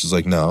over here, which is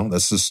like, no,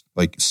 that's just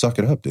like, suck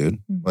it up, dude.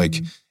 Like,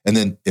 and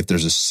then if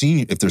there's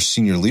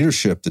senior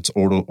leadership that's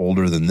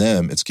older than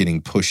them, it's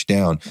getting pushed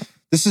down.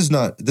 This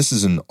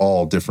is in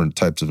all different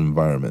types of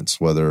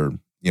environments, whether,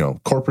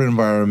 corporate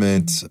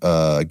environment,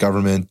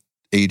 government,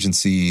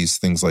 agencies,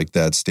 things like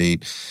that,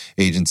 state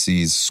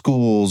agencies,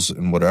 schools,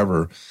 and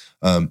whatever.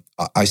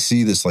 I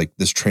see this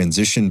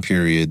transition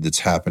period that's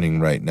happening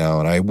right now.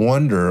 And I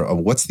wonder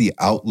what's the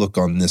outlook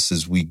on this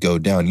as we go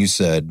down. You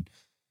said,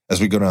 as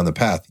we go down the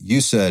path,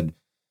 you said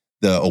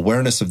the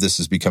awareness of this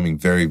is becoming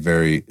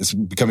it's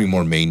becoming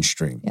more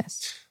mainstream.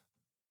 Yes.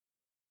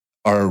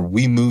 Are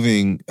we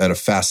moving at a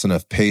fast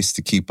enough pace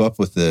to keep up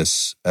with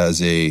this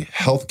as a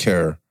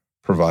healthcare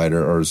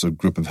provider or as a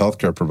group of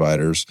healthcare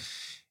providers?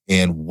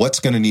 And what's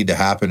going to need to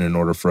happen in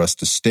order for us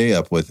to stay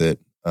up with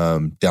it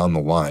down the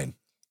line?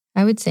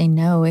 I would say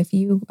no. If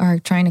you are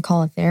trying to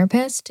call a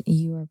therapist,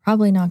 you are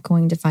probably not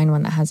going to find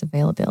one that has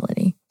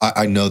availability.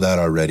 I know that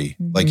already.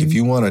 Like if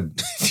you want a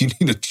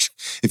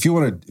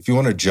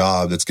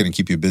job that's going to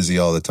keep you busy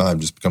all the time,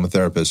 just become a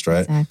therapist,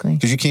 right? Exactly.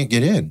 Because you can't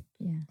get in.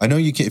 Yeah. I know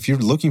you can't. If you're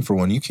looking for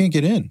one, you can't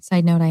get in.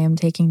 Side note: I am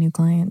taking new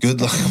clients.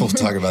 Good luck. We'll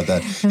talk about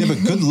that. Yeah,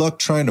 but good luck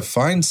trying to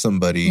find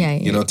somebody,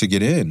 to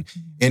get in.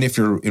 And if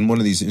you're in one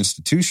of these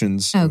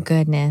institutions, oh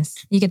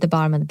goodness, you get the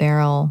bottom of the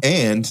barrel.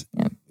 And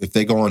if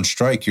they go on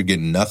strike, you're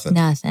getting nothing.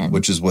 Nothing.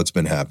 Which is what's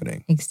been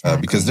happening.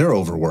 Exactly. Because they're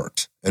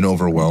overworked and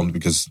overwhelmed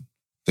because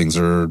things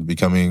are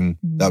becoming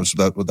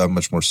that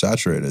much more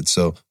saturated.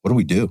 So what do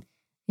we do?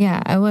 Yeah,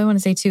 what I want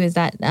to say too is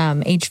that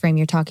age frame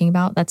you're talking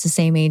about. That's the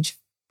same age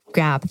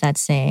gap that's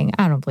saying,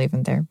 I don't believe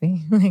in therapy.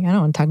 Like, I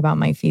don't want to talk about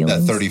my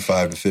feelings. That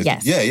 35 to 50.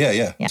 Yes. Yeah.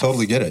 Yes.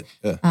 Totally get it.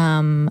 Yeah.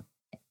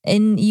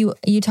 And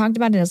you talked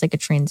about it as like a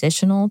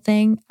transitional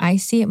thing. I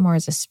see it more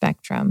as a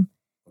spectrum.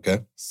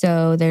 Okay.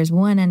 So there's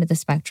one end of the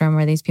spectrum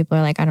where these people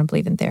are like, I don't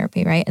believe in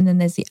therapy, right? And then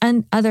there's the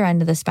other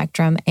end of the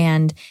spectrum,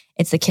 and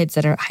it's the kids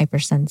that are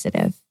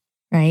hypersensitive,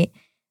 right?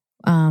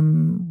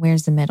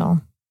 Where's the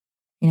middle?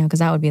 Because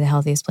that would be the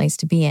healthiest place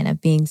to be in, of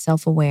being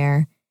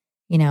self-aware,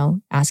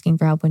 asking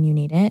for help when you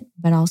need it,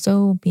 but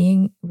also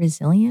being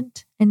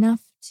resilient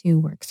enough to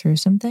work through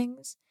some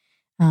things.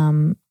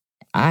 I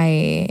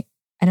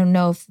don't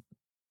know.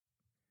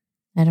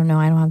 I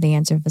don't have the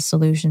answer of the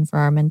solution for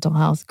our mental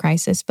health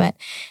crisis, but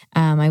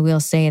I will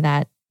say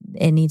that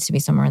it needs to be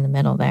somewhere in the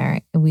middle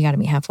there. We got to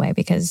meet halfway,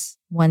 because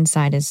one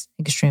side is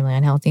extremely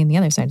unhealthy and the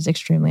other side is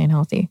extremely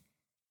unhealthy.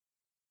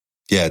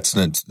 Yeah, it's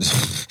not,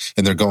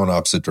 and they're going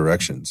opposite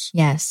directions.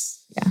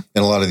 Yes. Yeah.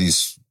 And a lot of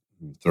these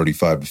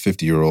 35 to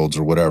 50-year-olds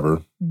or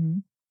whatever,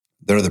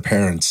 they're the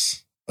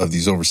parents of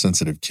these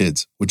oversensitive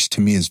kids, which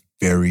to me is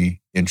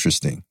very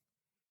interesting.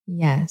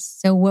 Yes.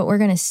 So what we're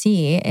going to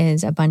see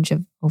is a bunch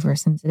of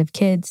oversensitive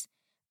kids.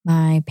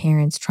 My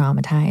parents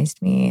traumatized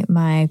me.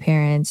 My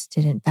parents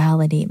didn't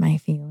validate my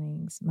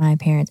feelings.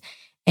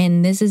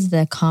 And this is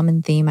the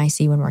common theme I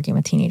see when working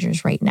with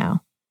teenagers right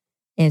now,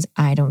 is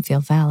I don't feel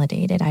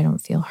validated. I don't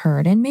feel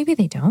heard. And maybe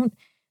they don't.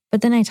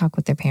 But then I talk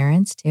with their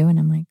parents too. And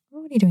I'm like,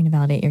 what are you doing to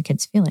validate your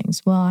kids'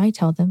 feelings? Well, I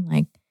tell them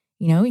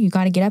you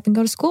got to get up and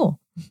go to school.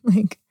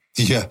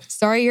 Yeah.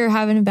 Sorry you're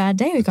having a bad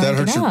day. We got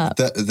to get up.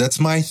 That's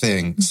my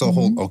thing. So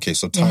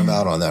so time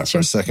out on that for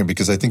a second,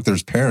 because I think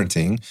there's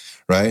parenting,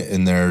 right?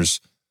 And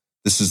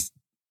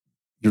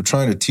you're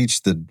trying to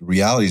teach the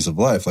realities of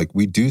life. Like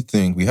we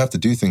have to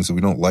do things that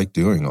we don't like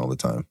doing all the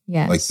time.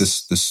 Yes. Like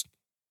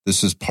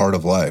this is part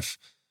of life.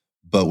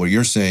 But what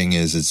you're saying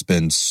is it's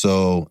been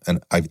so,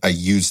 and I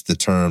used the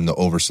term the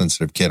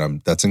oversensitive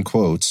kid. That's in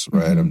quotes,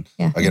 right?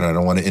 Again, I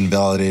don't want to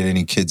invalidate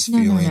any kid's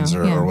feelings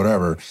or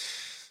whatever.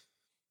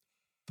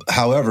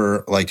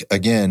 However,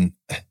 again,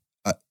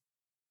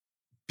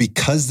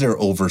 because they're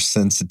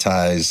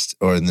oversensitized,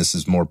 and this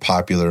is more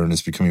popular and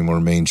it's becoming more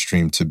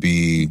mainstream to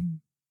be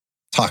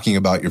talking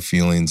about your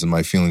feelings, and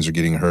my feelings are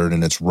getting hurt,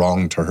 and it's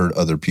wrong to hurt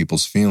other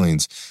people's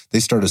feelings,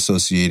 they start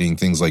associating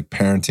things like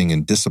parenting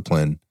and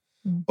discipline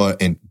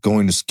and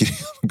going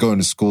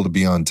to school to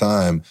be on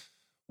time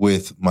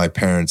with my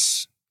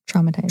parents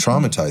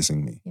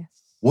traumatizing me. Yes.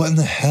 What in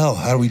the hell?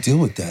 How do we deal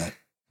with that?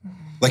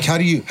 Like,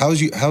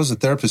 how's a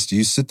therapist? Do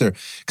you sit there?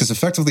 Because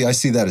effectively I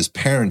see that as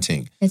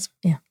parenting.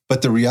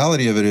 But the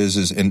reality of it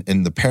is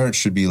and the parent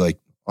should be like,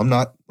 I'm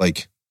not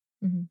like,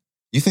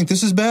 you think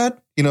this is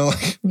bad? When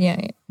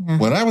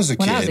I was a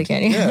kid.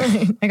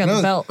 I got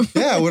the belt.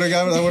 I would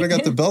have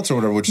got the belt or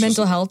whatever. Which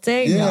mental health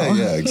day.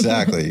 Yeah,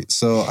 exactly.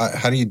 So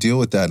how do you deal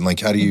with that? And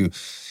how do you,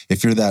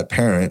 if you're that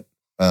parent,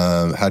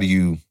 how do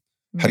you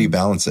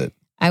balance it?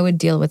 I would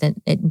deal with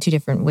it in two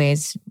different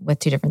ways with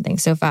two different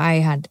things. So if I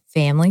had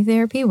family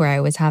therapy where I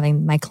was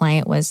having, my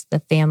client was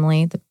the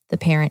family, the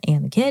parent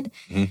and the kid,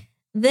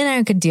 then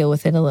I could deal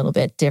with it a little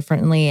bit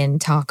differently and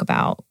talk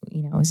about,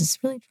 is this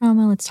really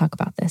trauma? Let's talk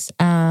about this.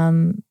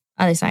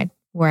 Other side,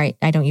 where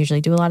I don't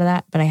usually do a lot of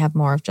that, but I have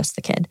more of just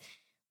the kid.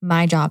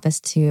 My job is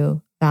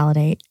to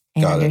validate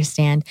and Got it.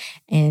 understand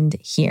and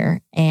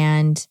hear.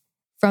 And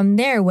from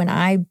there, when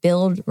I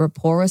build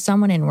rapport with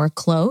someone and we're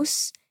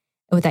close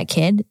with that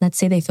kid, let's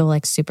say they feel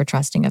like super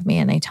trusting of me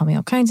and they tell me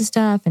all kinds of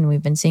stuff and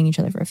we've been seeing each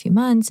other for a few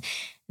months,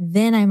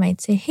 then I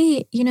might say,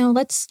 hey,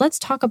 let's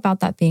talk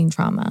about that being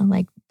trauma.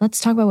 Like, let's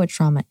talk about what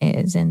trauma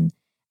is. And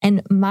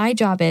my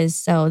job is,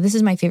 so this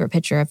is my favorite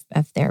picture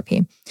of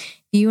therapy.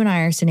 You and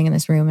I are sitting in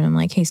this room and I'm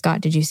like, hey, Scott,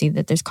 did you see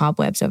that there's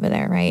cobwebs over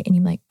there, right? And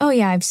you're like, oh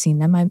yeah, I've seen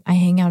them. I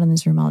hang out in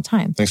this room all the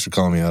time. Thanks for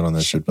calling me out on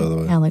that shit, by the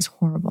way. Yeah, it looks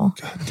horrible.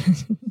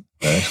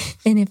 Okay.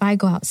 And if I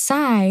go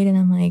outside and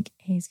I'm like,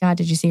 hey, Scott,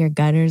 did you see your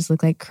gutters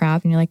look like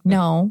crap? And you're like,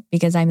 no,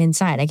 because I'm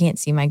inside. I can't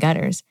see my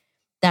gutters.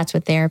 That's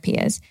what therapy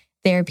is.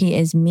 Therapy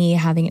is me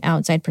having an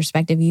outside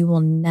perspective you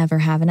will never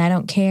have. And I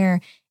don't care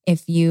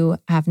if you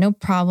have no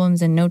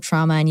problems and no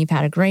trauma and you've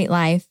had a great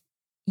life,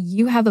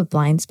 you have a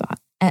blind spot.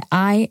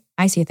 I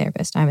see a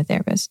therapist. I'm a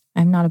therapist.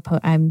 I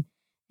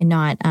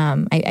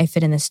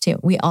fit in this too.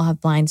 We all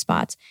have blind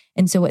spots.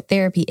 And so what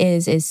therapy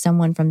is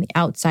someone from the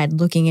outside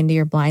looking into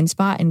your blind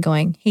spot and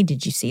going, hey,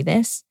 did you see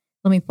this?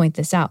 Let me point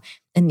this out.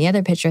 And the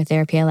other picture of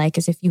therapy I like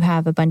is if you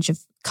have a bunch of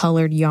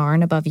colored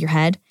yarn above your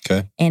head,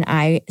 okay, and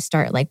I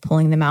start like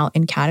pulling them out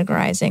and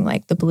categorizing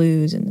like the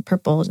blues and the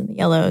purples and the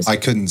yellows. I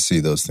couldn't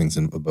see those things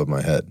above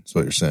my head. That's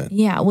what you're saying.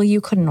 Yeah. Well,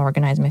 you couldn't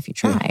organize them if you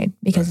tried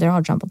because they're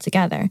all jumbled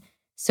together.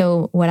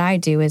 So what I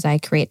do is I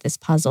create this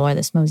puzzle or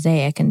this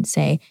mosaic and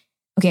say,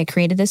 okay, I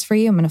created this for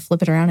you. I'm going to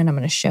flip it around and I'm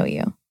going to show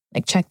you.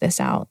 Like, check this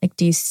out. Like,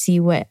 do you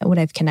see what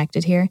I've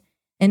connected here?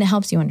 And it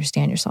helps you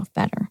understand yourself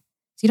better.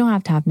 So you don't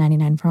have to have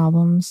 99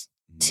 problems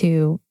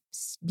to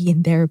be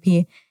in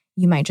therapy.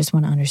 You might just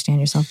want to understand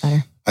yourself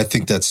better. I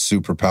think that's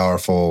super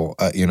powerful,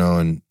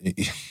 and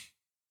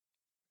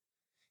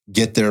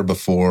get there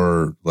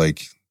before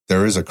like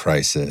there is a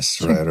crisis,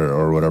 Sure. right?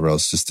 Or whatever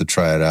else, just to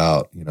try it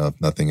out,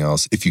 if nothing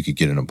else, if you could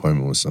get an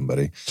appointment with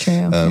somebody.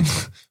 True.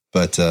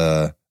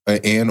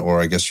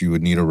 Or I guess you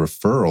would need a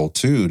referral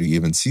too to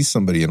even see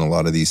somebody in a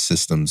lot of these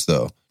systems,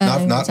 though.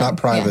 Not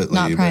privately.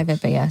 Not private,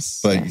 but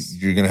yes. But yes.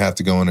 you're going to have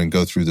to go in and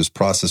go through this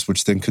process,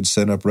 which then could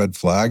send up red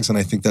flags. And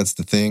I think that's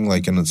the thing.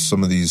 Like in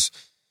some of these,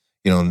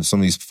 some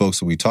of these folks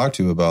that we talk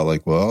to about,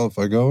 like, well, if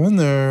I go in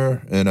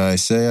there and I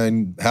say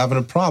I'm having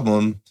a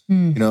problem,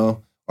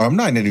 or I'm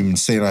not even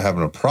saying I'm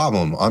having a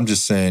problem. I'm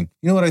just saying,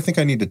 you know what? I think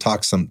I need to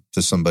talk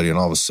to somebody, and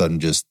all of a sudden,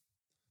 just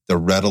the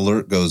red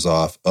alert goes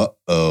off.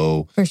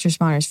 Uh-oh. First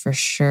responders, for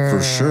sure.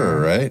 For sure,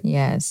 right?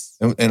 Yes.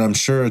 And I'm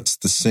sure it's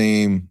the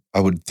same. I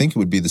would think it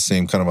would be the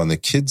same kind of on the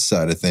kids'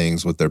 side of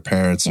things with their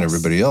parents and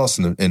everybody else.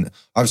 And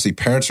obviously,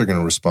 parents are going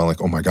to respond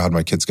like, oh my God,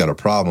 my kid's got a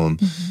problem,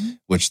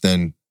 which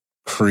then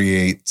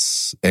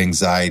creates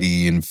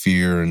anxiety and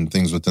fear and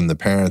things within the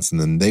parents. And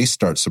then they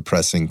start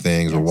suppressing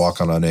things or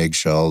walking on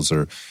eggshells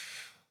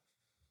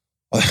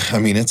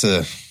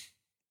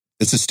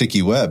it's a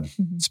sticky web.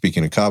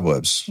 Speaking of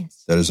cobwebs,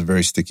 that is a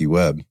very sticky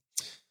web.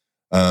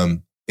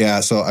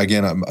 So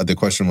again, the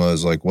question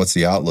was like, what's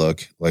the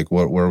outlook? Like,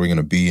 where are we going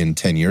to be in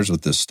 10 years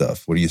with this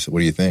stuff? What do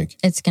you think?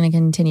 It's going to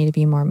continue to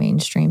be more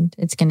mainstreamed.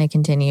 It's going to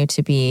continue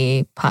to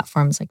be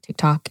platforms like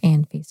TikTok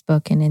and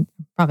Facebook and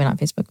probably not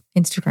Facebook,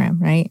 Instagram,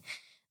 right?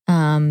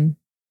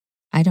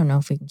 I don't know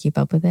if we can keep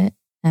up with it.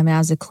 I mean,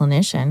 as a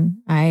clinician,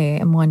 I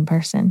am one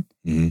person.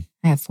 I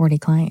have 40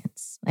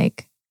 clients.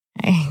 Like,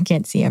 I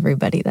can't see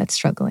everybody that's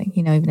struggling,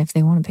 even if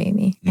they want to pay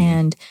me.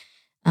 And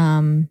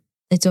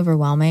it's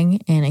overwhelming.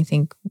 And I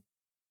think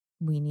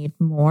we need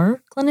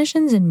more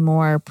clinicians and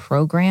more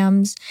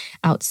programs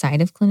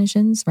outside of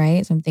clinicians,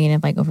 right? So I'm thinking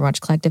of like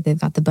Overwatch Collective. They've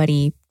got the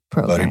buddy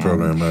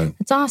program. Right?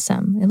 It's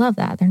awesome. I love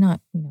that. They're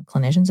not,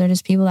 clinicians. They're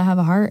just people that have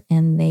a heart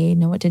and they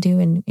know what to do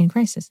in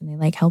crisis and they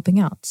like helping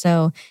out.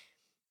 So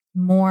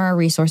more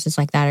resources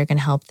like that are going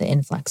to help the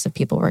influx of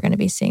people we're going to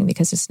be seeing,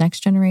 because this next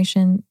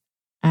generation,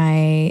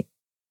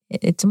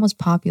 it's almost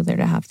popular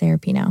to have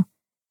therapy now.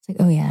 It's like,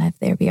 oh yeah, I have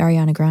therapy.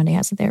 Ariana Grande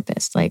has a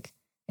therapist. Like,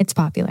 it's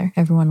popular.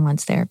 Everyone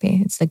wants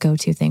therapy. It's the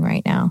go-to thing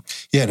right now.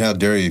 Yeah, and how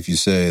dare you if you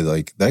say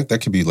like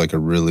that could be like a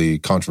really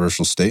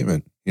controversial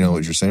statement,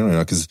 what you're saying right now,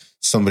 because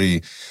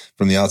somebody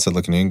from the outside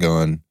looking in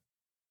going,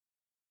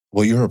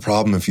 well, you're a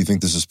problem if you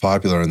think this is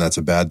popular and that's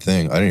a bad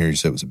thing. I didn't hear you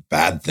say it was a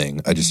bad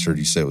thing. I just heard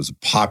you say it was a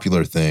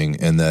popular thing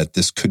and that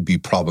this could be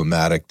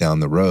problematic down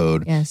the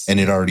road. Yes. And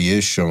it already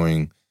is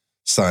showing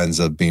signs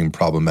of being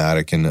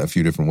problematic in a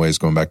few different ways,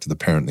 going back to the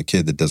parent and the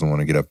kid that doesn't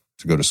want to get up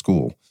to go to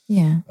school.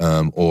 Yeah.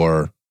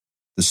 Or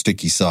the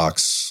sticky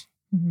socks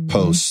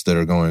posts that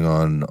are going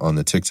on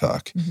the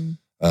TikTok.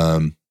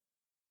 I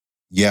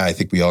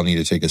think we all need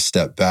to take a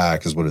step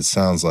back is what it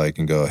sounds like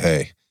and go,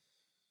 hey,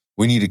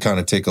 we need to kind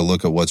of take a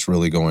look at what's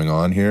really going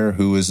on here.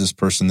 Who is this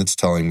person that's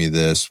telling me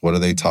this? What are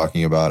they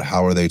talking about?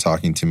 How are they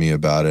talking to me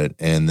about it?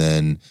 And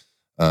then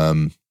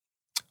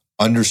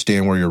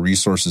understand where your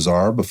resources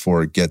are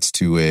before it gets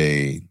to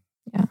a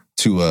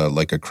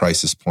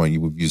crisis point.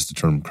 You would use the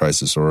term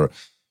crisis, or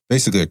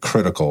basically a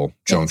critical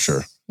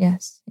juncture.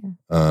 Yes.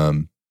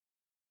 And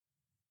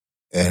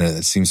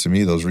it seems to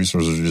me those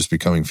resources are just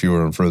becoming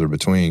fewer and further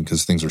between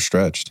because things are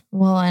stretched.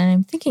 Well, and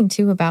I'm thinking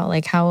too about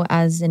like how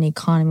as an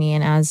economy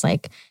and as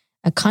like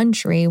a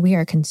country, we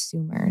are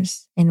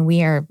consumers, and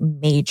we are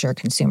major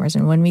consumers.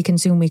 And when we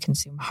consume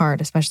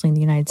hard, especially in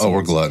the United States. Oh,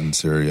 we're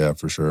gluttons here. Yeah,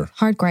 for sure.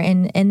 Hardcore.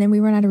 And then we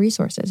run out of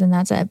resources. And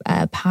that's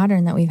a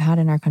pattern that we've had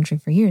in our country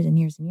for years and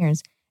years and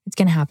years. It's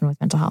going to happen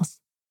with mental health.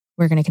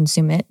 We're going to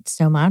consume it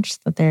so much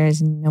that there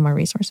is no more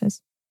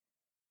resources.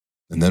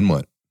 And then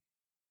what?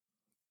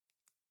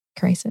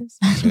 Crisis.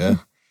 Yeah.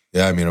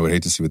 Yeah, I mean, I would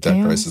hate to see what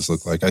that crisis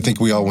looked like. I think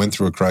we all went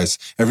through a crisis.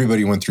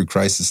 Everybody went through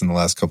crisis in the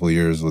last couple of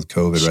years with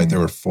COVID, right? They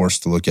were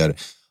forced to look at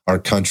it. Our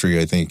country,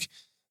 I think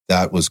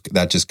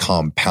that just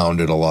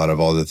compounded a lot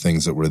of all the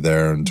things that were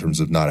there in terms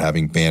of not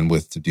having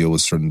bandwidth to deal with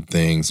certain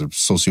things or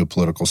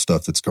sociopolitical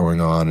stuff that's going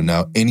on. And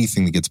now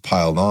anything that gets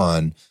piled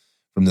on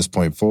from this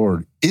point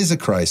forward is a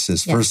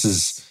crisis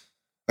versus,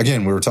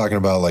 again, we were talking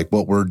about like,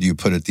 what word do you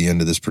put at the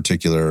end of this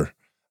particular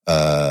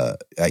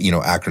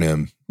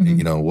acronym?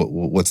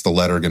 What's the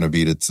letter going to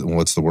be?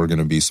 What's the word going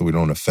to be? So we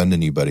don't offend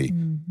anybody.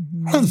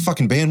 I don't have the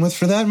fucking bandwidth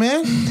for that,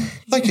 man.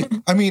 Like,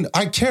 I mean,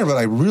 I care, but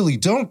I really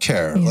don't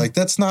care. Yeah. Like,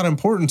 that's not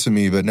important to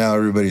me. But now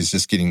everybody's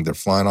just they're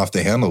flying off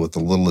the handle with the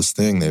littlest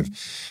thing.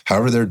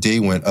 However their day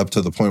went up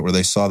to the point where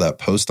they saw that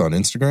post on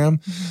Instagram,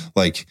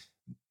 like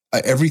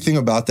everything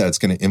about that, it's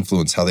going to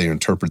influence how they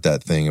interpret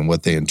that thing and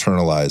what they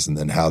internalize, and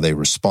then how they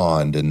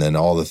respond, and then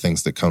all the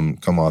things that come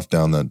off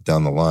down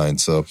the line.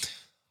 So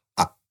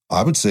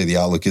I would say the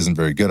outlook isn't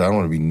very good. I don't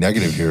want to be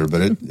negative here,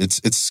 but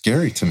it's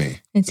scary to me.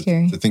 It's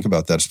scary to think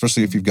about that,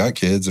 especially if you've got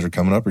kids that are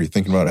coming up, or you're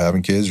thinking about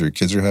having kids, or your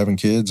kids are having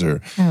kids,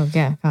 or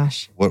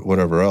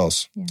whatever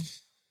else. Yeah.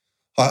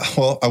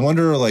 Well, I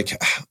wonder,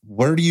 like,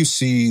 where do you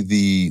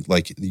see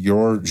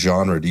your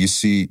genre? Do you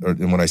see,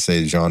 and when I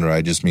say genre,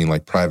 I just mean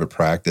like private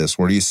practice.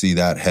 Where do you see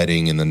that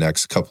heading in the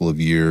next couple of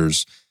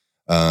years?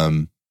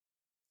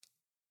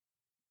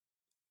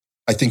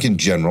 I think in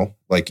general,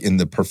 like in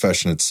the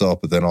profession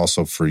itself, but then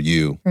also for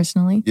you.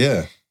 Personally?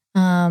 Yeah.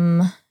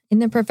 In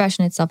the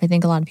profession itself, I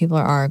think a lot of people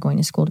are going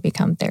to school to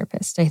become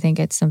therapists. I think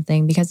it's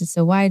something, because it's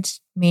so wide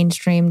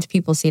mainstreamed,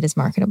 people see it as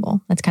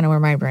marketable. That's kind of where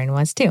my brain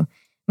was too.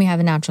 We have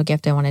a natural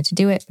gift. I wanted to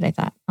do it, but I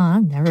thought,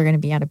 I'm never going to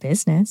be out of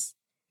business.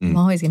 I'm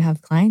always going to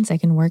have clients. I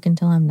can work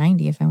until I'm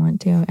 90 if I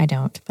want to. I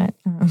don't, but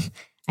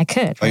I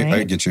could, right?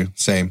 I get you.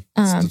 Same.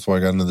 That's why I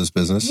got into this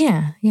business.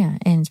 Yeah.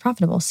 And it's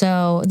profitable.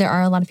 So there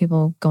are a lot of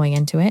people going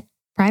into it.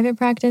 Private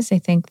practice, I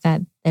think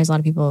that there's a lot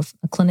of people,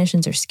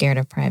 clinicians are scared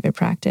of private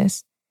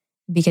practice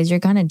because you're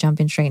kind of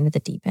jumping straight into the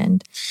deep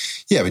end.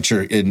 Yeah, but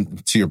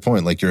to your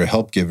point, like, you're a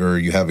help giver,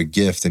 you have a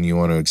gift and you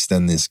want to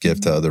extend this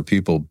gift to other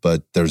people,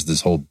 but there's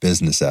this whole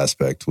business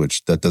aspect,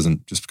 which that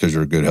doesn't, just because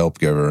you're a good help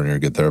giver and you're a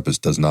good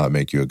therapist, does not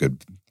make you a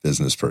good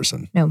business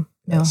person. No.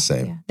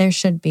 Same. Yeah. There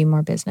should be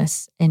more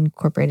business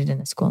incorporated in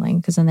the schooling,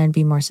 because then there'd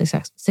be more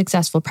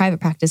successful private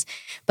practice.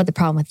 But the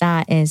problem with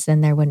that is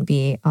then there wouldn't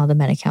be all the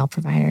Medi-Cal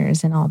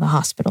providers and all the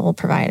hospital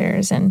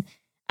providers. And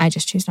I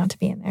just choose not to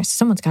be in there. So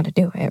someone's got to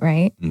do it,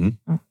 right?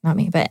 Oh, not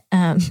me, but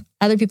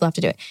other people have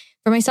to do it.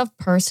 For myself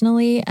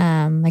personally,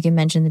 like I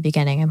mentioned in the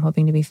beginning, I'm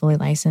hoping to be fully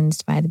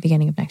licensed by the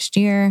beginning of next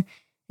year.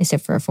 I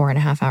sit for a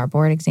 4.5-hour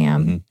board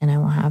exam, and I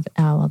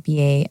will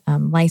be a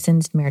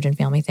licensed marriage and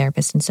family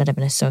therapist instead of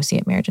an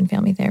associate marriage and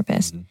family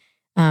therapist.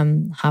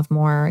 Have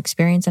more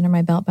experience under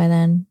my belt by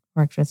then.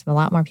 Worked with a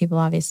lot more people,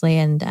 obviously,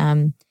 and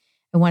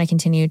I want to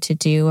continue to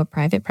do a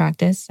private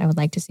practice. I would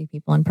like to see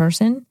people in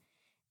person.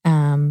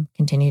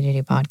 Continue to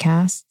do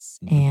podcasts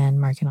and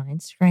market on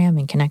Instagram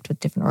and connect with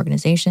different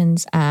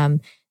organizations. The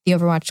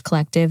Overwatch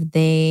Collective,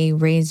 they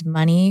raise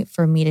money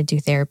for me to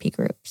do therapy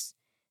groups.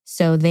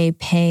 So they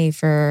pay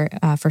for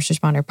first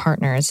responder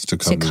partners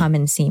to come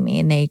and see me,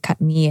 and they cut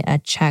me a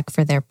check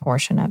for their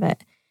portion of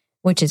it,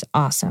 which is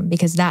awesome,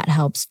 because that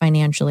helps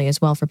financially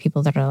as well for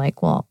people that are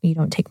like, well, you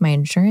don't take my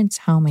insurance.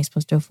 How am I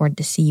supposed to afford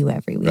to see you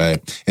every week?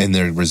 Right. And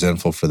they're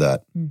resentful for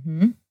that.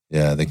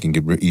 Yeah, they can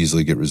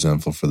easily get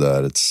resentful for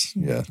that. It's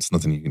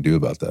nothing you can do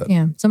about that.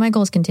 Yeah. So my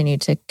goal is continue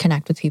to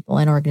connect with people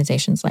in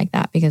organizations like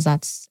that, because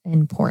that's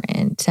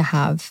important to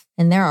have.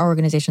 And there are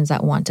organizations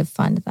that want to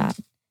fund that.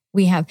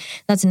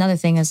 That's another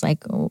thing, is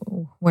like,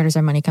 where does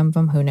our money come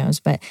from? Who knows?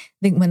 But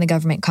when the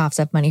government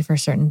coughs up money for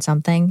certain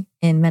something,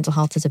 and mental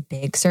health is a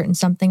big certain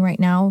something right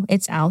now,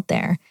 it's out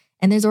there.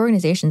 And there's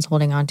organizations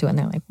holding on to it, and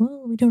they're like,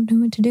 well, we don't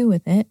know what to do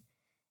with it.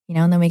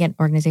 And then we get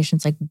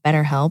organizations like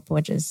BetterHelp,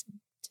 which is,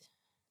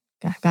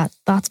 I've got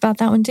thoughts about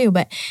that one too,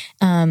 but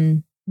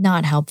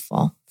not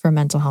helpful for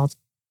mental health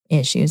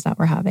issues that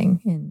we're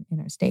having in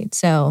our state.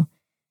 So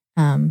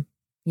a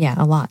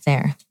lot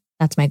there.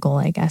 That's my goal,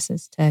 I guess,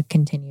 is to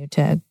continue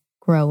to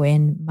grow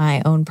in my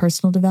own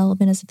personal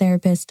development as a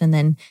therapist, and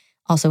then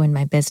also in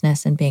my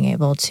business, and being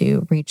able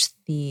to reach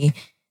the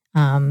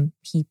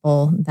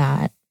people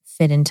that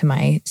fit into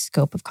my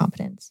scope of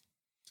competence.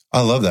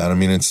 I love that. I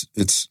mean, it's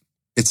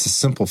a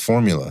simple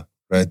formula,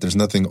 right? There's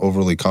nothing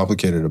overly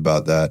complicated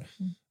about that.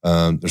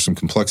 There's some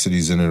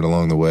complexities in it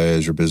along the way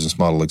as your business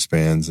model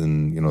expands,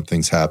 and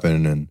things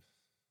happen, and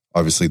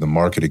obviously the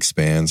market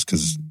expands,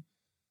 because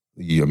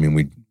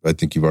I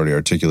think you've already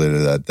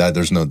articulated that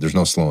there's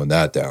no slowing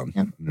that down.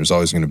 Yep. There's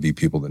always going to be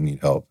people that need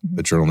help,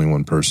 but you're only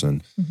one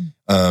person.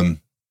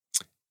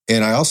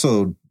 And I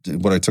also,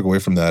 what I took away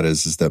from that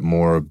is that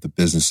more of the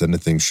business end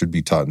of things should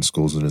be taught in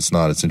schools, and it's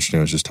not. It's interesting.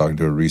 I was just talking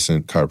to a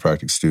recent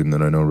chiropractic student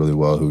that I know really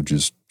well who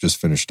just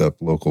finished up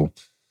local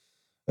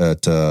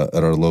at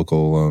our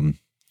local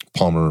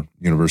Palmer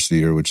University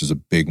here, which is a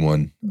big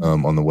one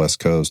on the West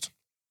Coast.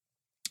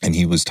 And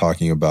he was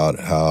talking about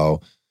how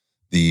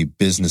a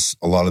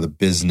lot of the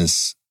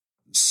business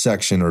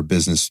section or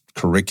business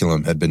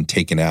curriculum had been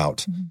taken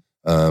out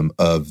in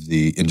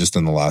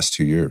the last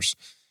 2 years,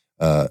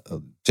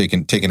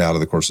 taken out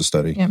of the course of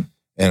study. Yeah.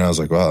 And I was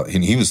like, wow.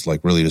 And he was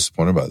like really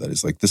disappointed about that.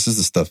 He's like, this is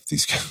the stuff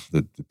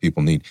that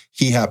people need.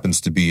 He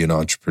happens to be an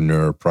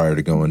entrepreneur prior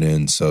to going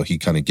in, so he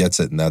kind of gets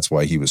it. And that's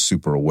why he was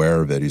super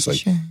aware of it. He's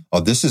like,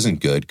 oh, this isn't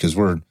good, because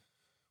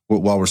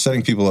while we're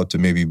setting people up to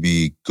maybe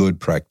be good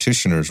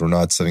practitioners, we're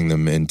not setting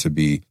them in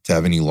to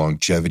have any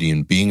longevity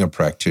in being a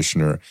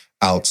practitioner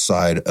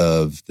outside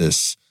of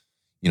this,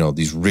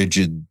 these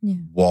rigid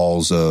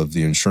walls of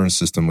the insurance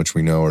system, which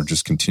we know are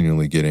just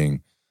continually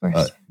getting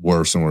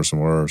worse and worse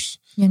and worse.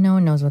 Yeah, no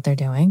one knows what they're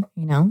doing,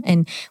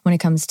 And when it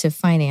comes to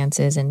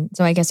finances, and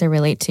so I guess I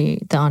relate to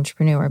the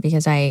entrepreneur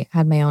because I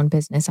had my own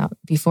business out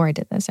before I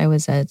did this. I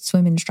was a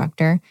swim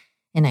instructor.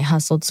 And I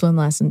hustled swim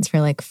lessons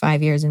for like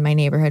 5 years in my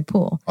neighborhood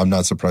pool. I'm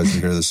not surprised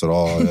to hear this at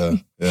all.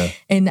 Yeah.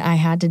 And I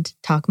had to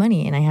talk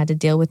money, and I had to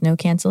deal with no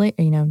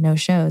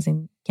shows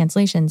and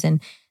cancellations.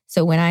 And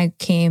so when I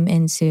came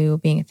into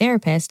being a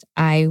therapist,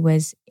 I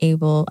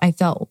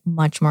felt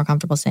much more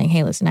comfortable saying,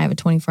 hey, listen, I have a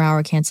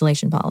 24-hour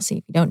cancellation policy.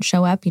 If you don't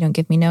show up, you don't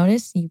give me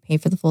notice, you pay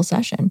for the full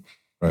session.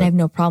 Right. And I have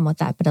no problem with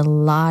that. But a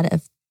lot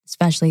of,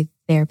 especially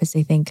therapists,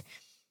 I think,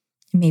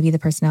 maybe the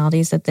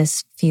personalities that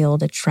this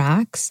field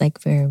attracts, like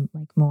very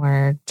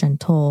more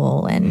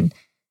gentle and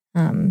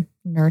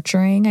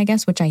nurturing, I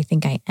guess, which I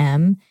think I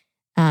am,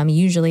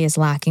 usually is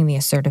lacking the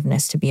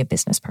assertiveness to be a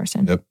business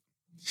person. Yep.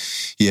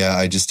 Yeah,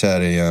 I just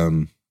had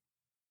a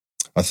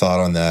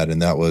thought on that,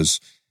 and that was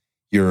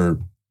you're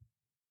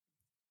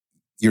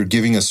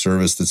giving a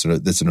service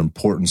that's an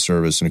important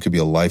service, and it could be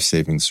a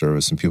life-saving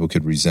service, and people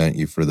could resent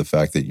you for the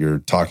fact that you're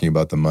talking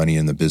about the money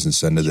and the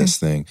business end of this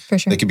thing. For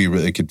sure.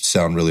 It could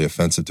sound really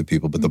offensive to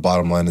people, but the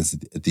bottom line is,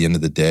 at the end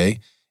of the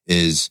day,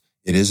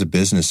 it is a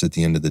business at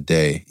the end of the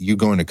day. You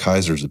going to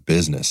Kaiser is a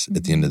business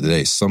at the end of the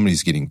day.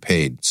 Somebody's getting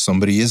paid.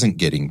 Somebody isn't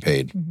getting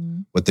paid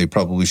what they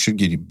probably should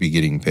be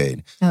getting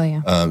paid. Oh,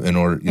 yeah. I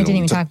didn't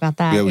even talk about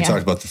that. Yeah, we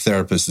talked about the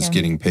therapist is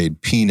getting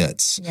paid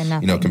peanuts,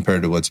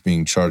 compared to what's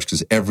being charged,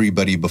 because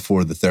everybody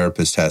before the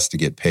therapist has to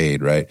get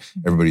paid, right?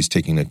 Everybody's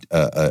taking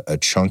a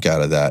chunk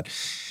out of that.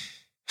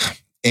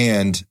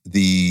 And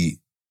the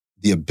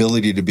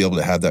ability to be able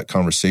to have that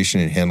conversation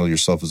and handle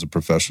yourself as a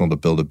professional to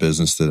build a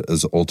business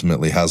that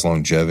ultimately has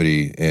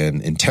longevity and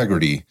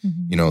integrity,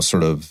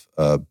 sort of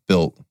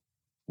built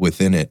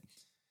within it.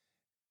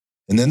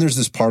 And then there's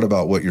this part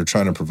about what you're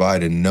trying to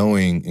provide, and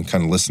knowing and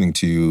kind of listening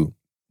to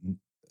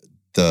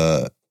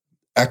the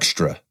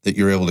extra that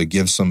you're able to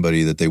give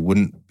somebody that they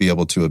wouldn't be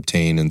able to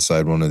obtain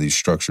inside one of these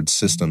structured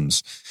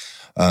systems.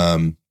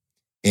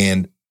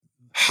 And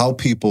how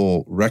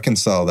people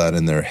reconcile that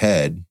in their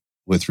head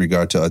with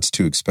regard to, it's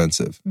too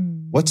expensive.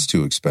 What's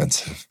too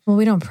expensive? Well,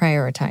 we don't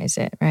prioritize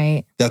it,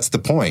 right? That's the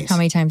point. How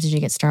many times did you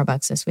get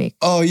Starbucks this week?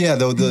 Oh, yeah.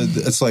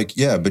 It's like,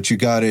 yeah, but you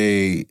got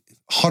a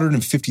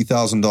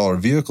 $150,000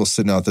 vehicle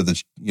sitting out there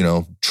that's,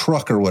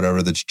 truck or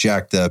whatever, that's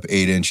jacked up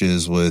 8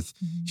 inches with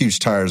huge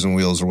tires and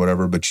wheels or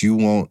whatever, but you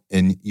won't,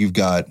 and you've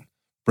got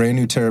brand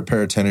new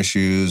pair of tennis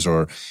shoes,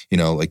 or,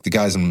 like the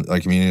guys in our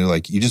community,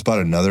 like, you just bought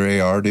another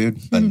AR, dude,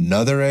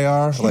 another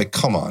AR. Like,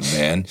 come on,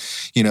 man,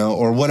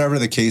 or whatever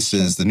the case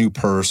is, the new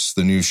purse,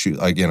 the new shoe.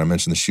 Again, I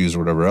mentioned the shoes or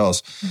whatever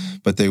else,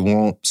 but they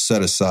won't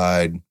set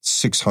aside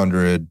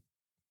 $600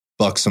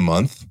 a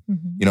month,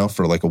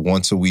 for like a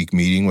once a week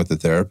meeting with a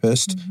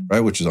therapist,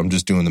 right? Which is, I'm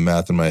just doing the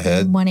math in my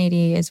head.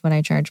 180 is what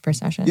I charge per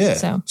session.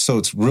 Yeah. So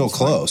it's real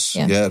close.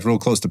 Yeah, it's real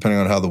close,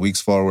 depending on how the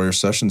weeks fall, where your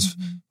sessions,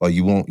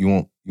 you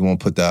won't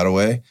put that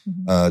away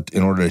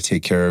in order to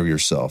take care of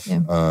yourself.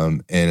 Yeah.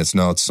 And it's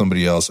not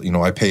somebody else,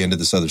 I pay into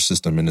this other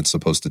system and it's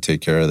supposed to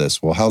take care of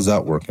this. Well, how's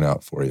that working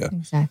out for you?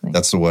 Exactly.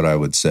 That's what I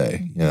would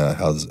say. Yeah.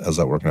 How's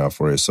that working out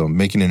for you? So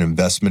making an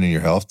investment in your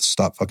health,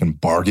 stop fucking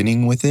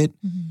bargaining with it.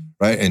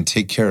 Right. And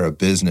take care of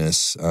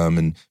business,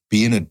 and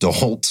be an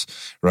adult,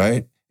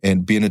 right?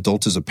 And be an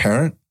adult as a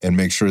parent, and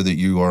make sure that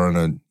you are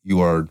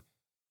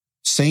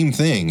same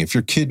thing. If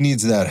your kid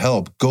needs that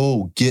help,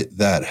 go get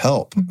that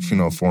help,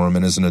 for them.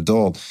 And as an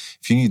adult,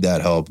 if you need that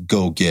help,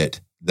 go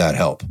get that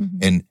help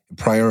and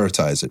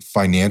prioritize it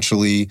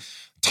financially,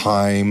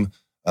 time,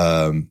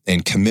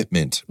 and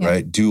commitment,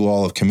 right? Do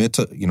all of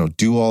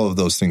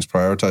those things,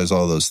 prioritize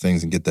all of those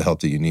things, and get the help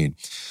that you need.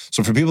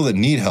 So for people that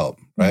need help,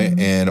 right,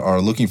 and are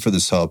looking for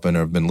this help and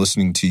have been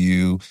listening to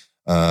you,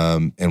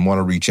 and want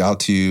to reach out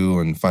to you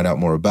and find out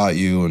more about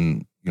you,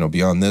 and,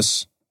 beyond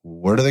this,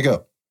 where do they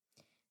go?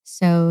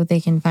 So they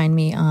can find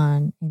me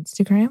on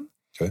Instagram,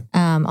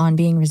 on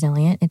Being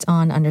Resilient. It's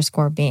on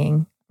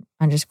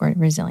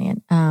 _being_resilient.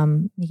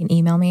 You can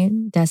email me,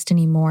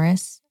 Destiny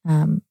Morris,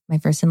 my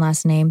first and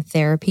last name,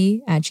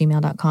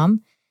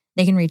 therapy@gmail.com.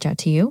 They can reach out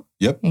to you.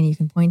 Yep. And you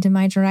can point in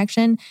my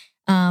direction.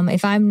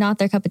 If I'm not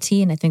their cup of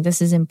tea, and I think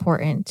this is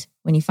important,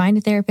 when you find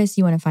a therapist,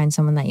 you want to find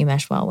someone that you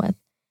mesh well with.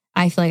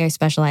 I feel like I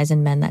specialize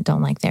in men that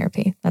don't like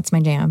therapy. That's my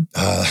jam.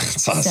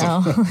 That's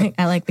awesome. So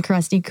I like the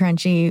crusty,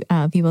 crunchy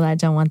people that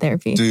don't want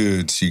therapy.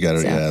 Dude, you got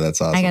to, yeah,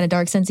 that's awesome. I got a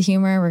dark sense of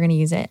humor. We're going to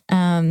use it.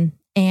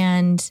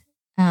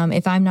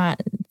 If I'm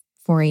not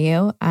for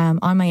you,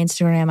 on my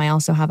Instagram, I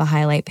also have a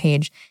highlight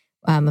page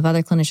of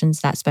other clinicians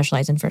that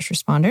specialize in first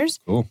responders.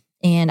 Cool.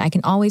 And I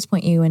can always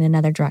point you in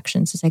another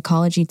direction. So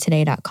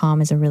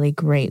psychologytoday.com is a really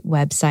great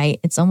website.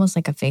 It's almost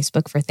like a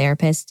Facebook for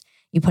therapists.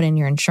 You put in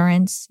your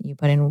insurance, you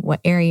put in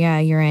what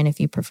area you're in, if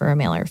you prefer a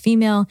male or a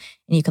female,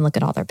 and you can look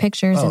at all their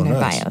pictures and their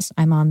bios.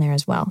 I'm on there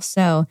as well.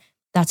 So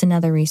that's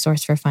another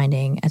resource for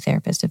finding a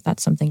therapist if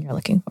that's something you're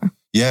looking for.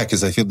 Yeah,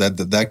 because I feel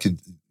that could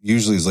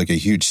usually is like a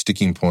huge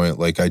sticking point.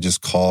 Like I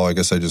just call my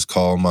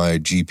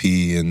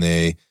GP, and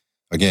they,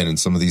 again, in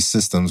some of these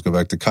systems, go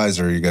back to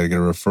Kaiser, you got to get a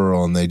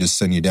referral, and they just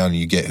send you down and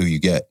you get who you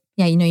get.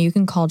 Yeah, you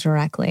can call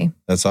directly.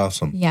 That's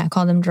awesome. Yeah,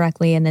 call them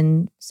directly. And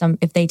then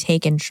if they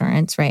take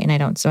insurance, right? And I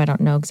don't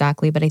know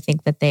exactly, but I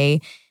think that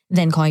they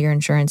then call your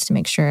insurance to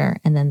make sure.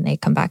 And then they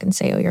come back and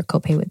say, oh, your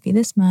copay would be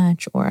this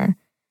much, or,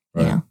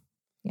 yeah.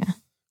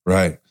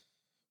 Right.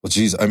 Well,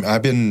 geez,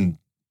 I've been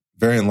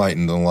very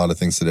enlightened on a lot of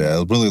things today.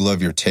 I really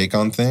love your take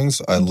on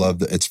things. I love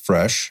that it's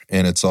fresh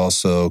and it's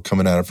also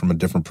coming at it from a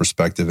different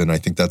perspective. And I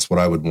think that's what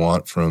I would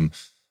want from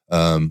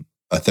a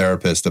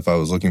therapist if I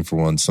was looking for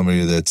one,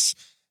 somebody that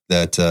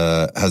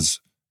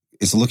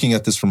is looking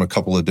at this from a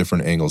couple of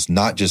different angles,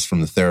 not just from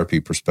the therapy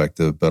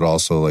perspective, but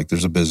also like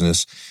there's a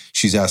business.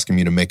 She's asking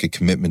me to make a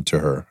commitment to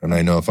her. And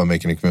I know if I'm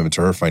making a commitment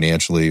to her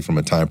financially from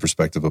a time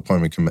perspective,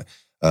 appointment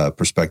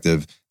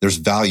perspective, there's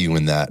value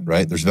in that,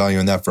 right? There's value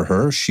in that for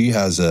her. She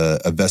has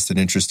a vested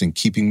interest in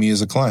keeping me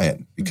as a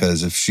client,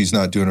 because if she's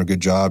not doing a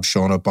good job,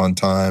 showing up on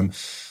time,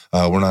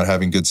 we're not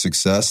having good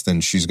success, then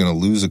she's going to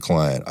lose a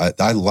client.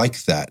 I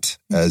like that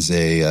as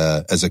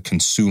a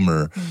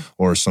consumer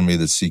or somebody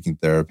that's seeking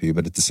therapy.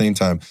 But at the same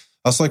time,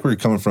 I also like where you're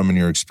coming from in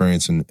your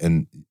experience.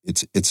 And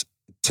it's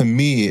to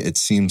me, it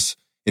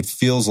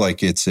feels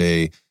like it's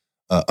a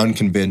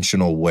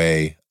unconventional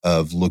way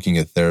of looking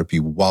at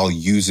therapy while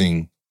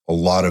using a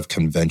lot of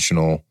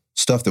conventional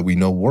stuff that we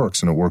know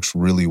works, and it works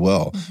really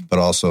well, but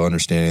also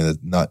understanding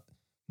that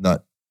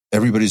not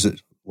everybody's,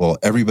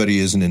 everybody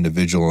is an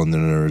individual, and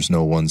then there's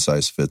no one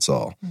size fits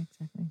all.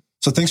 Exactly.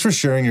 So thanks for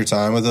sharing your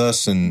time with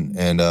us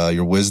and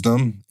your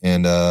wisdom.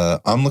 And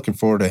I'm looking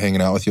forward to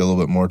hanging out with you a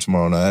little bit more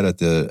tomorrow night at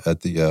the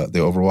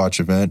Overwatch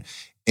event.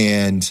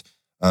 And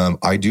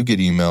I do get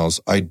emails,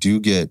 I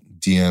do get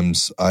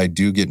DMs, I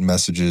do get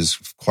messages,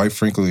 quite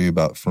frankly,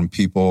 from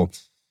people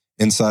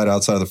inside,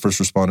 outside of the first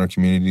responder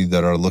community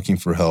that are looking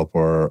for help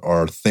or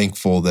are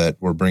thankful that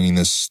we're bringing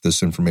this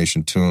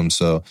information to them.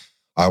 So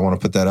I want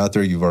to put that out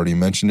there. You've already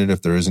mentioned it.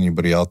 If there is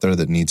anybody out there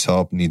that needs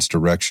help, needs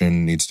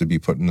direction, needs to be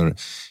put in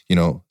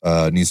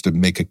the, needs to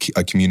make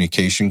a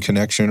communication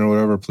connection or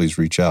whatever, please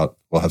reach out.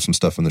 We'll have some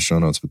stuff in the show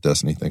notes with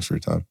Destiny. Thanks for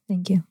your time.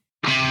 Thank you.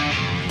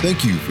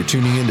 Thank you for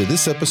tuning into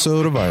this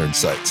episode of Iron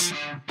Sights.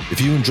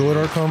 If you enjoyed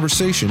our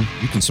conversation,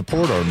 you can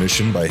support our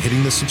mission by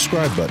hitting the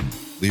subscribe button,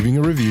 leaving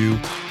a review,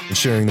 and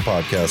sharing the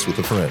podcast with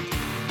a friend.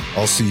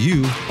 I'll see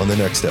you on the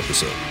next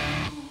episode.